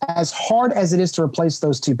as it is to replace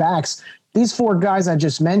those 2 backs, these 4 guys I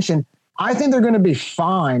just mentioned, I think they're going to be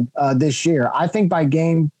fine this year. I think by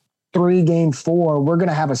game 3, game 4, we're going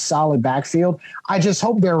to have a solid backfield. I just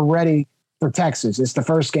hope they're ready for Texas. It's the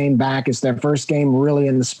first game back. It's their first game really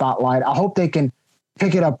in the spotlight. I hope they can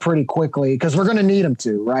pick it up pretty quickly because we're going to need them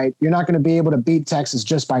to, right? You're not going to be able to beat Texas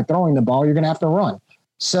just by throwing the ball. You're going to have to run.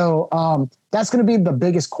 So that's going to be the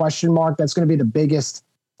biggest question mark. That's going to be the biggest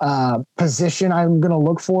position I'm going to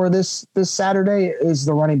look for this Saturday is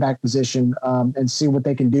the running back position and see what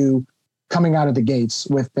they can do coming out of the gates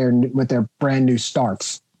with their brand new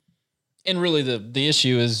starts. And really the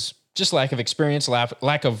issue is just lack of experience,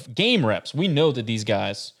 lack of game reps. We know that these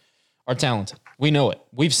guys are talented. We know it.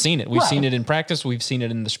 We've seen it. We've seen it in practice. We've seen it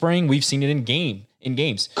in the spring. We've seen it in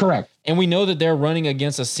games. Correct. And we know that they're running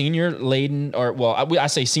against a senior laden, I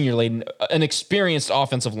say senior laden, an experienced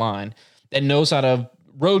offensive line that knows how to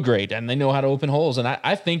road grade and they know how to open holes. And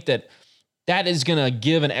I think that is going to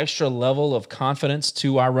give an extra level of confidence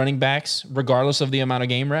to our running backs, regardless of the amount of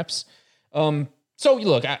game reps. So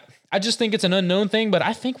look, I just think it's an unknown thing, but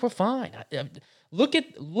I think we're fine. Look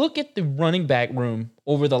at the running back room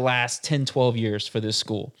over the last 10, 12 years for this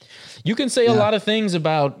school. You can say a lot of things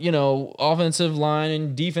about, offensive line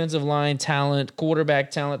and defensive line talent,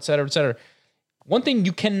 quarterback talent, et cetera, et cetera. One thing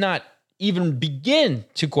you cannot even begin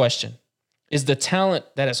to question is the talent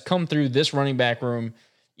that has come through this running back room.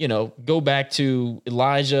 Go back to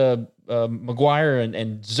Elijah McGuire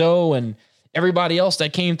and Zoe and everybody else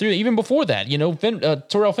that came through, even before that,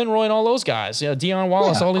 Terrell Finroy and all those guys, Deion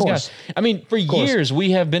Wallace, all these guys. I mean, for years,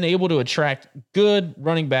 we have been able to attract good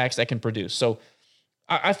running backs that can produce. So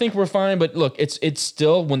I think we're fine. But look, it's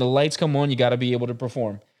still, when the lights come on, you got to be able to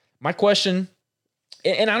perform. My question,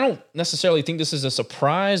 and I don't necessarily think this is a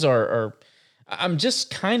surprise or I'm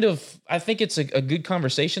just I think it's a good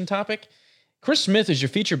conversation topic. Chris Smith is your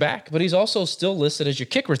feature back, but he's also still listed as your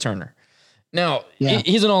kick returner. Now,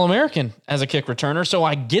 he's an All-American as a kick returner, so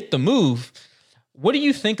I get the move. What do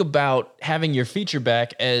you think about having your feature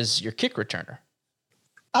back as your kick returner?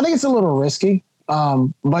 I think it's a little risky,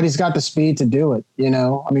 but he's got the speed to do it.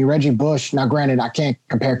 I mean, Reggie Bush, now granted, I can't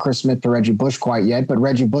compare Chris Smith to Reggie Bush quite yet, but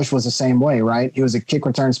Reggie Bush was the same way, right? He was a kick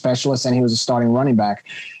return specialist and he was a starting running back.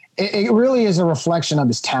 It really is a reflection of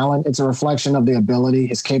his talent. It's a reflection of the ability,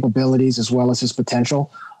 his capabilities, as well as his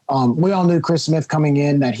potential. We all knew Chris Smith coming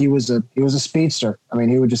in that he was a speedster. I mean,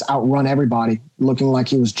 he would just outrun everybody, looking like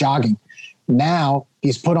he was jogging. Now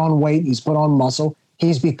he's put on weight, he's put on muscle,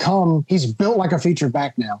 he's built like a featured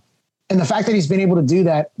back now. And the fact that he's been able to do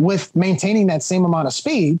that with maintaining that same amount of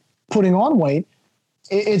speed, putting on weight,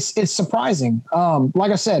 it's surprising.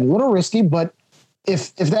 Like I said, a little risky, but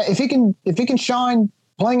if he can shine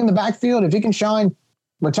playing in the backfield, if he can shine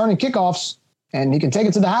returning kickoffs, and he can take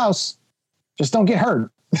it to the house, just don't get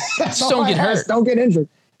hurt. Just don't get hurt. Don't get injured.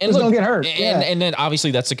 And don't get hurt. And then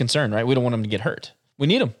obviously that's a concern, right? We don't want him to get hurt. We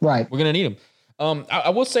need him. Right. We're going to need him.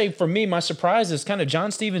 I will say, for me, my surprise is kind of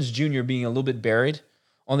John Stevens Jr. being a little bit buried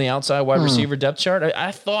on the outside wide receiver depth chart.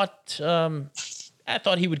 I thought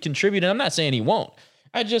he would contribute, and I'm not saying he won't.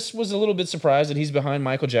 I just was a little bit surprised that he's behind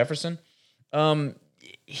Michael Jefferson.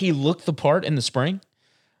 He looked the part in the spring.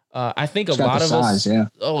 I think a lot of us. Yeah.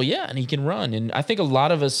 Oh yeah, and he can run, and I think a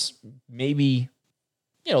lot of us maybe.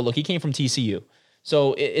 Look, he came from TCU.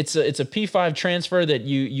 So it's a P5 transfer that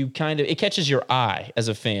you kind of, it catches your eye as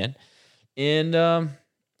a fan. And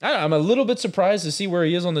I'm a little bit surprised to see where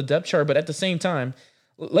he is on the depth chart, but at the same time,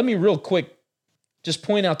 let me real quick just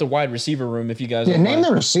point out the wide receiver room if you guys name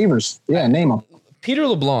the receivers. Yeah, name them. Peter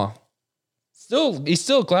LeBlanc. He's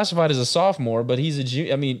still classified as a sophomore, but he's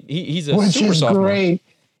he's a super sophomore.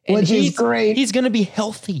 Which is great. He's going to be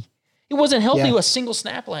healthy. He wasn't healthy with a single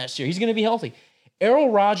snap last year. He's going to be healthy.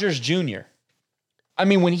 Errol Rogers Jr. I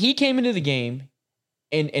mean, when he came into the game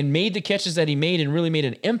and made the catches that he made and really made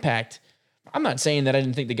an impact, I'm not saying that I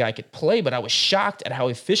didn't think the guy could play, but I was shocked at how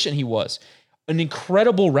efficient he was. An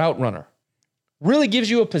incredible route runner. Really gives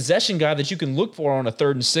you a possession guy that you can look for on a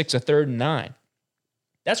 3rd and 6, a 3rd and 9.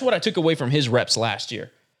 That's what I took away from his reps last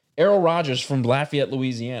year. Errol Rogers from Lafayette,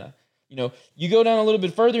 Louisiana. You go down a little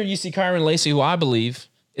bit further and you see Kyron Lacy, who I believe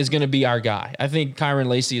is going to be our guy. I think Kyron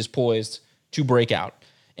Lacy is poised to break out.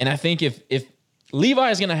 And I think if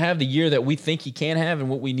Levi is going to have the year that we think he can have and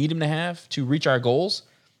what we need him to have to reach our goals,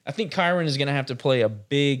 I think Kyron is going to have to play a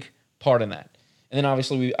big part in that. And then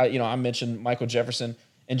obviously I mentioned Michael Jefferson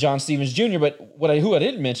and John Stevens Jr., but who I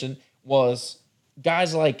didn't mention was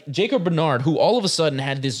guys like Jacob Bernard, who all of a sudden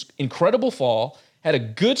had this incredible fall, had a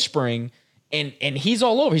good spring, and he's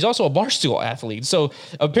all over. He's also a barstool athlete. So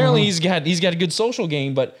apparently he's got a good social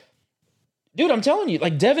game, but dude, I'm telling you,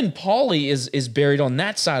 like Devin Pauley is buried on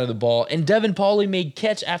that side of the ball, and Devin Pauley made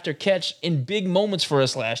catch after catch in big moments for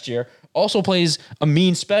us last year. Also plays a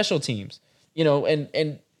mean special teams,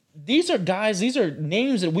 and these are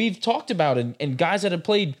names that we've talked about and guys that have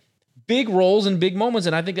played big roles in big moments,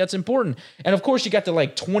 and I think that's important. And of course, you got the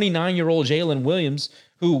 29-year-old Jalen Williams,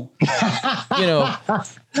 who,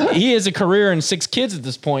 he has a career and 6 kids at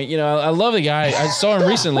this point. I love the guy. I saw him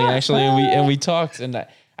recently actually, and we talked, and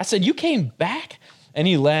I said, "You came back?" And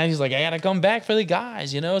he laughed. He's like, "I got to come back for the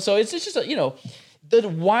guys," So it's just, the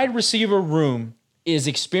wide receiver room is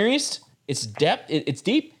experienced. It's depth. It's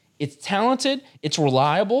deep. It's talented. It's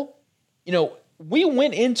reliable. We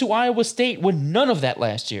went into Iowa State with none of that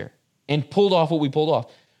last year and pulled off what we pulled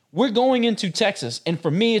off. We're going into Texas, and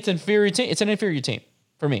for me, it's an inferior team. It's an inferior team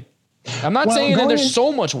for me. I'm not saying that they're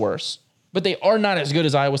so much worse, but they are not as good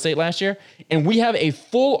as Iowa State last year, and we have a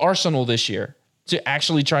full arsenal this year to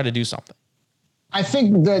actually try to do something. I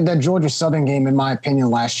think the Georgia Southern game, in my opinion,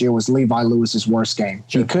 last year was Levi Lewis's worst game.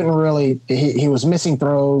 Sure. He couldn't really – he was missing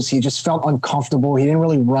throws. He just felt uncomfortable. He didn't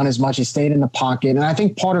really run as much. He stayed in the pocket. And I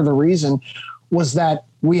think part of the reason was that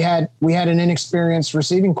we had an inexperienced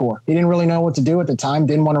receiving core. He didn't really know what to do at the time,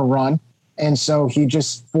 didn't want to run. And so he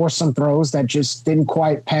just forced some throws that just didn't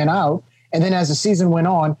quite pan out. And then as the season went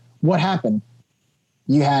on, what happened?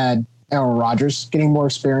 You had Errol Rogers getting more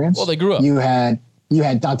experience. Well, they grew up. You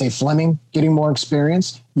had Dante Fleming getting more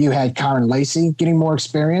experience. You had Kyron Lacy getting more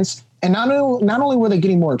experience. And not only were they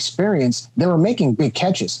getting more experience, they were making big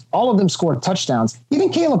catches. All of them scored touchdowns. Even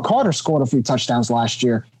Caleb Carter scored a few touchdowns last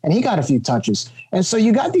year, and he got a few touches. And so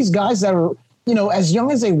you got these guys that are, as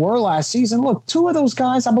young as they were last season. Look, 2 of those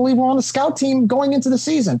guys, I believe, were on the scout team going into the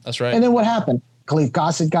season. That's right. And then what happened? Khalif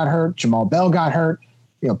Gossett got hurt. Jamal Bell got hurt.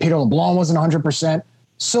 Peter LeBlanc wasn't 100%.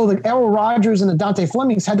 So the Errol Rogers and the Dante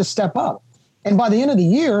Flemings had to step up. And by the end of the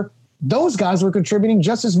year, those guys were contributing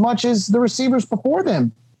just as much as the receivers before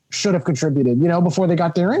them should have contributed, before they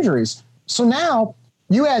got their injuries. So now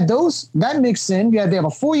you add that mix in. They have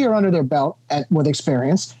a full year under their belt with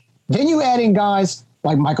experience. Then you add in guys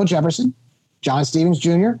like Michael Jefferson, John Stevens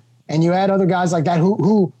Jr., and you add other guys like that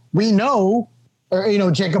who we know,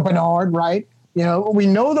 or, Jacob Bernard, right? We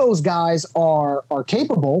know those guys are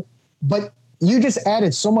capable, but you just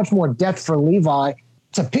added so much more depth for Levi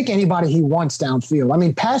to pick anybody he wants downfield. I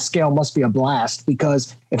mean, pass scale must be a blast,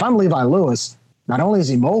 because if I'm Levi Lewis, not only is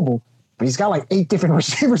he mobile, but he's got like 8 different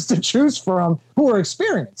receivers to choose from who are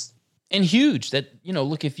experienced. And huge that,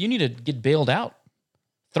 look, if you need to get bailed out,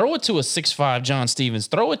 throw it to a 6'5" John Stevens,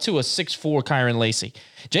 throw it to a 6'4" Kyron Lacey.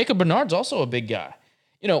 Jacob Bernard's also a big guy.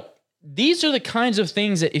 These are the kinds of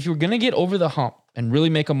things that if you're going to get over the hump and really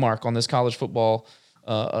make a mark on this college football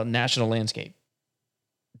national landscape,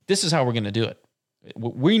 this is how we're going to do it.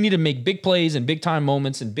 We need to make big plays and big time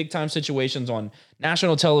moments and big time situations on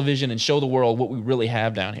national television and show the world what we really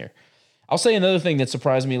have down here. I'll say another thing that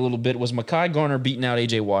surprised me a little bit was Mekhi Garner beating out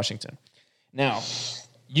A.J. Washington. Now,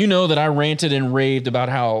 you know that I ranted and raved about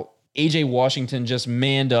how A.J. Washington just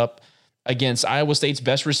manned up against Iowa State's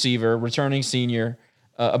best receiver, returning senior,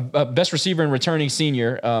 best receiver and returning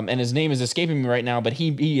senior, and his name is escaping me right now, but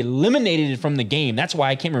he eliminated it from the game. That's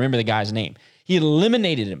why I can't remember the guy's name. He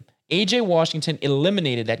eliminated him. A.J. Washington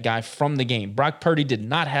eliminated that guy from the game. Brock Purdy did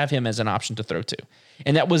not have him as an option to throw to,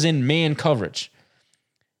 and that was in man coverage.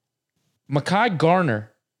 Mekhi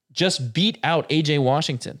Garner just beat out A.J.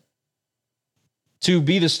 Washington to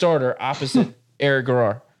be the starter opposite Eric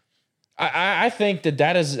Garrard. I think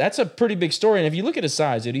that's a pretty big story. And if you look at his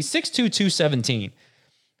size, dude, he's 6'2", 217.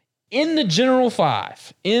 In the general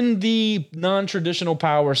 5, in the non-traditional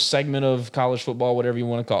power segment of college football, whatever you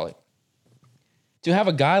want to call it, to have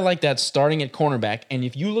a guy like that starting at cornerback, and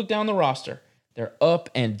if you look down the roster, they're up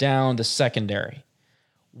and down the secondary.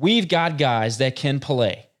 We've got guys that can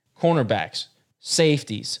play cornerbacks,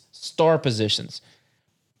 safeties, star positions.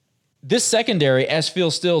 This secondary, as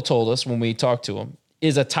Phil Steele told us when we talked to him,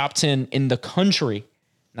 is a top 10 in the country,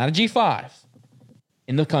 not a G5,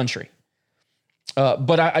 in the country.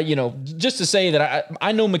 But just to say that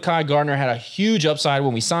I know Mekhi Garner had a huge upside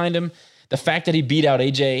when we signed him. The fact that he beat out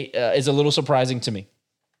AJ is a little surprising to me.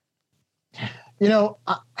 I'm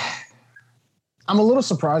a little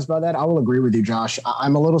surprised by that. I will agree with you, Josh.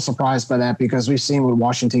 I'm a little surprised by that because we've seen what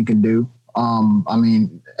Washington can do.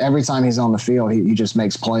 Every time he's on the field, he just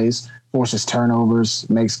makes plays, forces turnovers,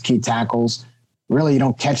 makes key tackles. Really, you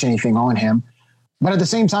don't catch anything on him. But at the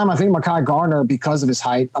same time, I think Mekhi Garner, because of his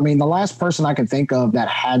height, the last person I can think of that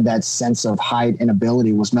had that sense of height and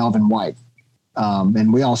ability was Melvin White.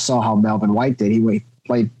 And we all saw how Melvin White did. He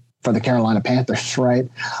played for the Carolina Panthers, right?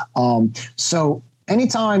 So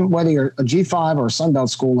anytime, whether you're a G5 or a Sun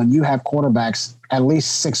Belt school, and you have quarterbacks at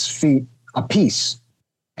least 6 feet apiece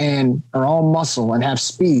and are all muscle and have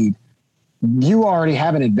speed, you already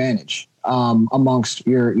have an advantage amongst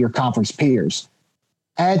your conference peers.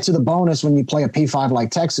 Add to the bonus when you play a P5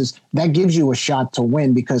 like Texas, that gives you a shot to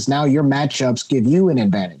win because now your matchups give you an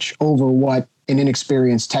advantage over what an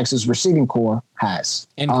inexperienced Texas receiving corps has.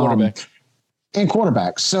 And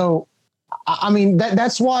quarterback. So,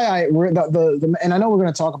 that's why and I know we're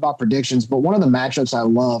going to talk about predictions, but one of the matchups I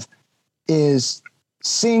love is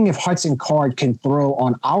seeing if Hudson Card can throw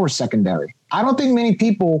on our secondary. I don't think many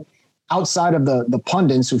people outside of the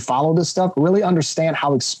pundits who follow this stuff really understand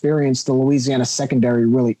how experienced the Louisiana secondary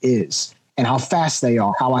really is and how fast they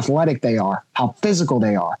are, how athletic they are, how physical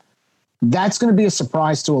they are. That's going to be a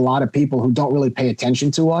surprise to a lot of people who don't really pay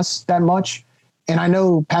attention to us that much. And I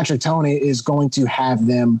know Patrick Toney is going to have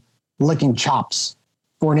them licking chops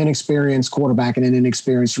for an inexperienced quarterback and an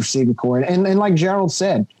inexperienced receiving corps. And like Gerald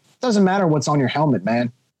said, it doesn't matter what's on your helmet,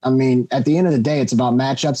 man. At the end of the day, it's about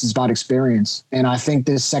matchups, it's about experience. And I think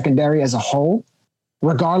this secondary as a whole,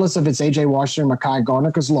 regardless if it's A.J. Washington or Mekhi Garner,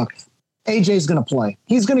 because look, A.J.'s going to play.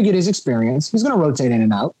 He's going to get his experience. He's going to rotate in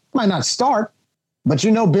and out. Might not start, but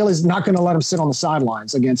Bill is not going to let him sit on the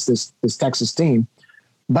sidelines against this Texas team.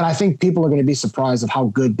 But I think people are going to be surprised of how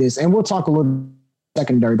good this, and we'll talk a little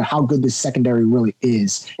secondary, but how good this secondary really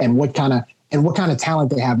is and what kind of and what kind of talent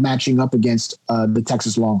they have matching up against the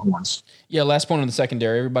Texas Longhorns. Yeah, last point on the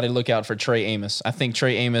secondary. Everybody look out for Trey Amos. I think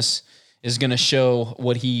Trey Amos is going to show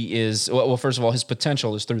what he is. Well, first of all, his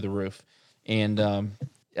potential is through the roof. And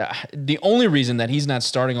the only reason that he's not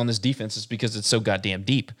starting on this defense is because it's so goddamn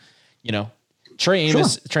deep. You know, Trey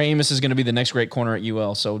Amos is going to be the next great corner at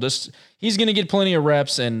UL. So he's going to get plenty of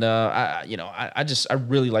reps. And I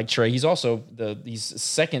really like Trey. He's also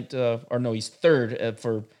he's third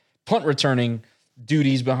for punt returning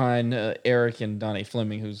duties behind Eric and Dante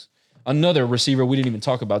Fleming, who's another receiver we didn't even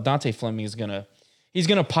talk about. Dante Fleming he's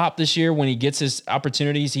gonna pop this year when he gets his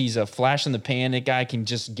opportunities. He's a flash in the pan. That guy can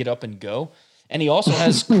just get up and go, and he also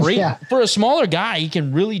has great for a smaller guy. He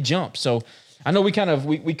can really jump. So I know we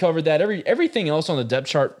covered that. Everything else on the depth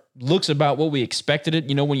chart looks about what we expected it.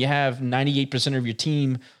 You know, when you have 98% of your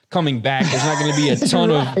team coming back, there's not going to be a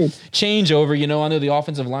ton of changeover. You know, I know the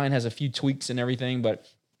offensive line has a few tweaks and everything, but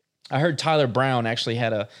I heard Tyler Brown actually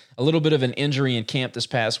had a little bit of an injury in camp this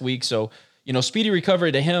past week. So, you know, speedy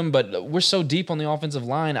recovery to him, but we're so deep on the offensive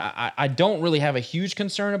line. I don't really have a huge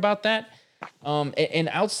concern about that. And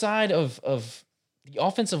outside of the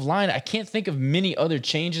offensive line, I can't think of many other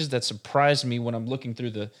changes that surprised me when I'm looking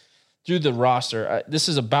through the roster. This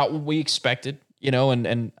is about what we expected, you know,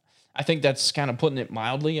 and I think that's kind of putting it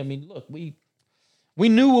mildly. I mean, look, we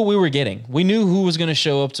knew what we were getting. We knew who was going to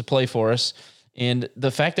show up to play for us. And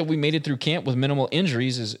the fact that we made it through camp with minimal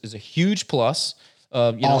injuries is a huge plus.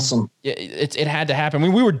 Awesome. It had to happen. I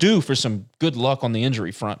mean, we were due for some good luck on the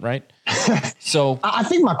injury front, right? So I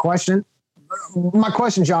think my question,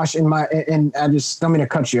 Josh, and I just don't mean to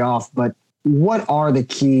cut you off, but what are the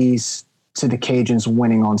keys to the Cajuns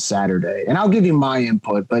winning on Saturday? And I'll give you my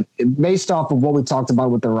input, but based off of what we talked about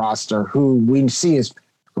with the roster, who we see is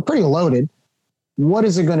pretty loaded. What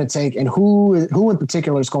is it going to take, and who in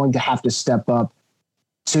particular is going to have to step up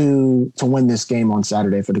to win this game on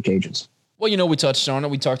Saturday for the Cajuns? Well, you know, we touched on it.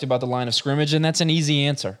 We talked about the line of scrimmage, and that's an easy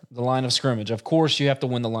answer. The line of scrimmage. Of course, you have to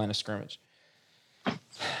win the line of scrimmage.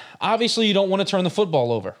 Obviously, you don't want to turn the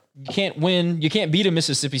football over. You can't win. You can't beat a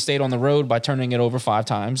Mississippi State on the road by turning it over 5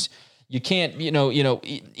 times. You can't,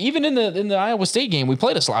 even in the Iowa State game, we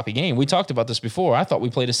played a sloppy game. We talked about this before. I thought we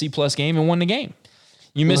played a C+ game and won the game.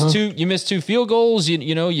 You missed two field goals.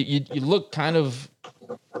 You look kind of,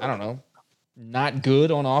 I don't know, not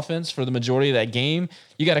good on offense for the majority of that game.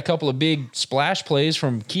 You got a couple of big splash plays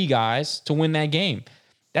from key guys to win that game.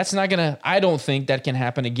 That's not going to, I don't think that can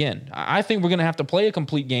happen again. I think we're going to have to play a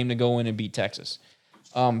complete game to go in and beat Texas.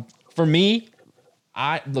 For me,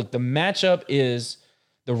 the matchup is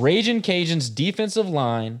the Ragin' Cajuns defensive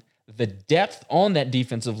line, the depth on that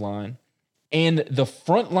defensive line, and the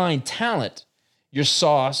frontline talent. Your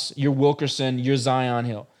Sauce, your Wilkerson, your Zion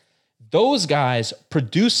Hill. Those guys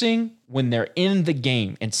producing when they're in the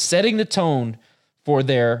game and setting the tone for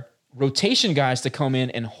their rotation guys to come in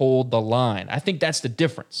and hold the line. I think that's the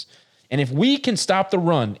difference. And if we can stop the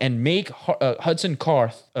run and make Hudson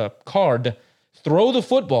Card throw the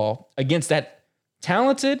football against that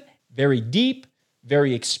talented, very deep,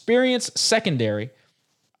 very experienced secondary,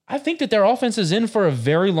 I think that their offense is in for a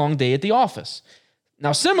very long day at the office.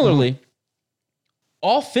 Now, similarly,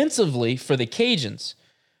 offensively for the Cajuns,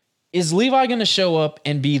 is Levi going to show up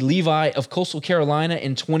and be Levi of Coastal Carolina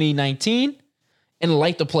in 2019 and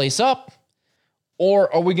light the place up? Or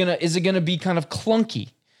is it going to be kind of clunky?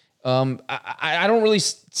 I don't really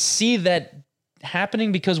see that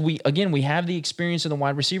happening because we have the experience in the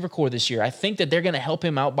wide receiver core this year. I think that they're going to help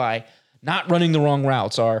him out by not running the wrong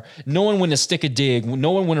routes, or knowing when to stick a dig,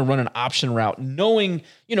 knowing when to run an option route, knowing,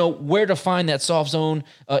 where to find that soft zone.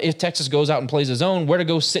 If Texas goes out and plays a zone, where to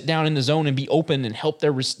go sit down in the zone and be open and help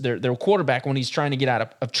their quarterback when he's trying to get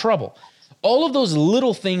out of trouble. All of those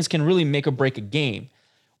little things can really make or break a game.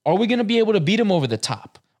 Are we going to be able to beat them over the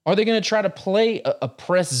top? Are they going to try to play a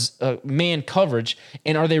press man coverage?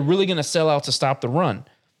 And are they really going to sell out to stop the run?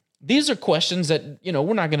 These are questions that,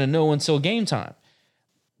 we're not going to know until game time.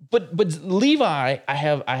 But Levi, I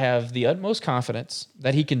have the utmost confidence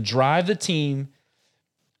that he can drive the team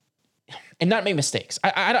and not make mistakes.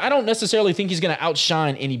 I don't necessarily think he's going to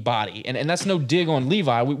outshine anybody, and that's no dig on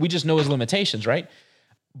Levi. We just know his limitations, right?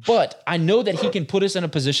 But I know that he can put us in a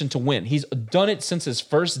position to win. He's done it since his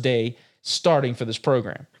first day starting for this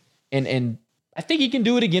program, and I think he can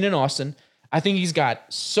do it again in Austin. I think he's got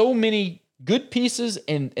so many good pieces,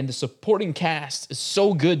 and the supporting cast is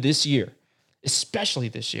so good this year, especially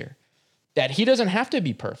this year, that he doesn't have to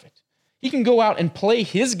be perfect. He can go out and play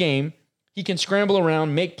his game. He can scramble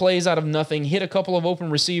around, make plays out of nothing, hit a couple of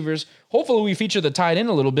open receivers. Hopefully we feature the tight end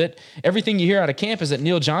a little bit. Everything you hear out of camp is that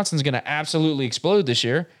Neil Johnson's going to absolutely explode this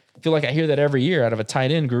year. feel like I hear that every year out of a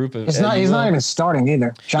tight end group. He's not even starting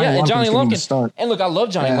either. Johnny Lumpkin. Start. And look, I love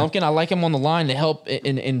Johnny Lumpkin. I like him on the line to help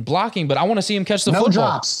in blocking, but I want to see him catch the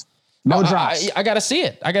football. No drops. I got to see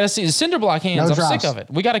it. I got to see the cinder block hands. I'm sick of it.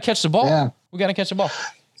 We got to catch the ball. Yeah. We got to catch the ball.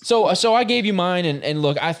 So I gave you mine, and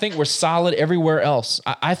look, I think we're solid everywhere else.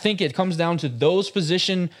 I think it comes down to those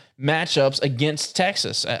position matchups against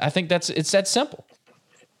Texas. I think it's that simple.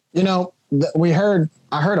 You know, I heard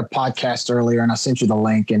a podcast earlier, and I sent you the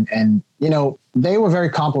link, and you know, they were very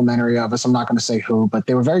complimentary of us. I'm not going to say who, but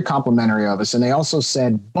they were very complimentary of us, and they also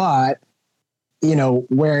said, but you know,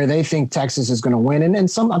 where they think Texas is going to win, and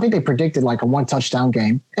I think they predicted like a 1 touchdown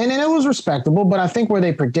game, and it was respectable. But I think where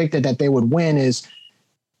they predicted that they would win is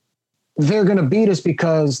they're going to beat us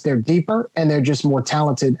because they're deeper and they're just more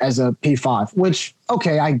talented as a P5. Which,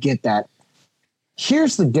 okay, I get that.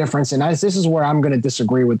 Here's the difference, and this is where I'm going to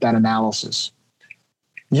disagree with that analysis.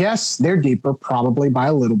 Yes, they're deeper, probably by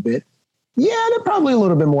a little bit. Yeah, they're probably a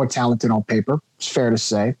little bit more talented on paper. It's fair to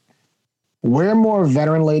say. We're a more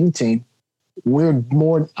veteran-laden team.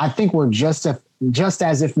 I think we're just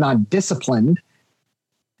as, if not disciplined.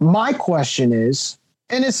 My question is,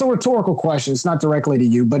 and it's a rhetorical question. It's not directly to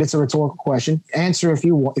you, but it's a rhetorical question. Answer if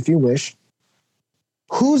you wish.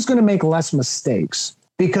 Who's going to make less mistakes?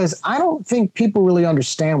 Because I don't think people really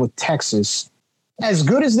understand with Texas, as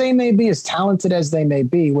good as they may be, as talented as they may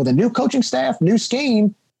be, with a new coaching staff, new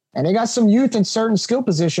scheme, and they got some youth in certain skill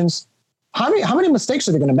positions, how many mistakes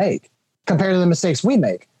are they going to make compared to the mistakes we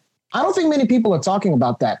make? I don't think many people are talking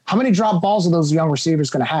about that. How many drop balls are those young receivers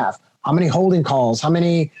going to have? How many holding calls? How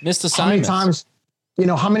many missed assignments? How many times,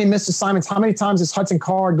 how many missed assignments? How many times is Hudson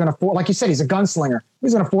Card going to, like you said, he's a gunslinger.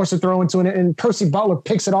 He's going to force a throw into it, and Percy Butler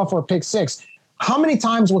picks it off for a pick six. How many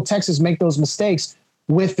times will Texas make those mistakes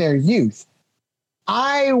with their youth?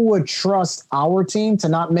 I would trust our team to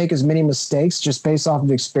not make as many mistakes just based off of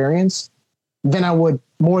experience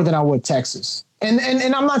more than I would Texas.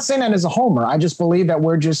 And I'm not saying that as a homer. I just believe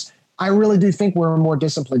that I really do think we're a more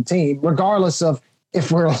disciplined team, regardless of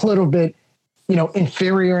if we're a little bit,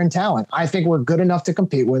 inferior in talent. I think we're good enough to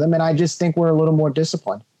compete with them, and I just think we're a little more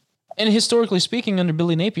disciplined. And historically speaking, under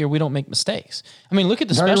Billy Napier, we don't make mistakes. I mean, look at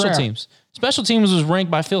the special teams. Special teams was ranked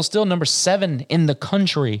by Phil Steele number 7 in the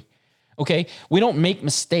country. Okay, we don't make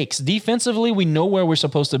mistakes. Defensively, we know where we're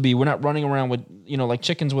supposed to be. We're not running around with, like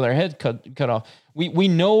chickens with our head cut off. We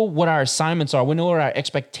know what our assignments are. We know what our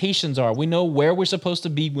expectations are. We know where we're supposed to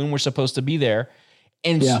be when we're supposed to be there.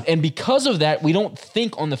 And because of that, we don't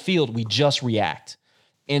think on the field. We just react.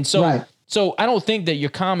 And so, So I don't think that your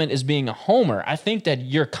comment is being a homer. I think that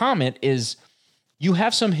your comment is you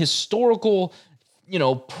have some historical,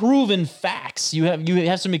 proven facts. You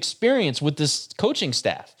have some experience with this coaching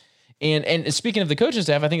staff. And speaking of the coaching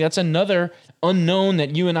staff, I think that's another unknown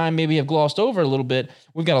that you and I maybe have glossed over a little bit.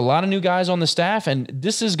 We've got a lot of new guys on the staff, and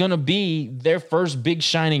this is going to be their first big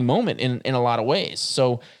shining moment in a lot of ways.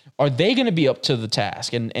 So are they going to be up to the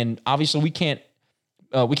task? And obviously we can't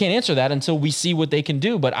answer that until we see what they can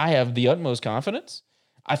do, but I have the utmost confidence.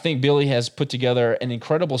 I think Billy has put together an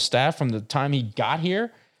incredible staff from the time he got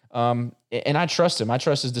here. And I trust him. I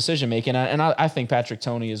trust his decision-making. And I think Patrick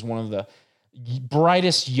Toney is one of the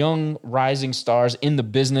brightest young rising stars in the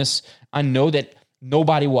business. I know that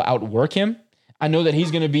nobody will outwork him. I know that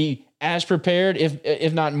he's going to be as prepared,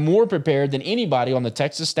 if not more prepared than anybody on the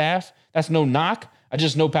Texas staff. That's no knock. I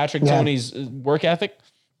just know Patrick Toney's work ethic.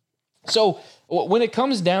 So when it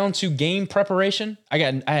comes down to game preparation,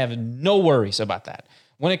 I have no worries about that.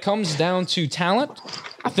 When it comes down to talent,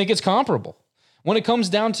 I think it's comparable. When it comes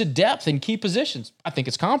down to depth and key positions, I think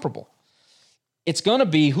it's comparable. It's going to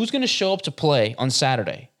be who's going to show up to play on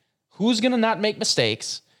Saturday, who's going to not make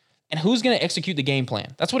mistakes, and who's going to execute the game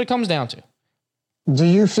plan. That's what it comes down to. Do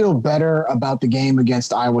you feel better about the game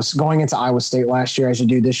against going into Iowa State last year as you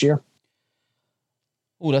do this year?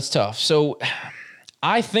 Oh, that's tough. So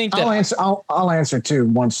I think that I'll answer too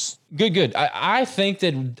once. Good. I think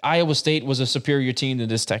that Iowa State was a superior team than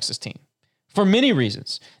this Texas team for many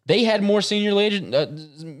reasons. They had more senior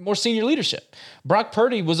leadership. Brock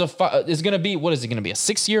Purdy is going to be, what is he going to be, a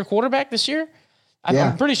 6-year quarterback this year?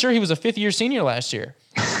 I'm pretty sure he was a 5th-year senior last year.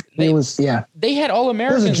 They had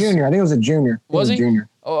All-Americans. He was a junior. I think it was a junior. Was he? Junior.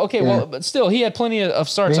 Oh, okay. Yeah. Well, but still, he had plenty of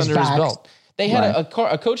starts under his belt. They had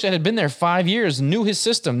a coach that had been there 5 years, knew his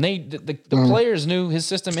system. The players knew his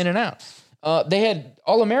system in and out. They had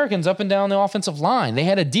All-Americans up and down the offensive line. They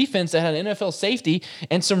had a defense that had an NFL safety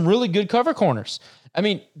and some really good cover corners. I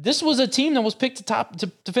mean, this was a team that was picked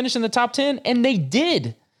to finish in the top 10, and they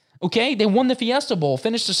did. Okay? They won the Fiesta Bowl,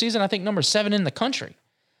 finished the season, I think, number 7 in the country.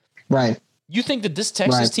 Right. You think that this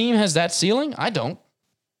Texas team has that ceiling? I don't.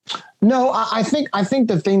 No, I think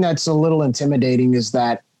the thing that's a little intimidating is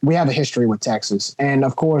that we have a history with Texas. And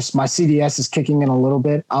of course, my CDS is kicking in a little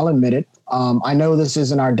bit. I'll admit it. I know this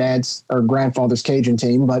isn't our dad's or grandfather's Cajun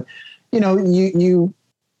team, but I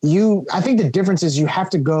think the difference is you have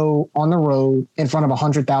to go on the road in front of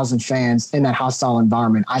 100,000 fans in that hostile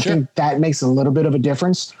environment. I think that makes a little bit of a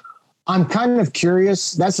difference. I'm kind of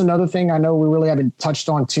curious. That's another thing I know we really haven't touched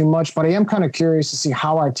on too much, but I am kind of curious to see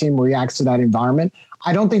how our team reacts to that environment.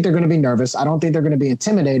 I don't think they're going to be nervous. I don't think they're going to be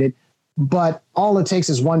intimidated, but all it takes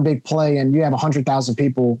is one big play and you have 100,000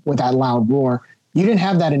 people with that loud roar. You didn't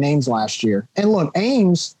have that in Ames last year. And look,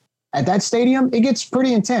 Ames at that stadium, it gets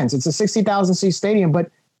pretty intense. It's a 60,000 seat stadium, but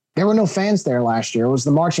there were no fans there last year. It was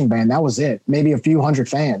the marching band. That was it. Maybe a few hundred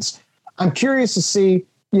fans. I'm curious to see,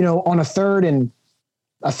 on a third and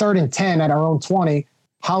 10 at our own 20,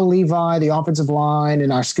 how Levi, the offensive line,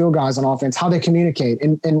 and our skill guys on offense, how they communicate,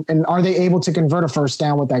 and are they able to convert a first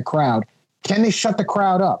down with that crowd? Can they shut the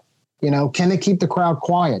crowd up? Can they keep the crowd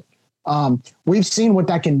quiet? We've seen what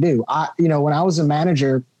that can do. When I was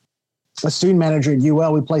a student manager at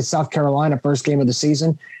UL, we played South Carolina first game of the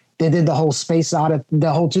season. They did the whole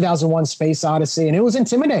the whole 2001 Space Odyssey, and it was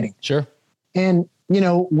intimidating. Sure. And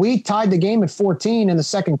we tied the game at 14 in the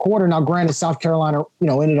second quarter. Now, granted, South Carolina,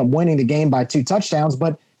 ended up winning the game by 2 touchdowns,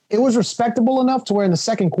 but it was respectable enough to where in the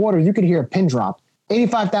second quarter, you could hear a pin drop.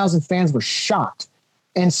 85,000 fans were shocked.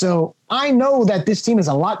 And so I know that this team is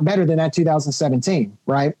a lot better than that 2017,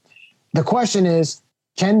 right? The question is,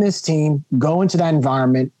 can this team go into that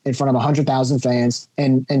environment in front of 100,000 fans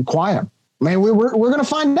and quiet them? Man, we're going to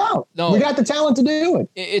find out. No, we got the talent to do it.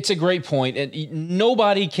 It's a great point. And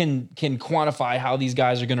nobody can quantify how these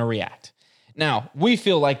guys are going to react. Now, we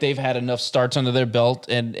feel like they've had enough starts under their belt,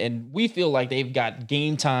 and we feel like they've got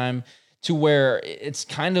game time to where it's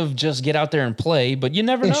kind of just get out there and play, but you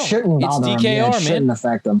never know. It shouldn't bother them. It shouldn't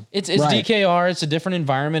affect them. It's right. DKR. It's a different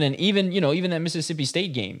environment. And even that Mississippi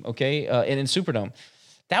State game, okay, and in Superdome,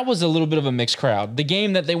 that was a little bit of a mixed crowd. The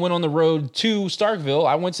game that they went on the road to Starkville,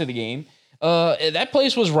 I went to the game. That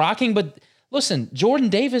place was rocking, but listen, Jordan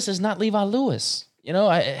Davis is not Levi Lewis.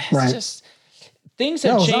 Just things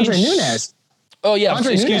have changed. Andre Nunez. Oh yeah,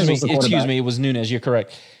 excuse me. It was Nunez. You're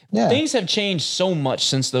correct. Yeah. Things have changed so much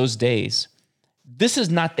since those days. This is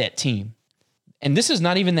not that team, and this is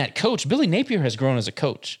not even that coach. Billy Napier has grown as a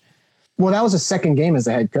coach. Well, that was his second game as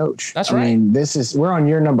a head coach. That's right. I mean, we're on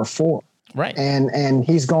year number 4. Right. And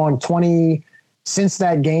he's gone 20 since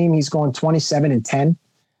that game. He's gone 27-10.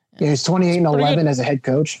 He was 28-11 as a head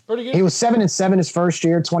coach. Pretty good. He was 7-7 his first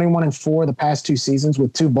year, 21-4 the past 2 seasons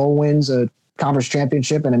with 2 bowl wins, a conference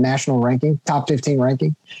championship, and a national ranking, top 15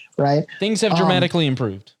 ranking. Right. Things have dramatically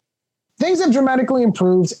improved. Things have dramatically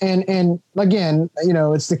improved. And again,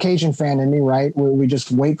 it's the Cajun fan in me, right? We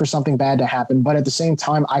just wait for something bad to happen. But at the same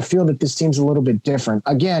time, I feel that this team's a little bit different.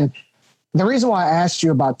 Again, the reason why I asked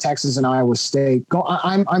you about Texas and Iowa State,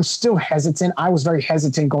 I'm still hesitant. I was very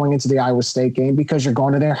hesitant going into the Iowa State game because you're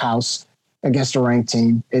going to their house against a ranked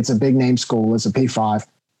team. It's a big name school. It's a P5.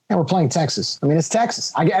 And we're playing Texas. I mean, it's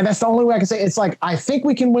Texas. That's the only way I can say it. It's like, I think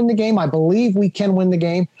we can win the game. I believe we can win the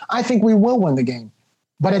game. I think we will win the game.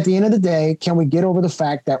 But at the end of the day, can we get over the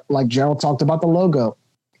fact that, like Gerald talked about the logo,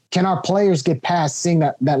 can our players get past seeing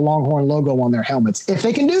that Longhorn logo on their helmets? If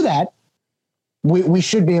they can do that, we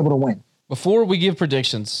should be able to win. Before we give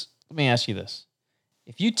predictions, let me ask you this.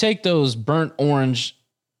 If you take those burnt orange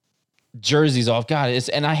jerseys off,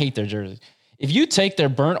 and I hate their jerseys. If you take their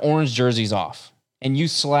burnt orange jerseys off and you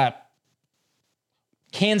slap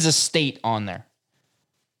Kansas State on there,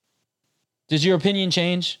 does your opinion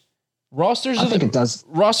change? Rosters I think it does.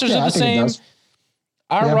 Rosters are the same.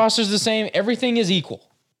 Our roster's the same. Everything is equal.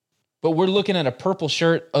 But we're looking at a purple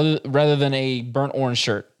shirt rather than a burnt orange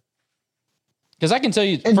shirt. Because I can tell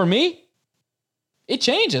you, for me, it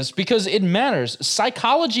changes because it matters.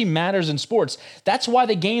 Psychology matters in sports. That's why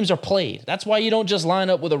the games are played. That's why you don't just line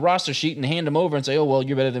up with a roster sheet and hand them over and say, oh, well,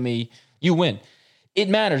 you're better than me. You win. It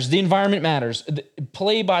matters. The environment matters.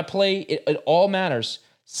 Play by play, it all matters.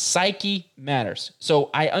 Psyche matters. So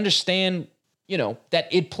I understand, that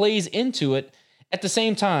it plays into it. At the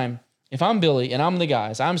same time, if I'm Billy and I'm the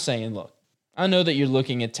guys, I'm saying, look, I know that you're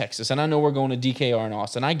looking at Texas and I know we're going to DKR in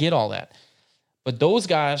Austin. I get all that. But those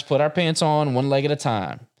guys put our pants on one leg at a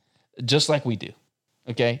time, just like we do.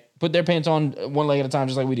 Okay? Put their pants on one leg at a time,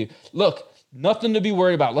 just like we do. Look, nothing to be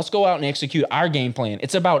worried about. Let's go out and execute our game plan.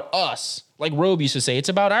 It's about us. Like Robe used to say, it's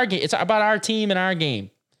about our game. It's about our team and our game.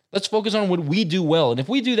 Let's focus on what we do well. And if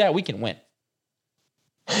we do that, we can win.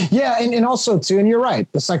 Yeah. And also too, and you're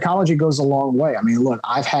right. The psychology goes a long way. I mean, look,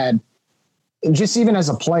 I've had just even as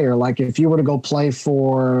a player, like if you were to go play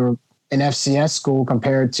for an FCS school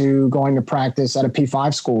compared to going to practice at a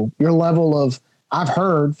P5 school. Your level of, I've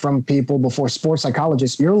heard from people before, sports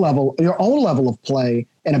psychologists, your own level of play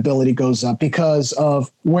and ability goes up because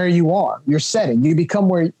of where you are, your setting. You become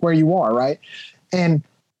where you are, right? And,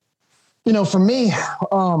 for me,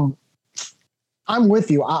 I'm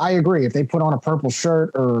with you. I agree. If they put on a purple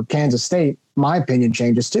shirt or Kansas State, my opinion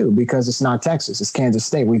changes too, because it's not Texas, it's Kansas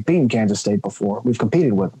State. We've beaten Kansas State before. We've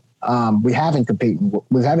competed with them. We haven't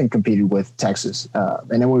competed with Texas.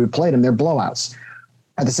 And then when we played them, they're blowouts.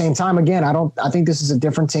 At the same time, again, I think this is a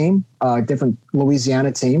different team, different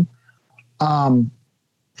Louisiana team. I'm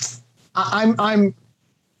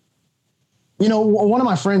one of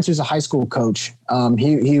my friends who's a high school coach.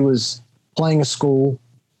 He was playing a school.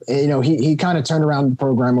 He kind of turned around the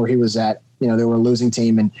program where he was at. They were a losing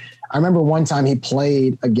team, and I remember one time he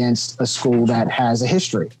played against a school that has a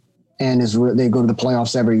history, and they go to the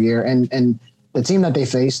playoffs every year. And the team that they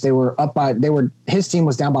faced, his team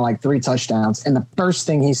was down by like 3 touchdowns. And the first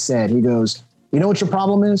thing he said, he goes, "You know what your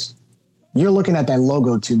problem is? You're looking at that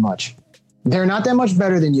logo too much. They're not that much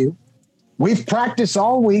better than you. We've practiced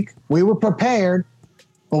all week. We were prepared.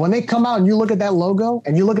 But when they come out and you look at that logo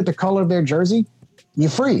and you look at the color of their jersey, you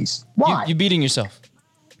freeze. Why? You're beating yourself.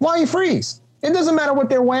 Why you freeze? It doesn't matter what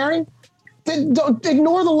they're wearing. Don't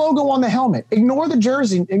ignore the logo on the helmet. Ignore the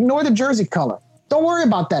jersey. Ignore the jersey color. Don't worry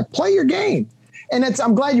about that. Play your game." And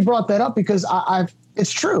I'm glad you brought that up, because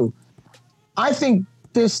it's true. I think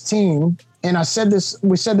this team, and we said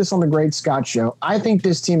this on the Great Scott Show, I think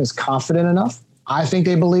this team is confident enough. I think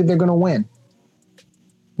they believe they're going to win.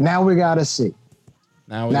 Now we got to see.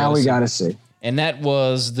 Now we got to see. And that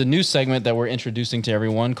was the new segment that we're introducing to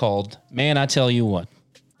everyone called Man, I Tell You What.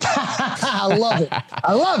 I love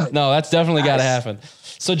it. No, that's definitely got to happen.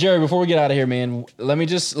 So, Jerry, before we get out of here, man, let me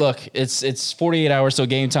just look. It's 48 hours till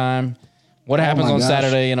game time. What happens on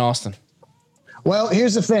Saturday in Austin? Well,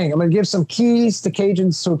 here's the thing. I'm going to give some keys to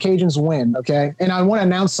Cajuns so Cajuns win, okay? And I want to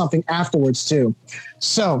announce something afterwards, too.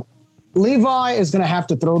 So, Levi is going to have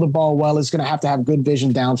to throw the ball well. He's going to have good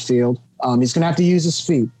vision downfield. He's going to have to use his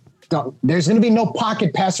feet. There's going to be no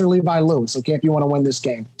pocket passer Levi Lewis, okay, if you want to win this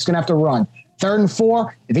game. He's going to have to run. 3rd and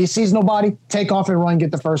 4, if he sees nobody, take off and run,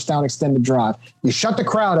 get the first down, extend the drive. You shut the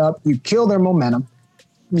crowd up. You kill their momentum.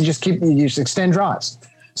 You just extend drives.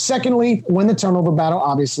 Secondly, win the turnover battle.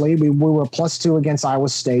 Obviously, we were +2 against Iowa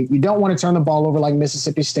State. You don't want to turn the ball over like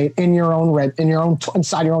Mississippi State inside your own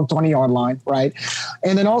 20-yard line, right?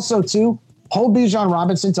 And then also, too, hold Bijan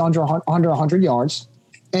Robinson to under 100 yards,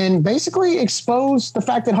 and basically expose the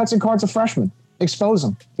fact that Hudson Card's a freshman. Expose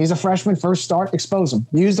him. He's a freshman, first start. Expose him.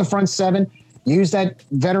 Use the front 7. Use that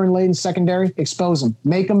veteran-laden secondary. Expose him.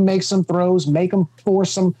 Make him make some throws. Make him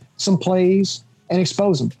force some plays, and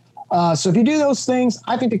expose him. So if you do those things,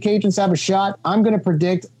 I think the Cajuns have a shot. I'm going to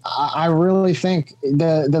predict. I really think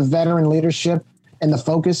the veteran leadership and the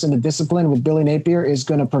focus and the discipline with Billy Napier is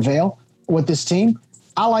going to prevail with this team.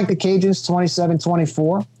 I like the Cajuns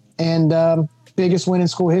 27-24, and biggest win in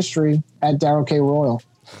school history at Darrell K. Royal.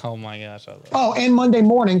 Oh my gosh! I love it. Oh, and Monday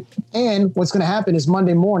morning. And what's going to happen is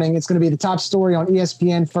Monday morning, it's going to be the top story on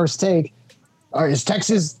ESPN First Take. Are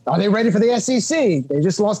they ready for the SEC? They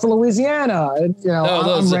just lost to Louisiana.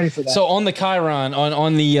 I'm ready for that. So on the Chiron,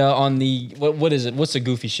 on the what is it? What's the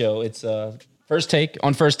goofy show? It's First Take.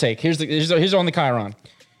 On First Take. Here's on the Chiron.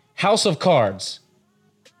 House of Cards.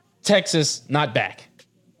 Texas not back.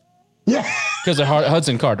 Yeah. Because of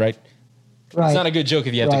Hudson Card, right? Right. It's not a good joke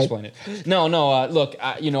if you have to explain it. No. Look,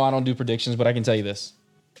 I don't do predictions, but I can tell you this: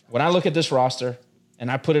 when I look at this roster and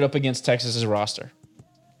I put it up against Texas's roster,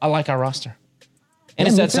 I like our roster. And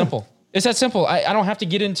it's that simple. It's that simple. I don't have to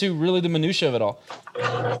get into really the minutia of it all.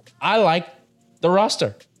 I like the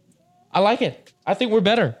roster. I like it. I think we're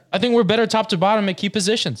better. I think we're better top to bottom at key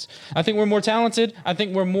positions. I think we're more talented. I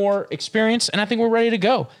think we're more experienced. And I think we're ready to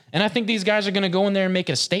go. And I think these guys are going to go in there and make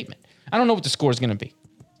a statement. I don't know what the score is going to be.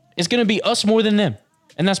 It's going to be us more than them.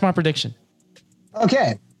 And that's my prediction.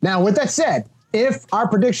 Okay. Now, with that said, if our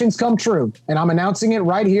predictions come true, and I'm announcing it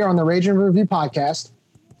right here on the Rage and Review podcast,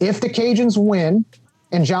 if the Cajuns win,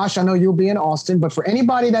 and Josh, I know you'll be in Austin, but for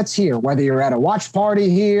anybody that's here, whether you're at a watch party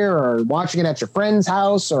here or watching it at your friend's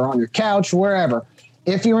house or on your couch, wherever,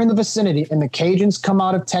 if you're in the vicinity and the Cajuns come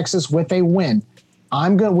out of Texas with a win,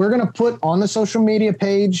 we're going to put on the social media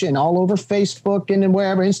page and all over Facebook and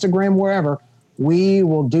wherever, Instagram, wherever, we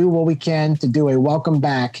will do what we can to do a welcome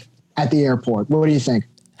back at the airport. What do you think?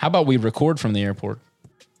 How about we record from the airport?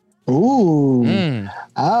 Ooh.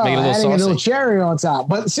 Oh, Make it adding a little cherry on top.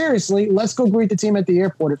 But seriously, let's go greet the team at the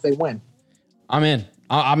airport if they win. I'm in.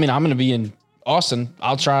 I'm going to be in Austin,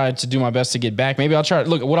 I'll try to do my best to get back. Maybe I'll try.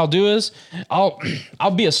 Look, what I'll do is I'll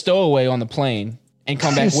be a stowaway on the plane and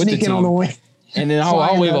come back with the team. On the way. And then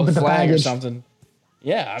I'll wave a flag or something.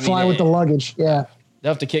 Yeah, I mean, fly with the luggage. Yeah,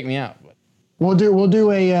 they'll have to kick me out. We'll do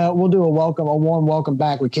a warm welcome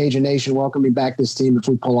back with Cajun Nation welcoming back this team if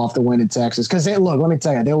we pull off the win in Texas. Because let me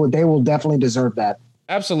tell you, they will definitely deserve that.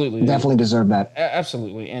 Absolutely, definitely deserve that.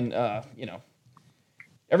 Absolutely, and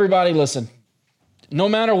everybody, listen. No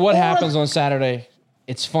matter what happens on Saturday,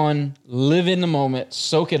 it's fun. Live in the moment,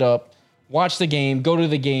 soak it up, watch the game, go to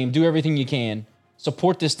the game, do everything you can.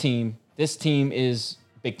 Support this team. This team is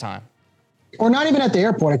big time. Or not even at the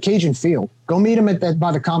airport, at Cajun Field. Go meet them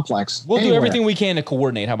by the complex. We'll do everything we can to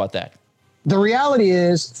coordinate. How about that? The reality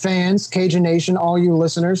is, fans, Cajun Nation, all you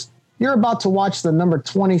listeners, you're about to watch the number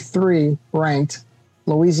 23 ranked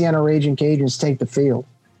Louisiana Raging Cajuns take the field.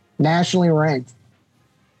 Nationally ranked.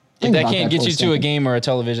 If that can't get you to a game or a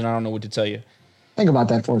television, I don't know what to tell you. Think about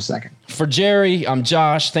that for a second. For Jerry, I'm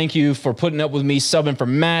Josh. Thank you for putting up with me, subbing for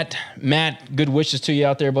Matt. Matt, good wishes to you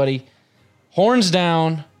out there, buddy. Horns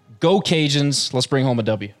down. Go Cajuns. Let's bring home a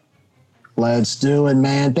W. Let's do it,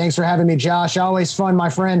 man. Thanks for having me, Josh. Always fun, my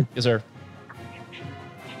friend. Yes, sir.